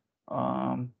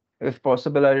 If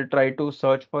possible, I'll try to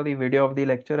search for the video of the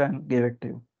lecture and give it to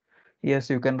you. Yes,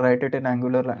 you can write it in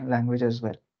Angular language as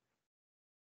well.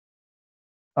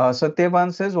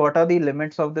 Satyavan says, what are the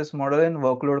limits of this model in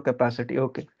workload capacity?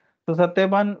 Okay. So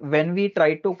Satyavan, when we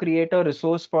try to create a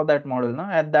resource for that model, na,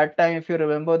 at that time, if you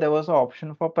remember, there was an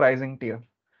option for pricing tier.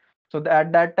 So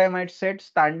at that time, I said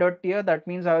standard tier. That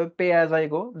means I will pay as I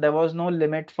go. There was no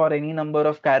limit for any number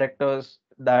of characters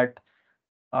that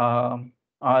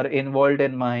are involved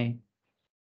in my,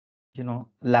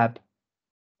 lab.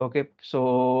 Okay.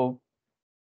 So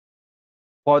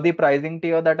for the pricing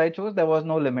tier that I chose, there was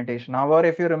no limitation. However,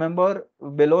 if you remember,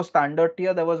 below standard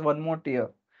tier, there was one more tier,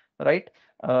 right?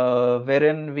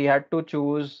 Wherein we had to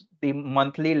choose the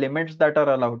monthly limits that are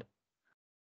allowed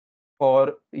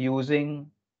for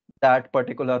using that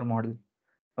particular model.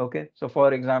 Okay. So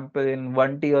for example, in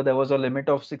one tier, there was a limit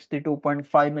of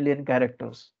 62.5 million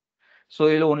characters. So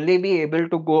you'll only be able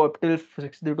to go up till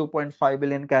 62.5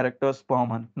 billion characters per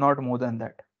month, not more than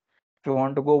that. If you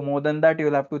want to go more than that,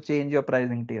 you'll have to change your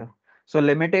pricing tier. So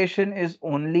limitation is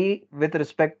only with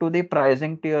respect to the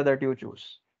pricing tier that you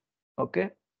choose.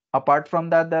 Okay. Apart from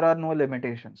that, there are no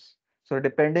limitations. So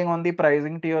depending on the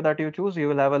pricing tier that you choose, you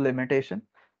will have a limitation.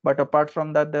 But apart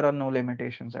from that, there are no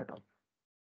limitations at all.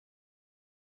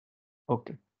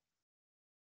 Okay,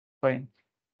 fine.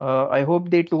 I hope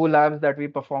the 2 labs that we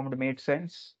performed made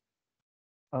sense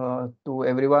to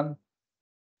everyone.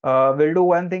 We'll do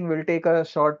one thing. We'll take a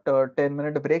short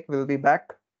 10-minute break. We'll be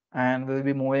back and we'll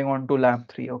be moving on to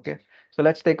lab 3. Okay. So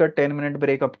let's take a 10-minute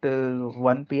break up till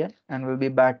 1 p.m. and we'll be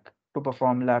back to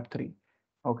perform lab 3.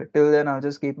 Okay. Till then, I'll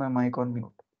just keep my mic on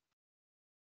mute.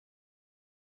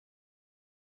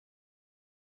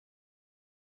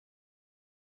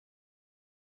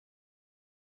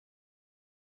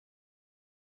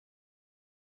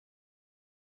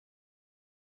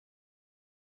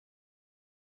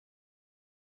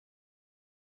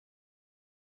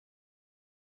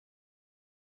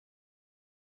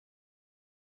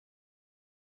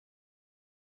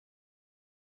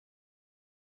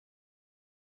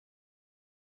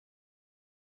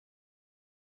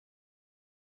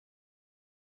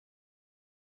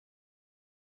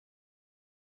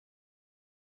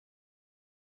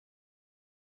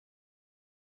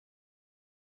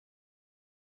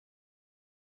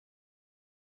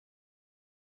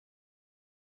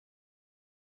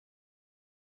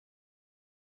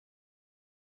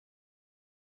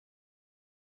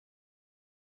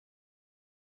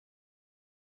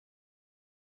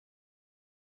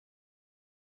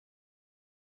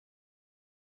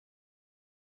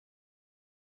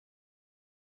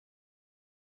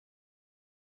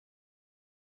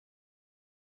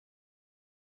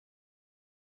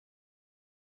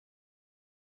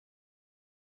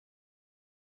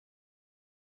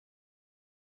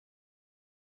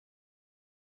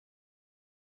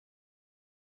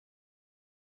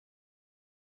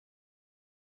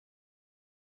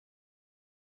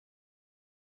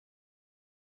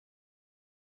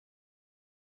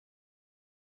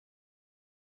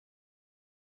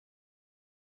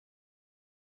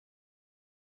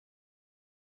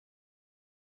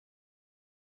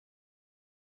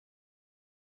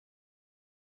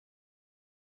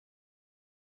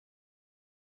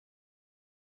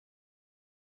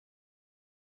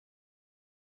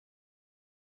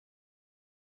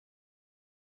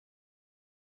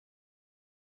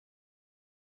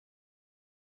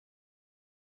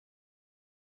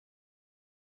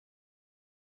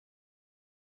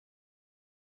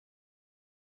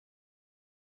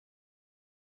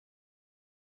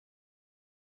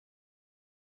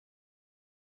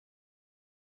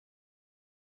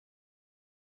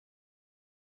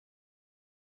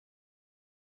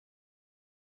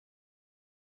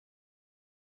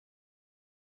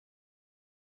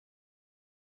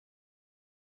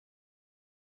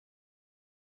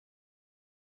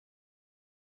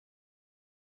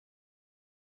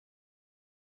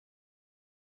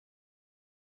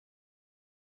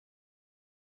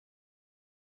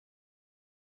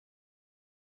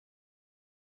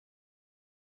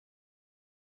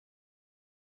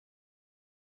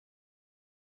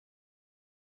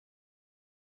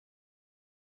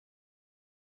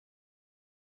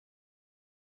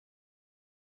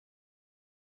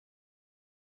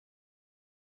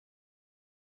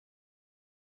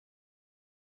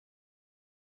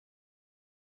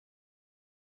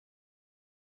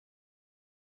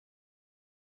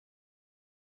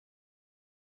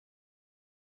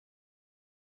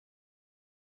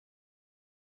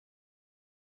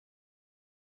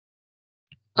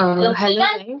 Hello,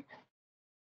 guys.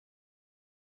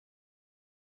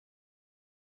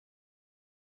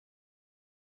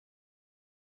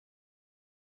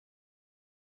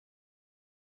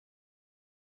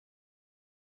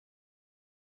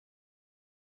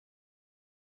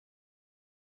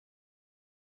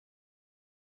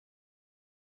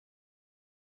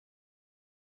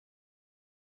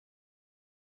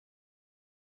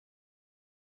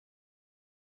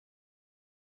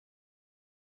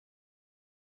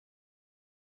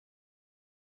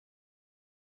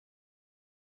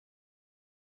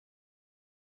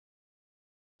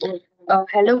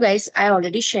 Hello, guys. I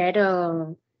already shared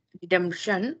a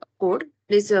redemption code.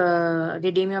 Please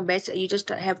redeem your badge. You just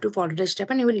have to follow the step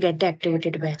and you will get the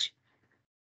activated badge.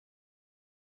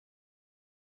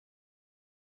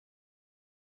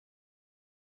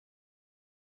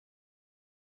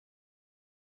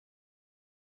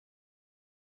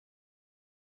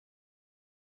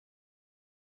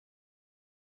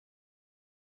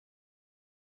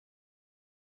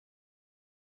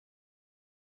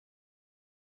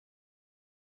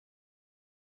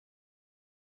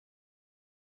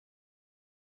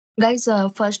 Guys,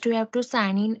 first you have to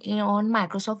sign in on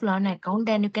Microsoft Learn account.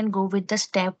 Then you can go with the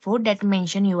step 4 that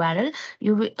mention URL.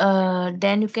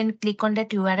 Then you can click on that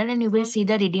URL and you will see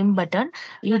the redeem button.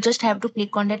 You just have to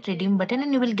click on that redeem button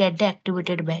and you will get the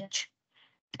activated badge.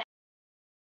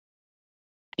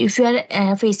 If you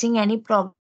are facing any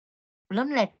problem, let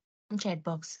me know in chat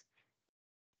box.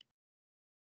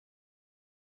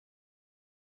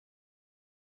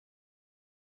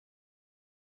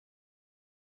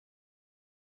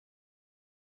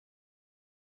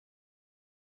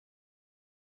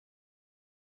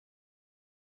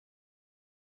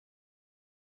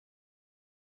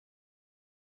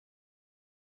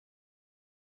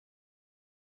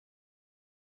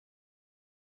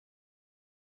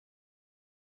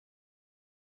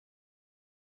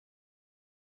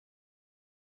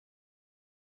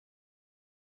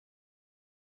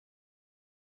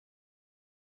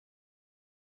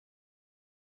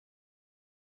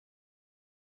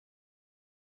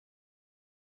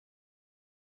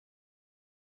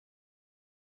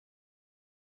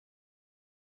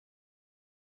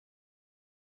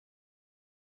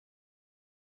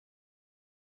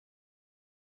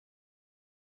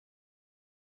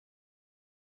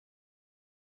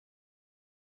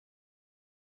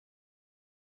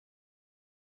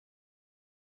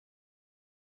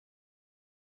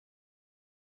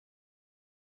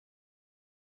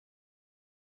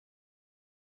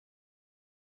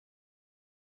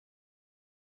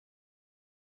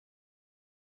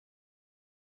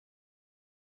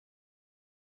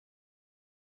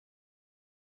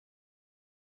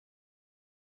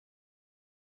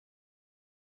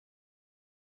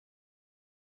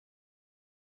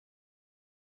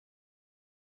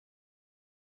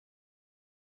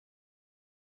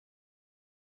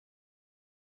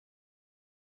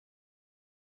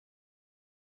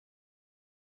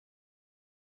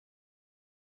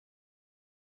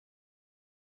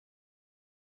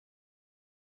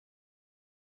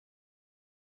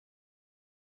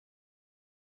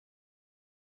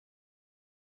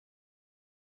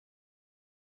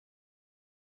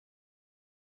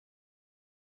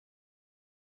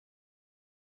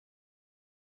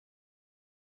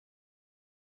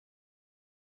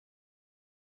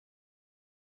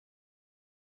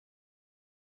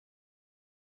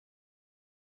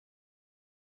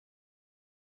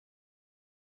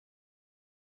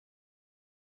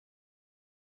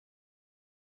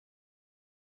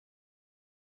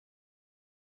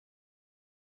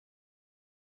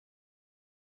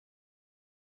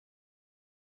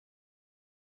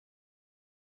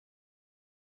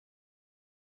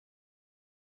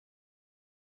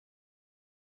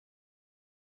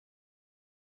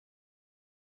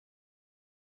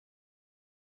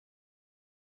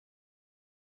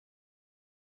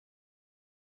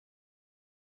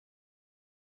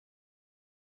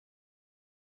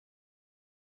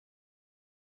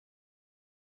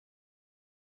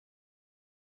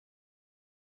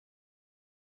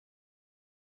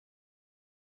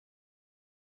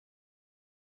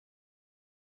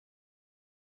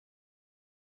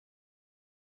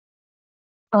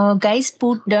 Guys,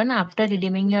 put done after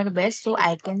redeeming your badge so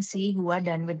I can see who are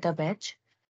done with the badge.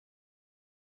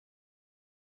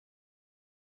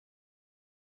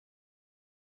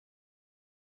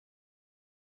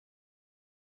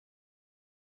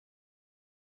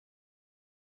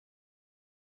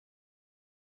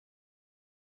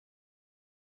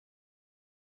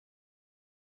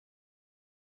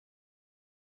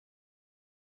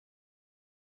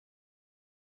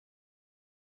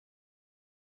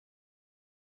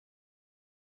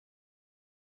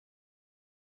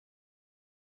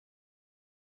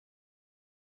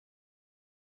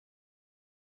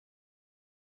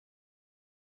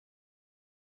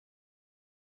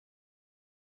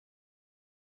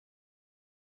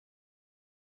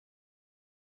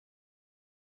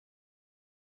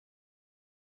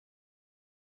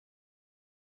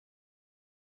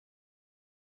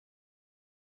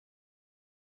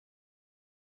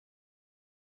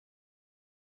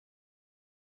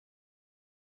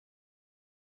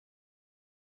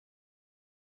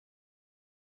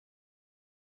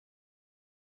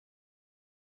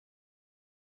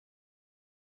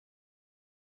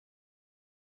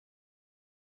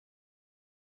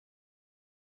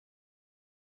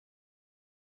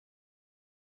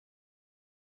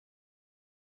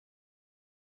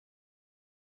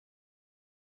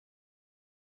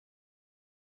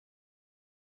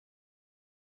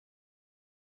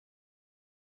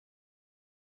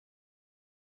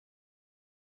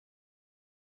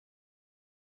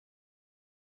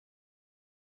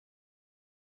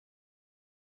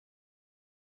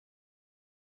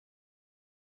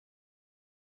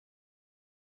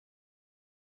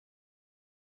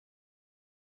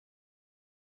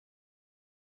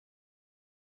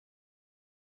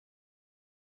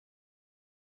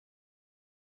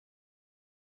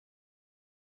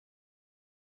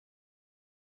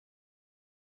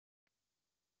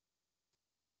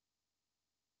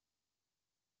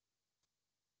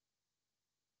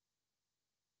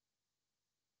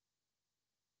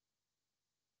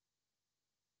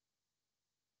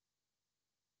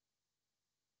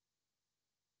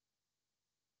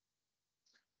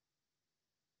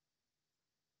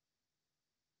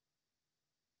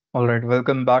 All right,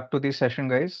 welcome back to the session,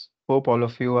 guys. Hope all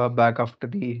of you are back after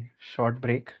the short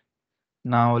break.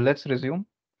 Now let's resume.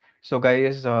 So,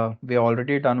 guys, we're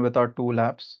already done with our two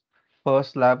labs.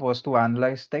 First lab was to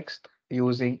analyze text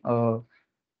using a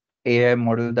AI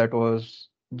model that was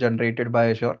generated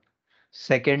by Azure.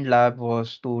 Second lab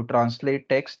was to translate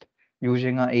text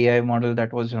using an AI model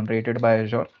that was generated by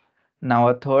Azure. Now,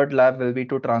 a third lab will be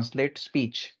to translate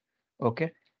speech.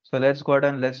 Okay, so let's go ahead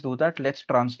and let's do that. Let's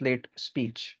translate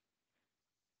speech.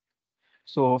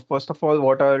 So first of all,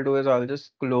 what I'll do is I'll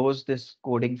just close this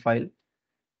coding file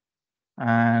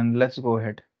and let's go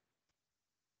ahead.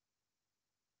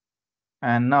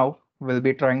 And now we'll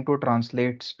be trying to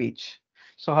translate speech.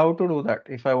 So how to do that?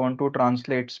 If I want to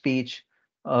translate speech,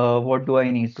 what do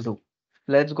I need to do?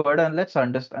 Let's go ahead and let's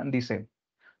understand the same.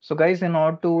 So guys, in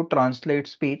order to translate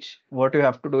speech, what you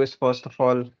have to do is first of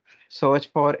all,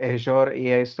 search for Azure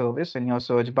AI service in your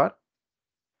search bar.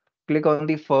 Click on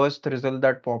the first result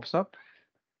that pops up,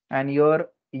 and here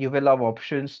you will have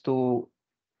options to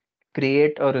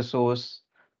create a resource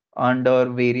under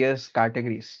various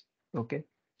categories. Okay.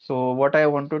 So what I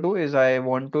want to do is I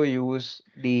want to use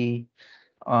the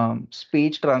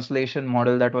speech translation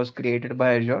model that was created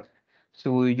by Azure.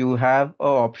 So you have a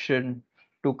option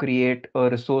to create a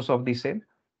resource of the same.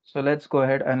 So let's go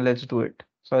ahead and let's do it.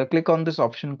 So I'll click on this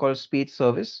option called speech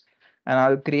service and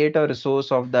I'll create a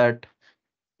resource of that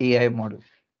AI model.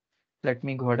 Let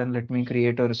me go ahead and let me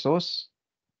create a resource.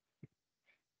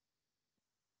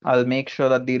 I'll make sure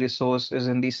that the resource is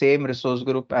in the same resource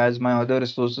group as my other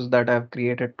resources that I've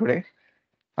created today.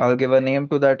 I'll give a name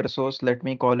to that resource. Let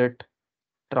me call it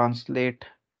translate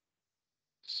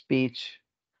speech.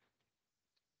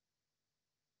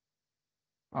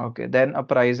 Okay, then a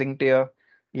pricing tier.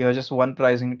 Here just one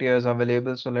pricing tier is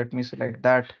available. So let me select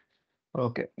that.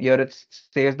 Okay, here it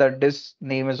says that this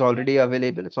name is already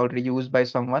available. It's already used by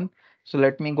someone. So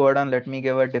let me go ahead and let me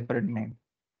give a different name.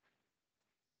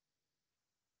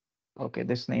 Okay,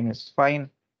 this name is fine.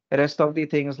 The rest of the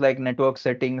things like network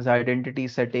settings, identity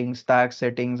settings, tag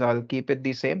settings, I'll keep it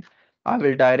the same. I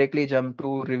will directly jump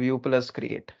to review plus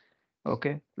create.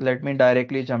 Okay, let me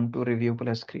directly jump to review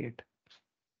plus create.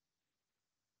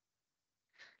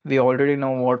 We already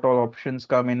know what all options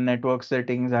come in network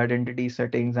settings, identity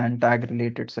settings, and tag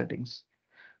related settings.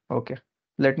 Okay,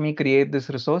 let me create this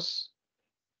resource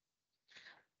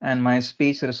and my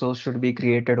speech resource should be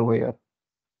created over here.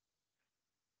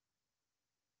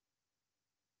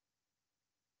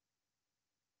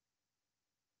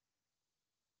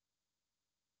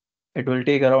 It will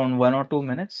take around 1 or 2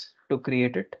 minutes to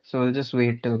create it. So we'll just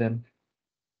wait till then.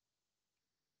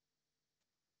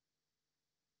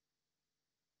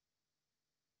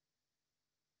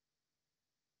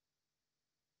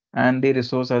 And the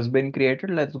resource has been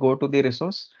created. Let's go to the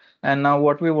resource. And now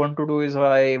what we want to do is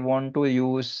I want to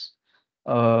use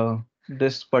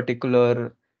this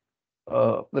particular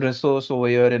resource over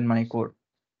here in my code.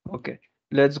 Okay,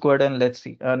 let's go ahead and let's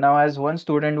see. Now, as one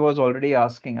student was already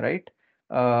asking, right?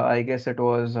 I guess it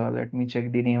was, let me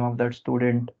check the name of that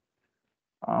student.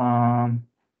 Um,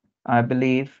 I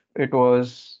believe it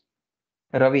was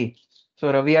Ravi.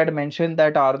 So Ravi had mentioned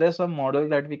that are there some models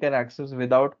that we can access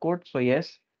without code? So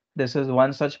yes, this is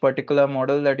one such particular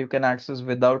model that you can access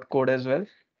without code as well.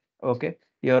 Okay,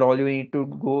 here all you need to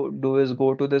go do is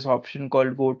go to this option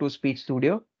called Go to Speech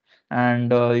Studio,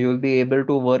 and you'll be able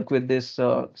to work with this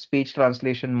speech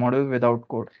translation model without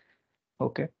code.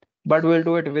 Okay, but we'll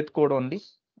do it with code only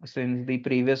since the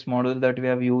previous models that we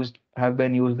have used have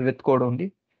been used with code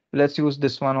only. Let's use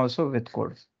this one also with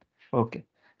code. Okay,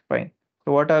 fine.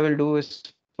 So what I will do is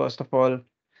first of all,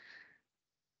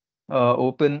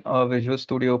 open a Visual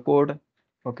Studio code.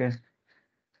 Okay,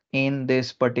 in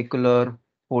this particular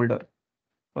folder.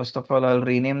 First of all, I'll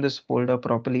rename this folder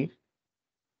properly.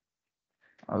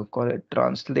 I'll call it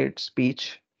translate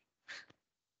speech.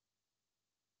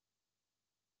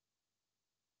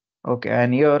 Okay,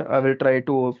 and here I will try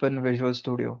to open Visual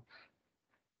Studio.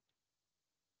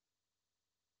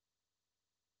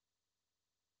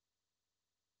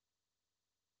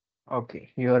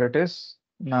 Okay, here it is.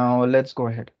 Now let's go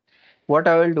ahead. What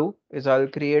I will do is I'll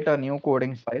create a new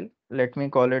coding file. Let me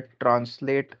call it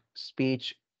translate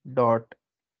speech.py.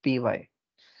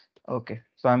 Okay,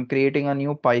 so I'm creating a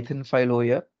new Python file over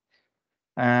here.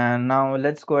 And now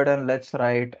let's go ahead and let's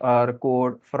write our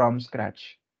code from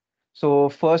scratch. So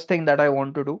first thing that I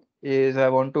want to do is I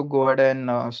want to go ahead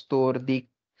and store the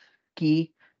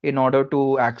key in order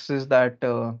to access that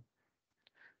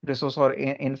resource, or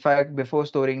in fact before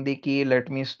storing the key, let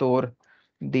me store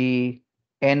the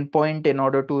endpoint in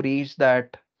order to reach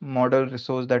that model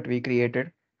resource that we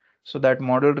created. So that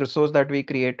model resource that we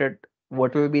created,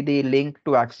 what will be the link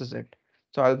to access it?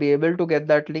 So I'll be able to get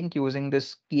that link using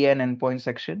this key and endpoint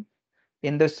section.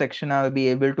 In this section I'll be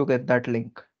able to get that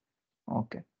link.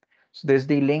 Okay, so there's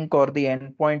the link or the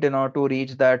endpoint in order to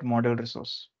reach that model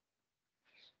resource.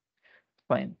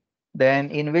 Fine. Then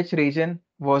in which region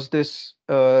was this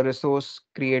resource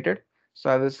created? So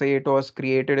I will say it was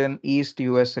created in East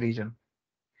US region.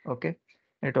 Okay.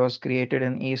 It was created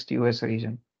in East US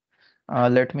region.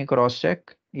 Let me cross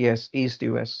check. Yes, East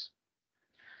US.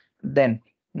 Then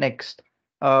next,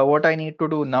 what I need to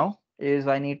do now is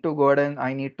I need to go ahead and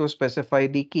I need to specify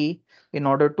the key in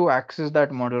order to access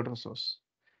that model resource.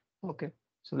 Okay.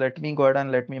 So let me go ahead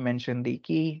and let me mention the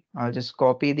key. I'll just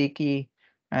copy the key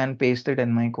and paste it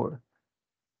in my code.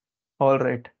 All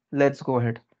right, let's go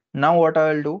ahead. Now what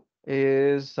I'll do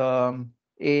is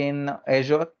in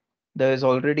Azure, there is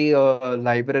already a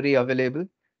library available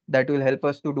that will help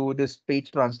us to do this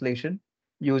speech translation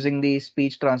using the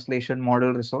speech translation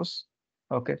model resource.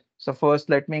 Okay, so first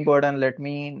let me go ahead and let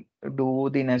me do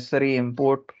the necessary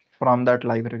import from that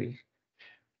library.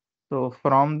 So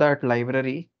from that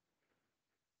library,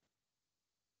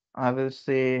 I will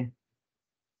say,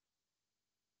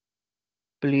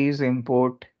 please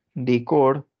import the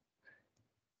code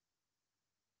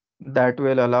that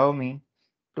will allow me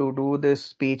to do this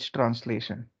speech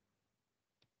translation.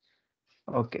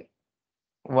 Okay.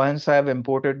 Once I've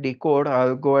imported the code,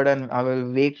 I'll go ahead and I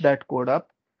will wake that code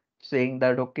up saying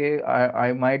that, okay,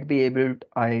 I might be able,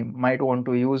 I might want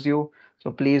to use you.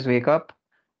 So please wake up.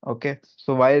 Okay.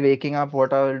 So while waking up,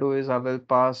 what I will do is I will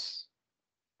pass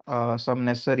some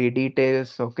necessary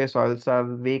details. Okay. So I'll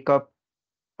wake up.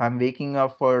 I'm waking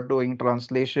up for doing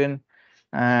translation.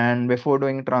 And before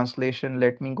doing translation,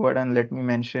 let me go ahead and let me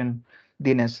mention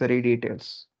the necessary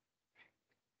details.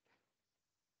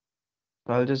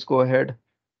 So I'll just go ahead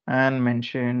and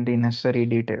mention the necessary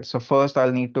details. So first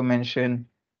I'll need to mention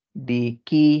the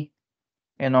key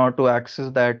in order to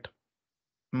access that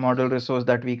model resource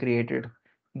that we created.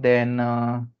 Then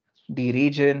the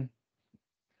region.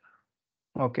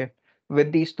 Okay.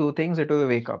 With these two things, it will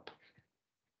wake up.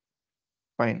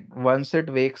 Fine. Once it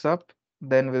wakes up,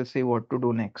 then we'll see what to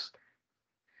do next.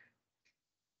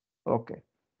 Okay.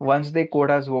 Once the code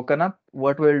has woken up,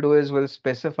 what we'll do is we'll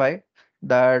specify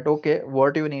that, okay,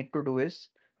 what you need to do is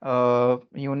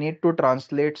you need to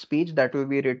translate speech that will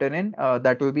be written in,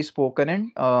 that will be spoken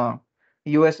in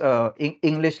US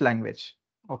English language.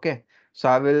 Okay. So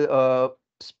I will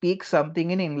speak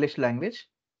something in English language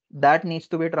that needs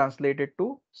to be translated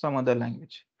to some other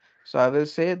language. So I will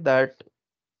say that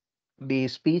the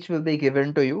speech will be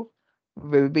given to you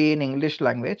will be in English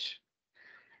language.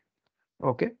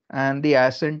 Okay. And the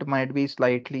accent might be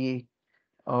slightly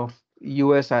of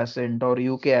US accent or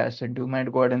UK accent. You might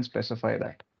go ahead and specify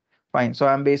that. Fine. So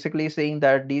I'm basically saying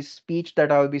that the speech that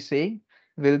I'll be saying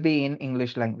will be in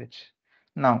English language.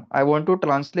 Now, I want to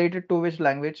translate it to which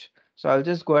language. So I'll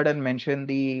just go ahead and mention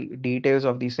the details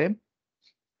of the same.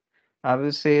 I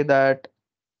will say that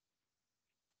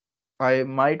I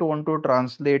might want to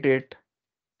translate it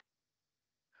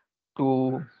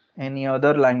to any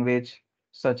other language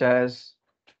such as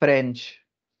French.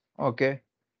 Okay.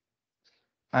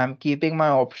 I'm keeping my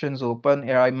options open.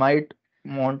 Yeah, I might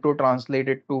want to translate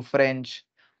it to French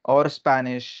or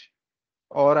Spanish,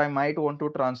 or I might want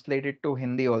to translate it to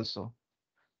Hindi also.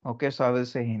 Okay, so I will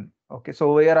say Hindi. Okay,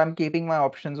 so here I'm keeping my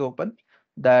options open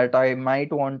that I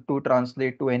might want to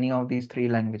translate to any of these three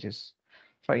languages.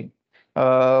 Fine.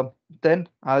 Uh, then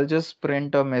I'll just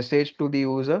print a message to the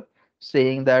user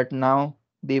saying that now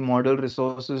the model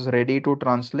resource is ready to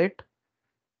translate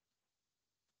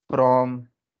from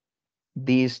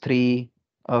these three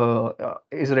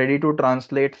is ready to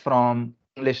translate from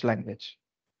English language.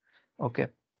 Okay.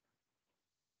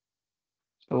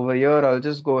 So over here, I'll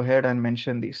just go ahead and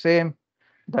mention the same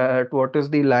that what is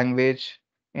the language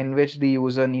in which the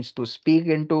user needs to speak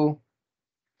into.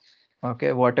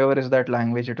 Okay, whatever is that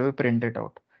language, it will print it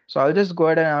out. So I'll just go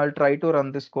ahead and I'll try to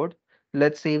run this code.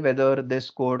 Let's see whether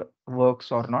this code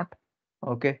works or not.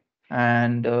 Okay.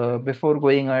 And before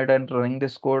going ahead and running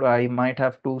this code, I might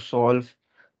have to solve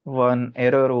one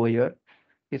error over here.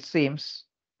 It seems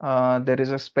there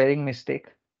is a spelling mistake.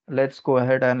 Let's go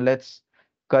ahead and let's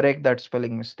correct that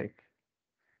spelling mistake.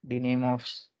 The name of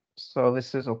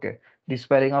services, okay. The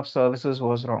spelling of services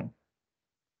was wrong.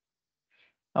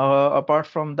 Apart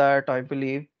from that, I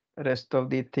believe rest of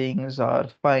the things are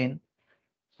fine.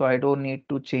 So I don't need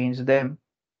to change them.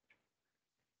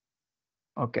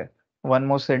 Okay. One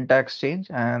more syntax change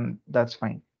and that's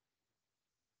fine.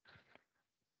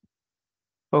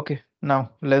 Okay.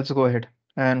 Now let's go ahead.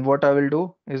 And what I will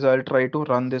do is I'll try to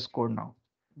run this code now.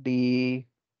 The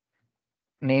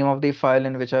name of the file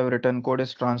in which I've written code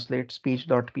is translate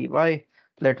speech.py.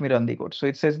 Let me run the code. So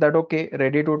it says that, okay,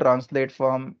 ready to translate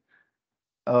from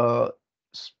uh,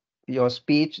 your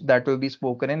speech that will be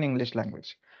spoken in English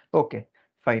language. Okay,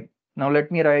 fine. Now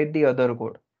let me write the other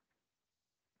code.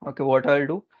 Okay, what I'll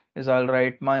do is I'll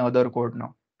write my other code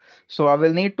now. So I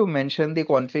will need to mention the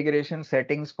configuration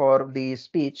settings for the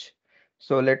speech.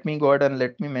 So let me go ahead and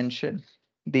let me mention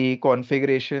the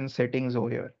configuration settings over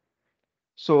here.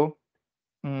 So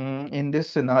in this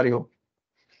scenario,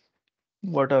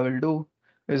 what I will do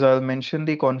is I'll mention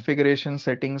the configuration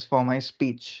settings for my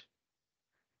speech.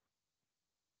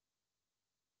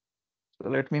 So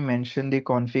let me mention the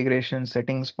configuration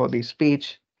settings for the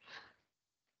speech.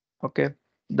 Okay.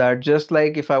 That just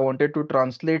like if I wanted to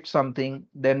translate something,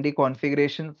 then the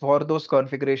configuration for those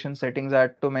configuration settings, I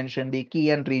had to mention the key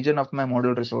and region of my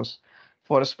model resource.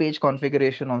 For speech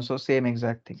configuration, also same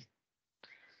exact thing.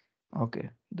 Okay.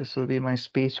 This will be my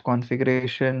speech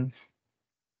configuration.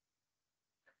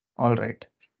 All right,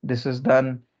 this is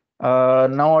done.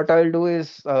 Now what I'll do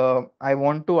is I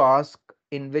want to ask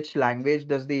in which language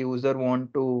does the user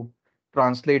want to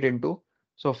translate into.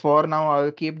 So for now,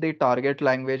 I'll keep the target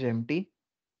language empty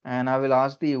and I will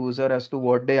ask the user as to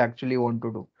what they actually want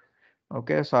to do.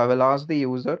 Okay, so I will ask the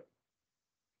user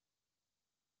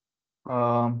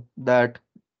that,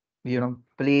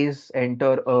 please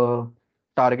enter a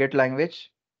target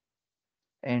language,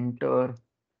 enter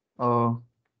a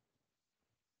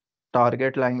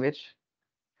target language.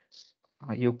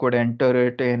 You could enter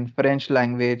it in French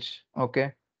language.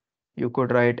 Okay. You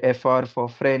could write FR for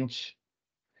French.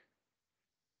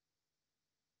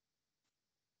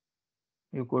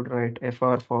 You could write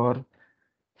FR for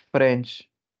French.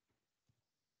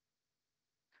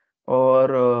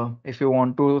 Or if you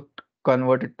want to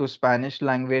convert it to Spanish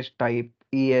language, type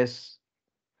ES.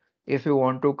 If you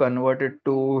want to convert it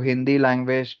to Hindi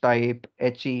language, type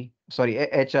HE, sorry,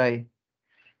 HI.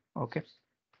 Okay,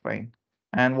 fine.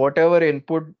 And whatever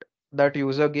input that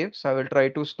user gives, I will try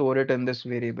to store it in this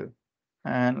variable.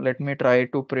 And let me try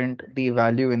to print the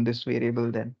value in this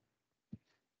variable then.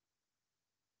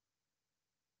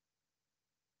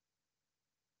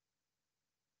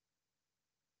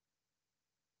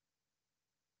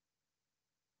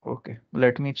 Okay,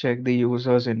 let me check the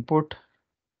user's input.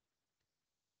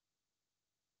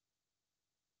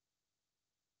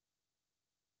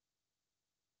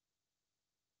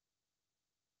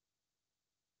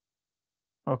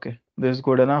 Okay, this is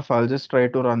good enough. I'll just try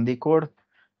to run the code.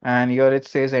 And here it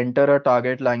says enter a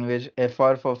target language,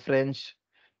 FR for French,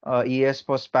 ES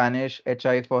for Spanish,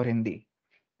 HI for Hindi.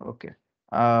 Okay.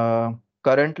 Uh,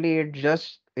 Currently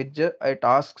it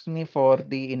asks me for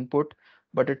the input,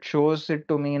 but it shows it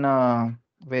to me in a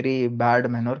very bad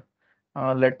manner.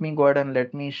 Let me go ahead and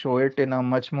let me show it in a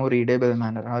much more readable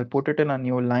manner. I'll put it in a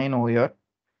new line over here.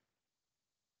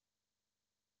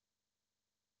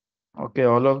 Okay,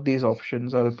 all of these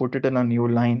options, I'll put it in a new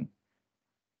line.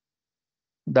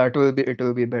 It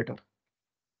will be better.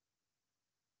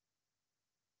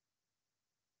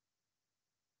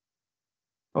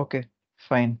 Okay,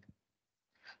 fine.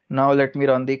 Now let me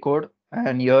run the code.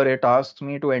 And here it asks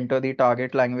me to enter the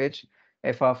target language,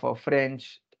 FR for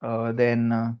French,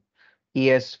 then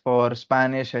ES for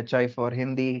Spanish, HI for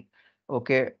Hindi.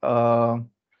 Okay, I'll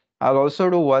also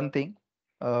do one thing.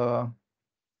 Uh,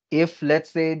 if let's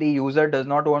say the user does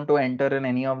not want to enter in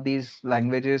any of these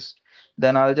languages,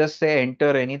 then I'll just say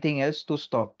enter anything else to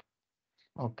stop.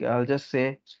 Okay, I'll just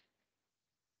say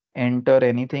enter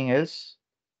anything else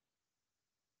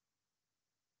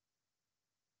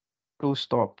to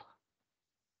stop.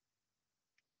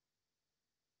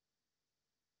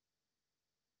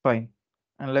 Fine.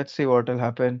 And let's see what will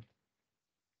happen.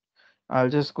 I'll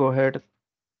just go ahead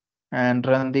and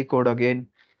run the code again.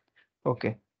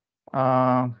 Okay.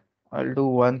 Uh, I'll do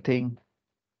one thing.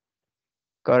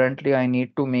 Currently, I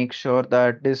need to make sure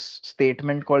that this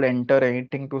statement called enter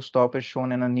anything to stop is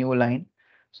shown in a new line.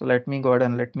 So let me go ahead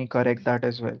and let me correct that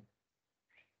as well.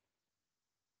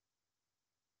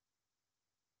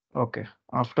 Okay.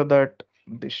 After that,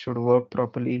 this should work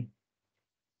properly.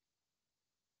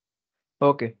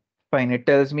 Okay. Fine. It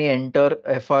tells me enter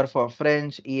FR for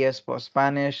French, ES for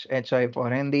Spanish, HI for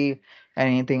Hindi,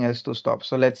 anything else to stop.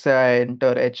 So let's say I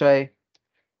enter HI.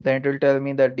 Then it will tell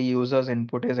me that the user's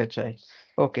input is HI.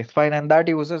 Okay, fine. And that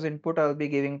user's input I'll be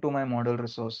giving to my model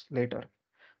resource later.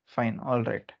 Fine. All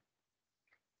right.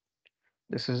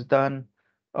 This is done.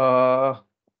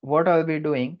 What I'll be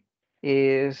doing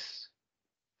is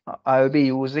I'll be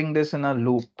using this in a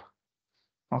loop.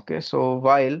 Okay, so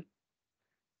while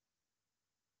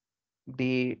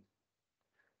the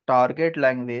target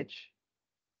language,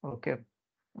 okay,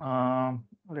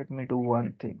 let me do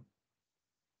one thing.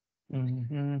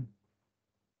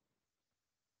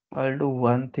 I'll do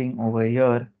one thing over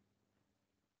here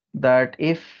that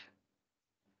if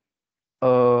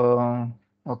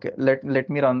okay, let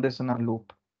me run this in a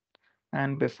loop.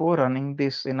 And before running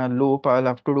this in a loop, I'll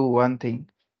have to do one thing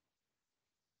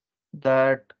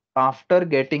that after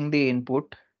getting the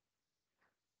input,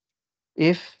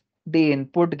 if the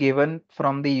input given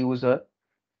from the user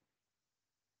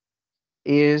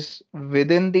is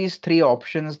within these three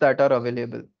options that are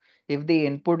available, if the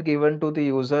input given to the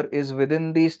user is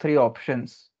within these three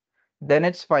options, then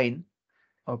it's fine.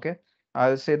 Okay.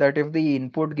 I'll say that if the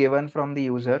input given from the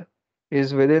user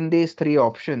is within these three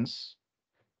options,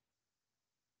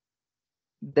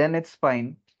 then it's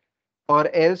fine.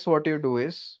 Or else what you do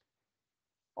is,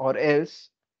 or else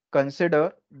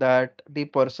consider that the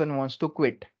person wants to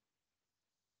quit.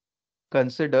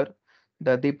 Consider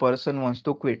that the person wants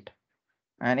to quit.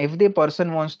 And if the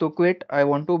person wants to quit, I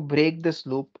want to break this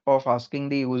loop of asking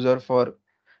the user for,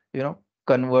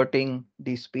 converting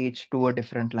the speech to a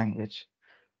different language.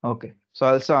 Okay. So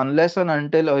I'll say unless and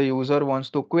until a user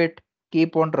wants to quit,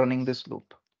 keep on running this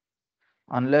loop.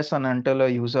 Unless and until a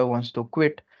user wants to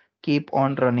quit, keep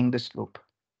on running this loop.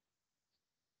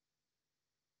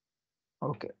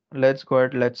 Okay. Let's go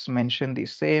ahead. Let's mention the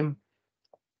same.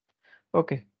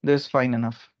 Okay. This is fine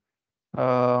enough.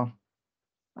 Uh,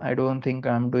 I don't think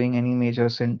I'm doing any major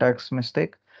syntax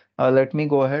mistake. Let me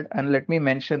go ahead and let me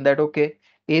mention that, okay,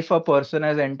 if a person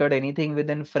has entered anything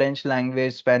within French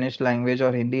language, Spanish language,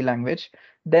 or Hindi language,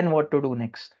 then what to do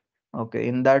next? Okay,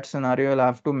 in that scenario, I'll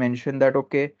have to mention that,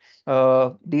 okay,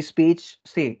 the speech,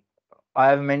 see, I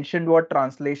have mentioned what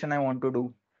translation I want to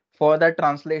do. For that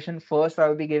translation, first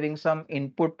I'll be giving some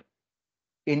input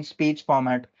in speech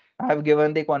format. I have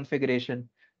given the configuration.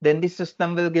 Then the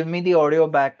system will give me the audio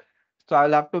back. So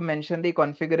I'll have to mention the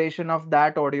configuration of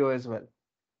that audio as well.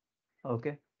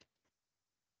 Okay.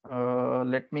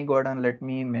 Let me go ahead and let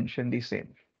me mention the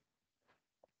same.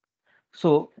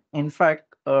 So in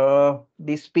fact,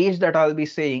 the speech that I'll be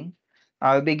saying,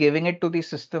 I'll be giving it to the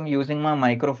system using my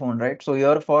microphone, right? So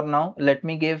here for now, let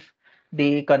me give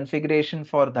the configuration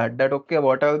for that. That okay,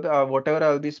 whatever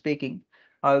I'll be speaking,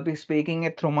 I'll be speaking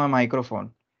it through my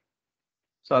microphone.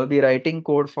 So I'll be writing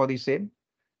code for the same.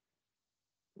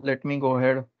 Let me go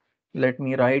ahead. Let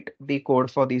me write the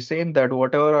code for the same that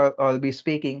whatever I'll be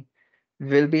speaking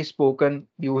will be spoken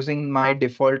using my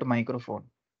default microphone.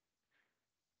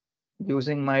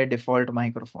 using my default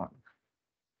microphone.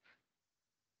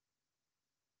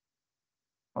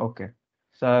 Okay,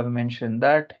 so I've mentioned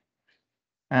that.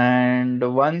 And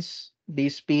once the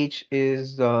speech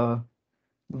is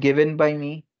given by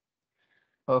me,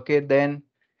 okay, then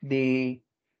the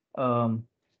um,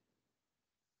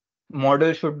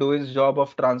 model should do its job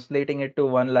of translating it to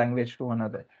one language to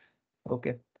another.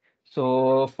 Okay.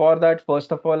 So for that,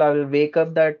 first of all, I will wake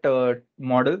up that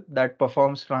model that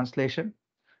performs translation.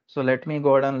 So let me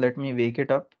go ahead and let me wake it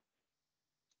up.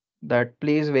 That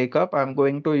please wake up. I'm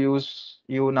going to use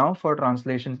you now for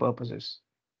translation purposes.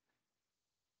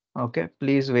 Okay,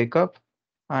 please wake up.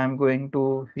 I'm going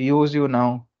to use you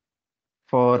now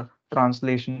for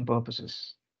translation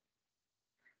purposes.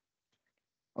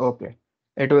 Okay.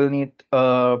 It will need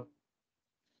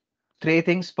three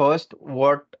things. First,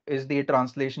 what is the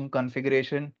translation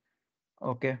configuration?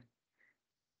 Okay.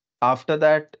 After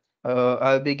that,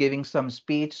 I'll be giving some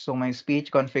speech. So my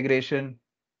speech configuration,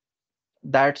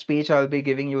 that speech I'll be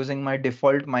giving using my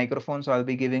default microphone. So I'll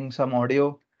be giving some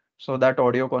audio. So that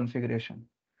audio configuration.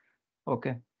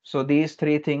 Okay. So these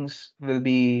three things will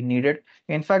be needed.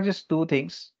 In fact, just two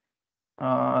things.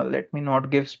 Let me not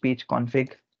give speech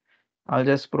config. I'll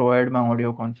just provide my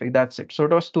audio config. That's it. So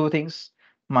it was two things,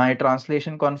 my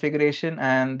translation configuration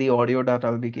and the audio that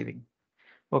I'll be giving.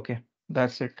 Okay,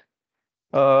 that's it.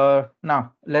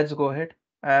 Now let's go ahead.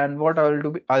 And what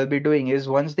I'll be doing is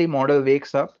once the model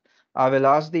wakes up, I will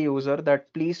ask the user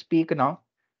that please speak now.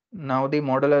 Now the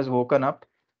model has woken up.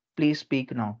 Please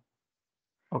speak now.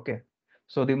 Okay.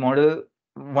 So the model,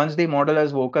 once the model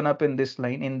has woken up in this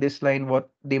line, what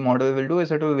the model will do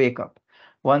is it will wake up.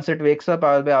 Once it wakes up,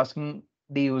 I'll be asking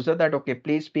the user that, okay,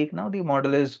 please speak now. The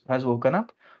model has woken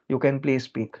up. You can please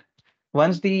speak.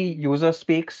 Once the user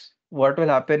speaks, what will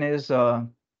happen is the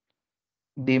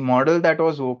model that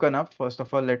was woken up, first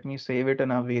of all, let me save it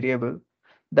in a variable.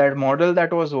 That model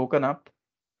that was woken up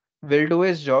will do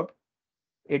its job.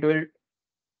 It will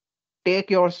take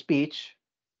your speech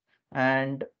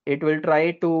and it will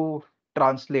try to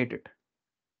translate it.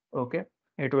 Okay.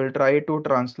 It will try to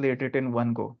translate it in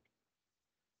one go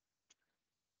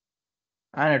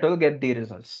and it will get the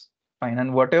results. Fine.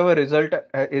 And whatever result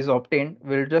is obtained,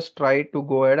 we'll just try to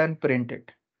go ahead and print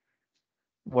it.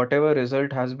 Whatever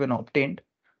result has been obtained,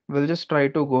 we'll just try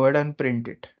to go ahead and print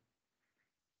it.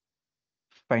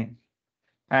 Fine.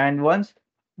 And once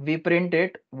we print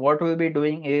it, what we'll be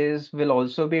doing is we'll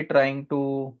also be trying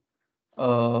to,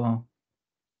 uh,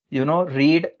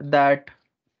 read that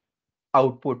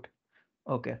output.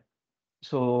 Okay.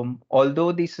 So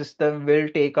although the system will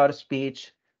take our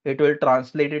speech, it will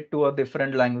translate it to a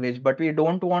different language, but we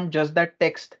don't want just that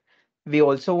text. We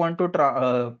also want to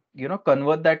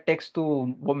convert that text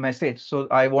to a message. So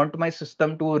I want my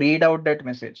system to read out that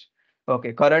message.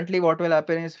 Okay. Currently, what will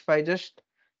happen is if I just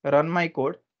run my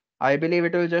code, I believe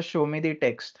it will just show me the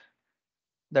text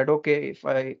that, okay, if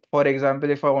I, for example,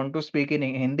 if I want to speak in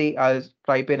Hindi, I'll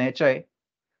type in HI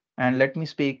and let me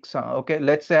speak some, okay,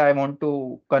 let's say I want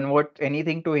to convert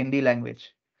anything to Hindi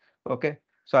language. Okay,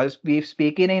 so I'll be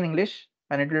speaking in English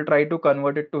and it will try to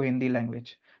convert it to Hindi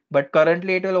language, but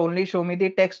currently it will only show me the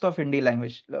text of Hindi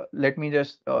language. Let me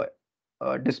just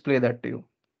display that to you.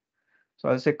 So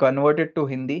I'll say convert it to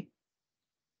Hindi.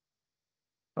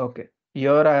 Okay,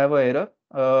 here I have a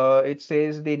error. It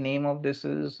says the name of this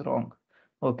is wrong.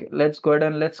 Okay, let's go ahead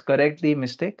and let's correct the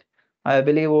mistake. I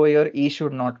believe over here E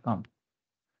should not come.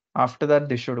 After that,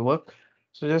 this should work.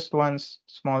 So just one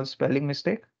small spelling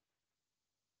mistake.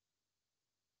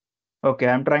 Okay,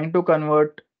 I'm trying to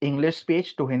convert English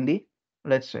speech to Hindi.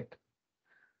 Let's check.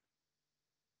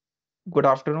 Good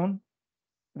afternoon.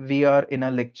 We are in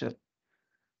a lecture.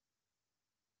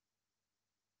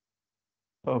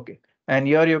 Okay. And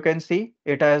here you can see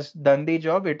it has done the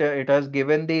job. It has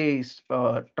given the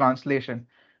translation.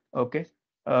 Okay.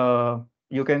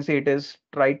 You can see it is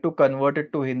tried to convert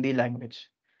it to Hindi language.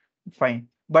 Fine.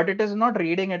 But it is not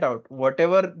reading it out.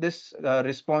 Whatever this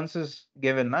response is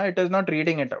given, it is not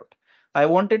reading it out. I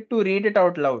wanted to read it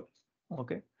out loud.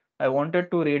 Okay. I wanted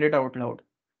to read it out loud.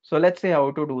 So let's see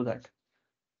how to do that.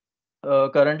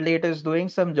 Currently, it is doing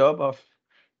some job of,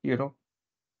 you know,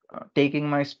 taking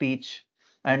my speech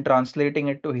and translating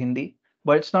it to Hindi,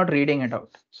 but it's not reading it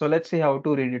out. So let's see how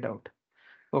to read it out.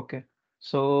 Okay.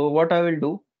 So what I will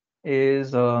do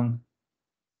is I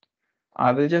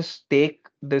will just take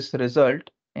this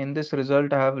result. In this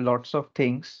result, I have lots of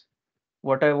things.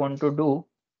 What I want to do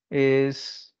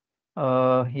is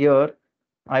here,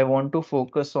 I want to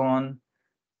focus on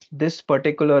this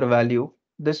particular value.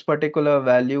 This particular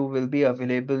value will be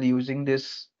available using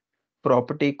this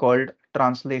property called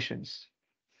translations.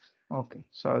 Okay,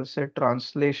 so I'll say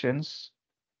translations.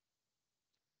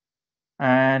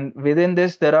 And within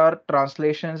this, there are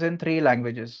translations in 3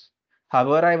 languages.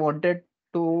 However, I wanted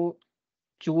to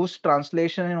choose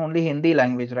translation in only Hindi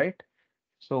language, right?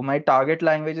 So my target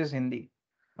language is Hindi.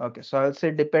 Okay, so I'll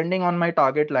say depending on my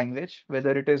target language,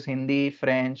 whether it is Hindi,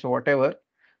 French, whatever,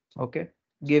 okay,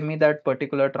 give me that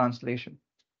particular translation.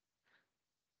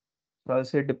 So I'll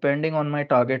say depending on my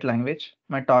target language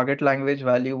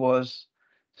value was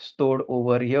stored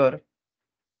over here.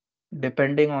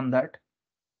 Depending on that,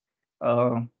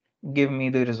 uh, give me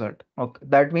the result. Okay,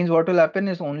 that means what will happen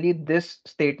is only this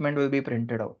statement will be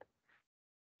printed out.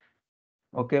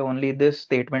 Okay, only this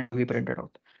statement will be printed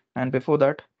out. And before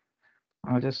that,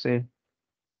 I'll just say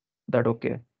that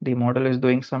okay, the model is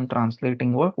doing some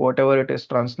translating work. Whatever it is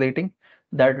translating,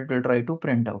 that it will try to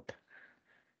print out.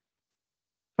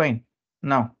 Fine.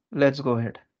 Now let's go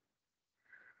ahead.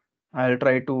 I'll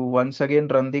try to once again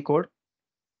run the code.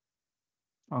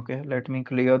 Okay, let me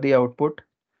clear the output.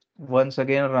 Once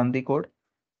again run the code,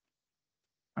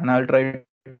 and I'll try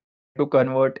to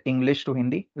convert English to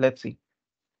Hindi. Let's see.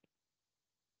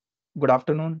 Good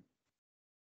afternoon.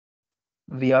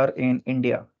 We are in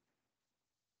India.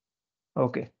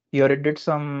 Okay, here it did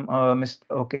some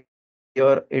okay,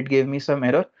 here it gave me some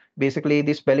error. Basically,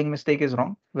 the spelling mistake is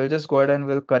wrong. We'll just go ahead and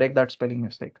we'll correct that spelling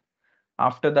mistake.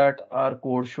 After that, our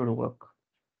code should work.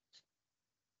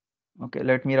 Okay,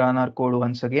 let me run our code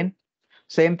once again.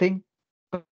 Same thing,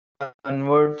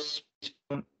 convert speech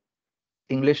from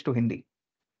English to Hindi.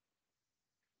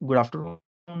 Good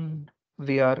afternoon.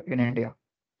 We are in India.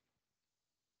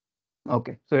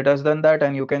 Okay, so it has done that,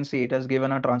 and you can see it has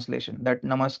given a translation that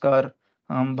Namaskar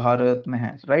Bharat mein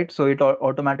hai, right? So it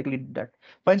automatically did that.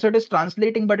 Fine, so it is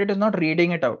translating, but it is not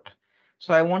reading it out.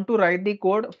 So I want to write the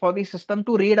code for the system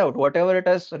to read out whatever it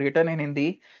has written in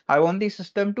Hindi. I want the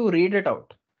system to read it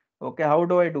out. Okay, how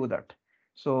do I do that?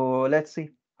 So let's see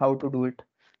how to do it.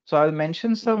 So I'll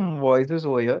mention some voices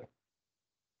over here.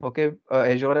 Okay,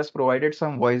 Azure has provided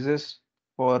some voices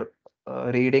for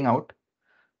reading out.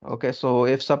 Okay, so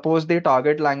if suppose the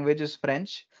target language is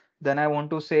French, then I want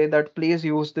to say that please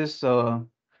use this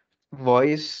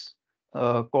voice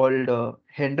called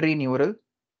Henry Neural.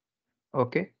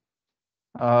 Okay.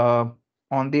 Uh,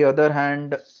 on the other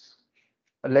hand,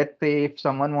 let's say if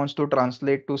someone wants to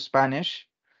translate to Spanish,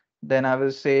 then I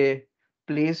will say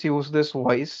please use this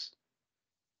voice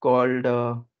called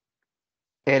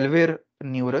Elvir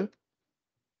Neural.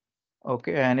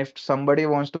 Okay, and if somebody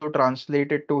wants to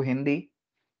translate it to Hindi,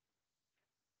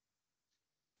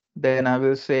 then I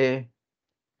will say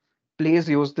please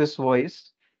use this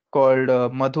voice called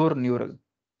Madhur Neural.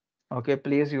 Okay,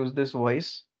 please use this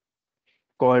voice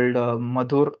called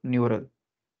Madhur Neural.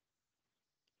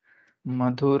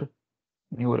 Madhur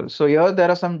Neural. So here there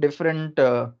are some different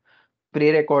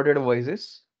pre-recorded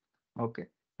voices. Okay,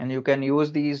 and you can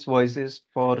use these voices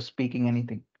for speaking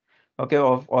anything. Okay,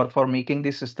 or for making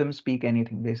the system speak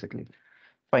anything basically.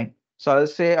 Fine. So I'll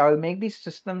say I'll make the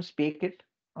system speak it.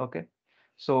 Okay.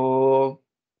 So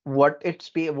what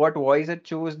voice it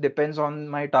choose depends on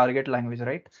my target language,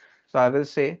 right? So I will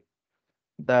say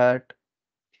that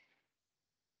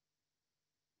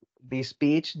the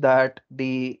speech that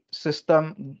the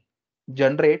system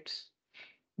generates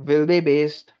will be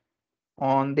based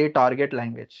on the target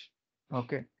language.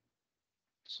 Okay.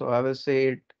 So I will say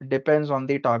it depends on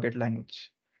the target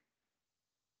language.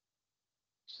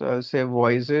 So I'll say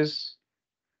voices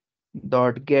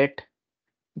dot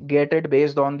get it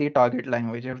based on the target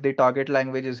language. If the target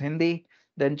language is Hindi,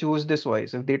 then choose this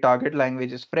voice. If the target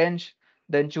language is French,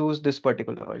 then choose this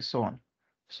particular voice, so on.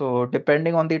 So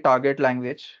depending on the target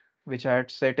language, which I had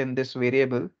set in this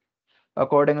variable,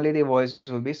 accordingly the voice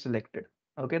will be selected.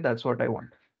 Okay, that's what I want.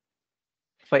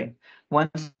 Fine.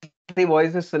 Once the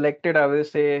voice is selected, I will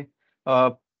say,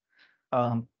 uh,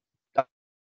 um,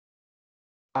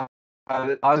 I'll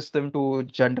ask the system to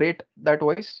generate that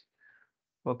voice.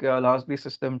 Okay, I'll ask the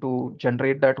system to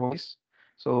generate that voice.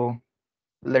 So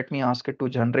let me ask it to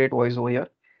generate voice over here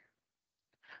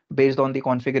based on the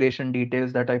configuration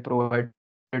details that I provided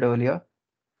earlier.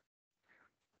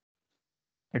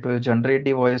 It will generate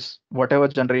the voice, whatever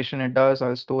generation it does,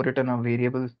 I'll store it in a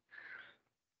variable.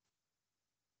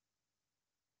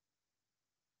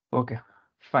 Okay,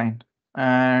 fine.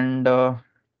 And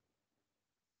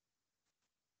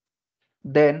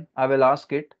then I will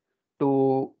ask it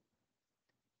to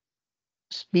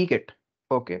speak it.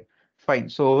 Okay, fine.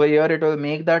 So over here, it will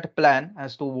make that plan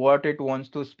as to what it wants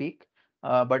to speak.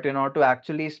 But in order to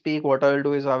actually speak, what I will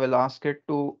do is I will ask it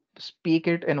to speak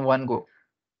it in one go.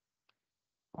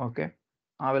 Okay.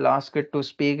 I will ask it to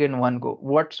speak in one go.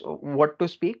 What to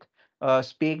speak?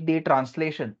 speak the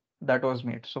translation that was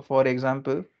made. So for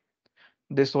example,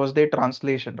 this was the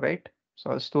translation, right?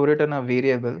 So I'll store it in a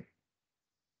variable,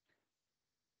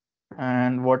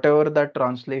 and whatever that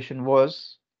translation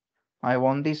was, I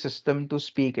want the system to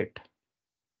speak it.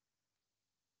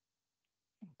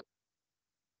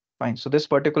 Fine. So this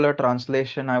particular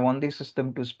translation, I want the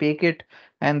system to speak it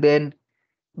and then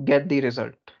get the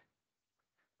result.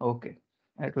 Okay.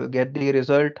 It will get the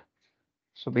result.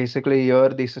 So basically here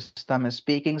the system is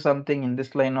speaking something. In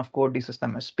this line of code, the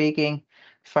system is speaking.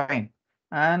 Fine.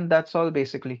 And that's all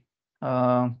basically.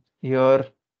 Here,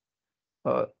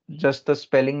 just the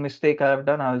spelling mistake I have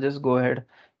done. I'll just go ahead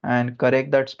and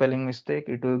correct that spelling mistake.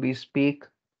 It will be speak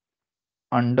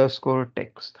underscore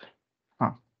text.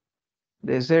 Huh.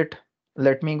 This is it.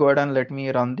 Let me go ahead and let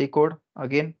me run the code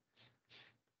again.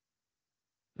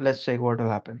 Let's check what will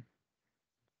happen.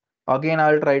 Again,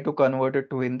 I'll try to convert it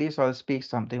to Hindi, so I'll speak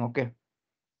something. Okay.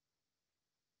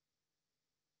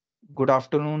 Good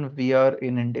afternoon. We are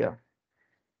in India.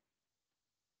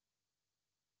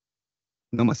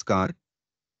 नमस्कार,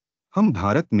 हम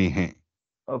भारत में हैं।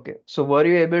 Okay. So were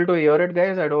you able to hear it,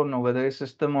 guys? I don't know whether the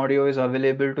system audio is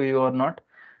available to you or not.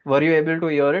 Were you able to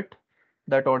hear it?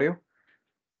 That audio?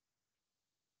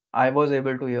 I was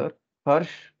able to hear.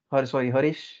 Sorry,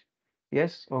 Harish.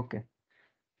 Yes. Okay.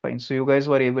 Fine. So you guys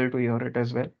were able to hear it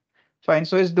as well. Fine.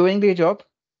 So it's doing the job.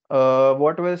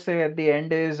 What we'll say at the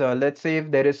end is, let's say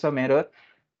if there is some error,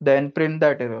 then print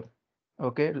that error.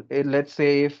 Okay. Let's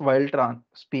say if while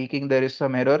speaking there is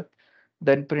some error,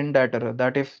 then print that error.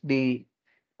 That if the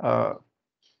uh,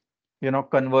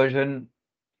 conversion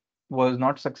was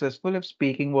not successful, if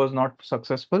speaking was not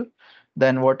successful,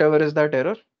 then whatever is that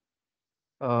error,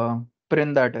 uh,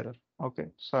 print that error. Okay.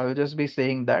 So I'll just be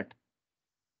saying that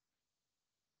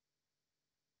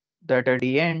at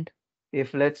the end,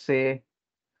 if let's say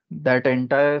that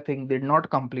entire thing did not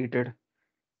completed,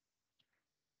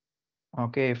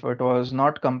 okay, if it was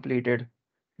not completed,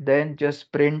 then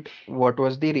just print what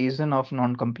was the reason of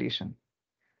non-completion.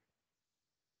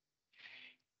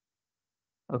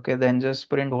 Okay, then just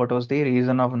print what was the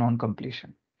reason of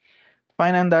non-completion.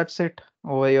 Fine, and that's it.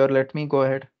 Over here, let me go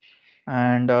ahead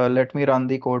and let me run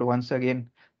the code once again.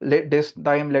 This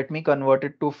time, let me convert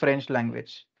it to French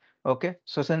language. Okay,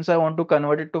 so since I want to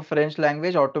convert it to French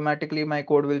language, automatically my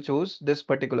code will choose this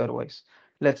particular voice.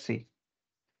 Let's see.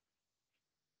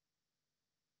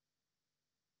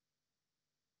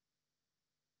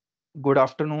 Good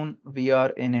afternoon, we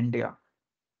are in India.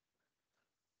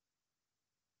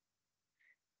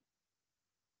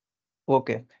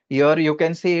 Okay, here you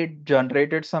can see it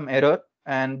generated some error,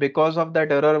 and because of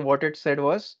that error, what it said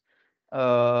was,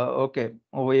 okay,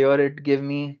 over here it gave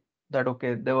me that,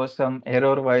 okay, there was some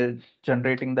error while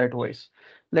generating that voice.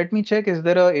 Let me check, is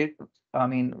there I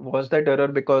mean, was that error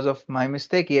because of my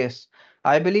mistake? Yes,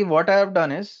 I believe what I have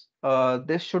done is,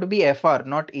 this should be FR,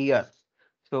 not ER.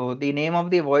 So the name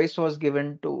of the voice was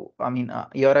given to, I mean,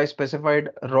 here I specified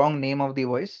wrong name of the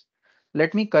voice.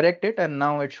 Let me correct it and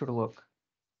now it should work.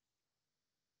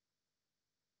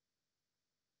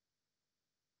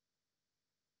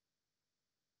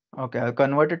 Okay, I'll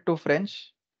convert it to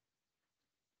French.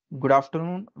 Good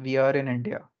afternoon, we are in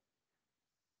India.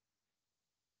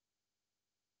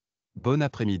 Bon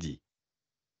après-midi.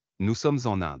 Nous sommes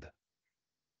en Inde.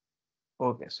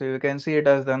 Okay, so you can see it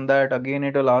has done that. Again,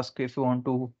 it will ask if you want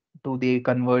to do the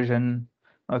conversion.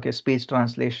 Okay, speech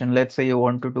translation. Let's say you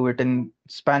want to do it in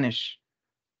Spanish.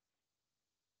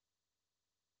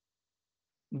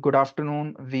 Good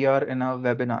afternoon, we are in a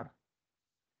webinar.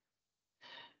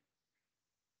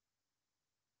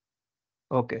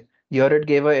 Okay, here it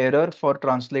gave a error for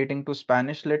translating to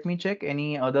Spanish. Let me check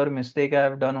any other mistake I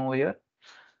have done over here.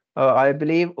 I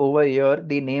believe over here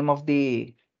the name of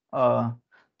the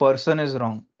person is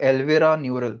wrong. Elvira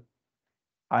Neural.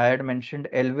 I had mentioned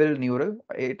Elvil Neural.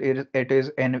 It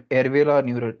is an Ervila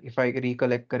Neural, if I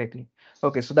recollect correctly.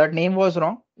 Okay, so that name was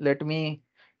wrong. Let me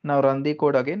now run the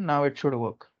code again. Now it should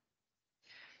work.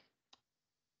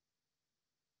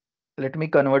 Let me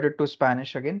convert it to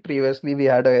Spanish again. Previously we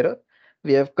had an error.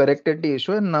 We have corrected the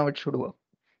issue and now it should work.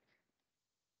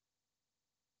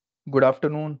 Good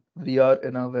afternoon. We are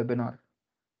in a webinar.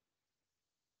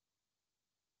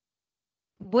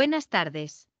 Buenas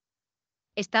tardes.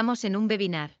 Estamos en un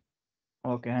webinar.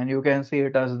 Okay, and you can see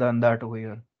it has done that over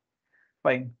here.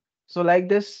 Fine. So like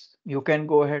this, you can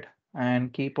go ahead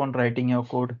and keep on writing your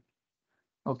code.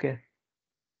 Okay.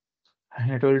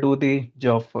 And it will do the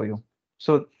job for you.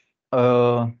 So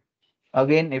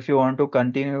again, if you want to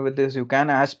continue with this, you can,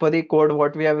 as per the code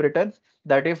what we have written,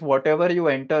 that if whatever you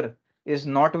enter is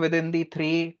not within the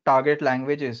 3 target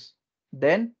languages,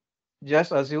 then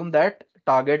just assume that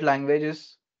target language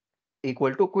is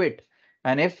equal to quit.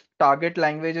 And if target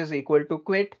language is equal to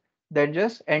quit, then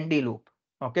just end the loop.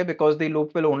 Okay, because the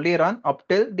loop will only run up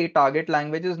till the target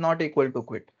language is not equal to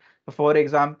quit. For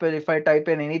example, if I type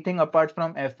in anything apart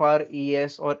from fr,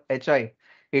 es or hi,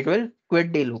 it will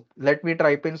quit the loop. Let me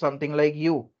type in something like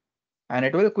u and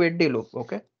it will quit the loop.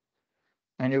 Okay,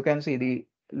 and you can see the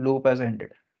loop has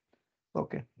ended.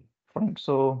 Okay, fine.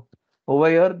 So over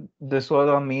here, this was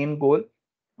our main goal,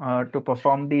 to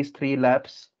perform these 3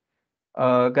 labs.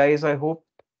 Guys, I hope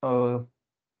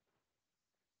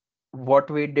what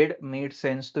we did made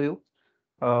sense to you.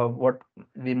 What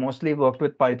we mostly worked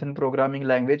with Python programming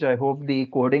language. I hope the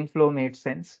coding flow made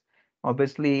sense.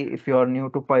 Obviously, if you are new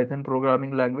to Python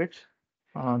programming language,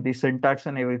 the syntax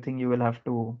and everything you will have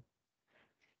to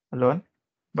learn.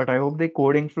 But I hope the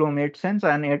coding flow made sense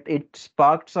and it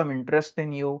sparked some interest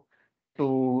in you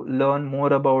to learn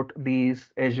more about these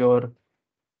Azure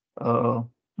uh,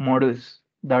 models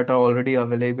that are already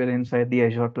available inside the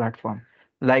Azure platform.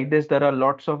 Like this, there are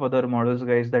lots of other models,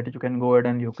 guys, that you can go ahead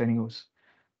and you can use.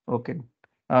 Okay.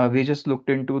 We just looked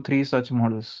into 3 such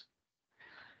models.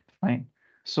 Fine.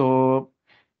 So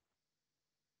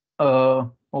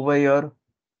over here,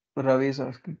 Ravi is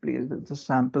asking, please, there's a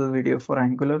sample video for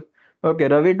Angular. Okay,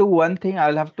 Ravi, do one thing.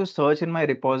 I'll have to search in my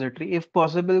repository. If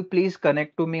possible, please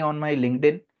connect to me on my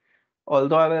LinkedIn.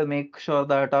 Although I will make sure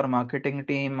that our marketing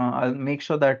team, I'll make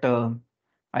sure that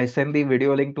I send the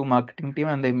video link to marketing team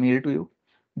and they mail to you.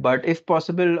 But if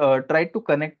possible, try to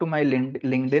connect to my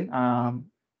LinkedIn.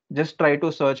 Just try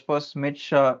to search for Smith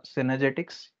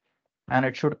Synergetics and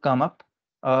it should come up.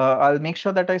 I'll make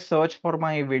sure that I search for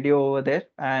my video over there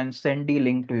and send the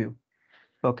link to you.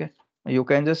 Okay. You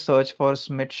can just search for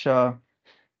Smith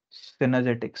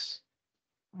Synergetics.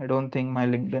 I don't think my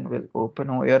LinkedIn will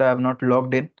open over here. I have not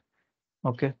logged in.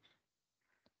 Okay.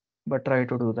 But try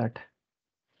to do that.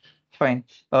 Fine.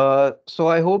 So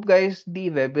I hope guys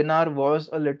the webinar was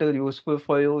a little useful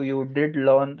for you. You did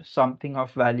learn something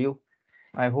of value.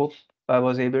 I hope I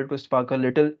was able to spark a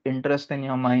little interest in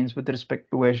your minds with respect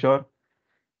to Azure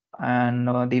and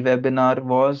the webinar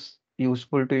was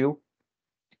useful to you.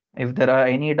 If there are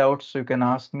any doubts, you can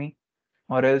ask me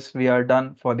or else we are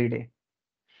done for the day.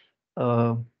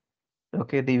 Uh,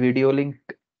 okay, the video link,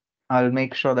 I'll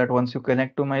make sure that once you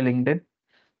connect to my LinkedIn,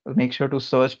 make sure to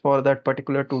search for that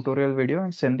particular tutorial video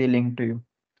and send the link to you.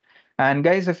 And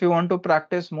guys, if you want to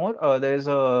practice more, there is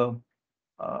a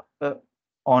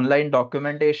online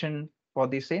documentation for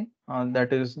the same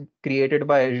that is created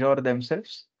by Azure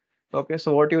themselves. Okay,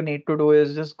 so what you need to do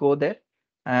is just go there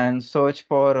and search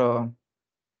for.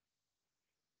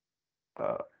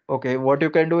 Uh, okay, what you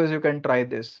can do is you can try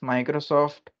this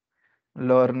Microsoft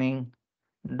Learning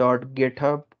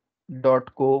 .github.co,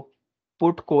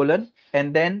 put colon,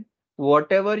 and then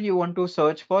whatever you want to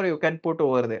search for you can put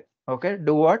over there. Okay,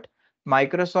 do what?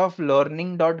 Microsoft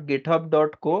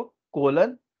learning.github.co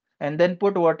colon, and then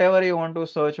put whatever you want to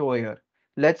search over here.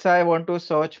 Let's say I want to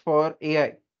search for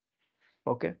AI.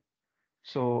 Okay,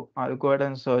 so I'll go ahead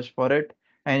and search for it.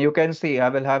 And you can see I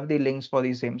will have the links for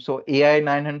the same. So AI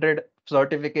 900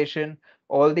 certification,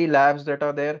 all the labs that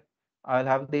are there, I'll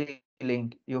have the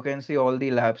link. You can see all the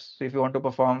labs. So if you want to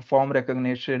perform form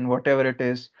recognition, whatever it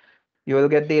is, you will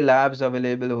get the labs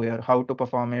available over here, how to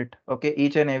perform it. Okay,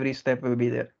 each and every step will be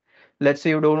there. Let's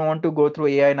say you don't want to go through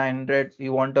AI 900,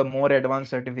 you want a more advanced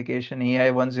certification,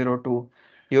 AI 102,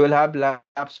 you will have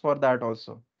labs for that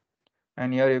also.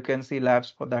 And here you can see labs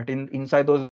for that. Inside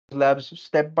those labs,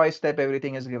 step by step,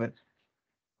 everything is given.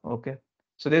 Okay.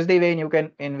 So this is the way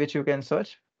in which you can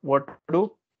search. What to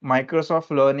do?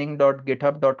 Microsoft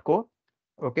learning.github.co.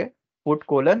 Okay. Put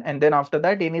colon and then after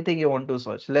that anything you want to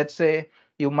search. Let's say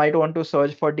you might want to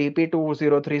search for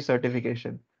DP203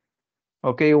 certification.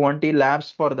 Okay, you want the labs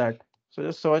for that. So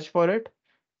just search for it.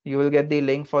 You will get the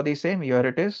link for the same. Here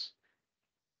it is.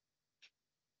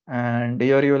 And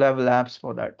here you will have labs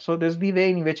for that. So this is the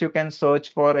way in which you can search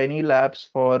for any labs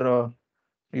for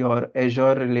your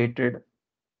Azure related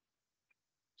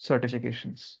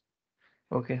certifications.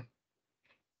 Okay,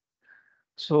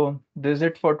 so this is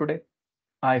it for today.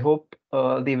 I hope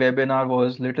the webinar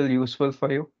was little useful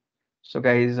for you. So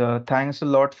guys, thanks a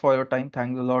lot for your time.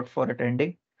 Thanks a lot for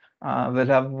attending. We'll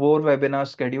have more webinars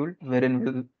scheduled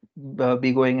wherein we'll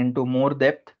be going into more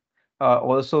depth.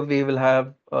 Also, we will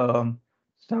have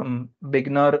some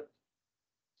beginner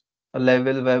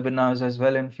level webinars as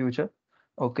well in future.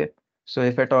 Okay. So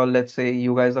if at all, let's say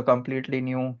you guys are completely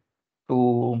new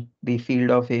to the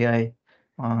field of AI,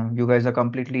 you guys are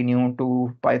completely new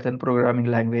to Python programming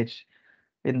language.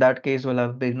 In that case, we'll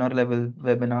have beginner level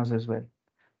webinars as well.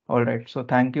 All right. So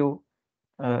thank you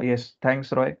Yes,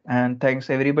 thanks, Roy, and thanks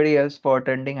everybody else for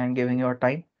attending and giving your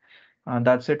time.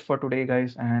 That's it for today,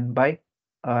 guys, and bye.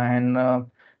 And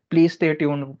please stay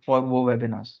tuned for more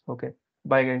webinars. Okay,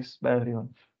 bye, guys. Bye,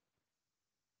 everyone.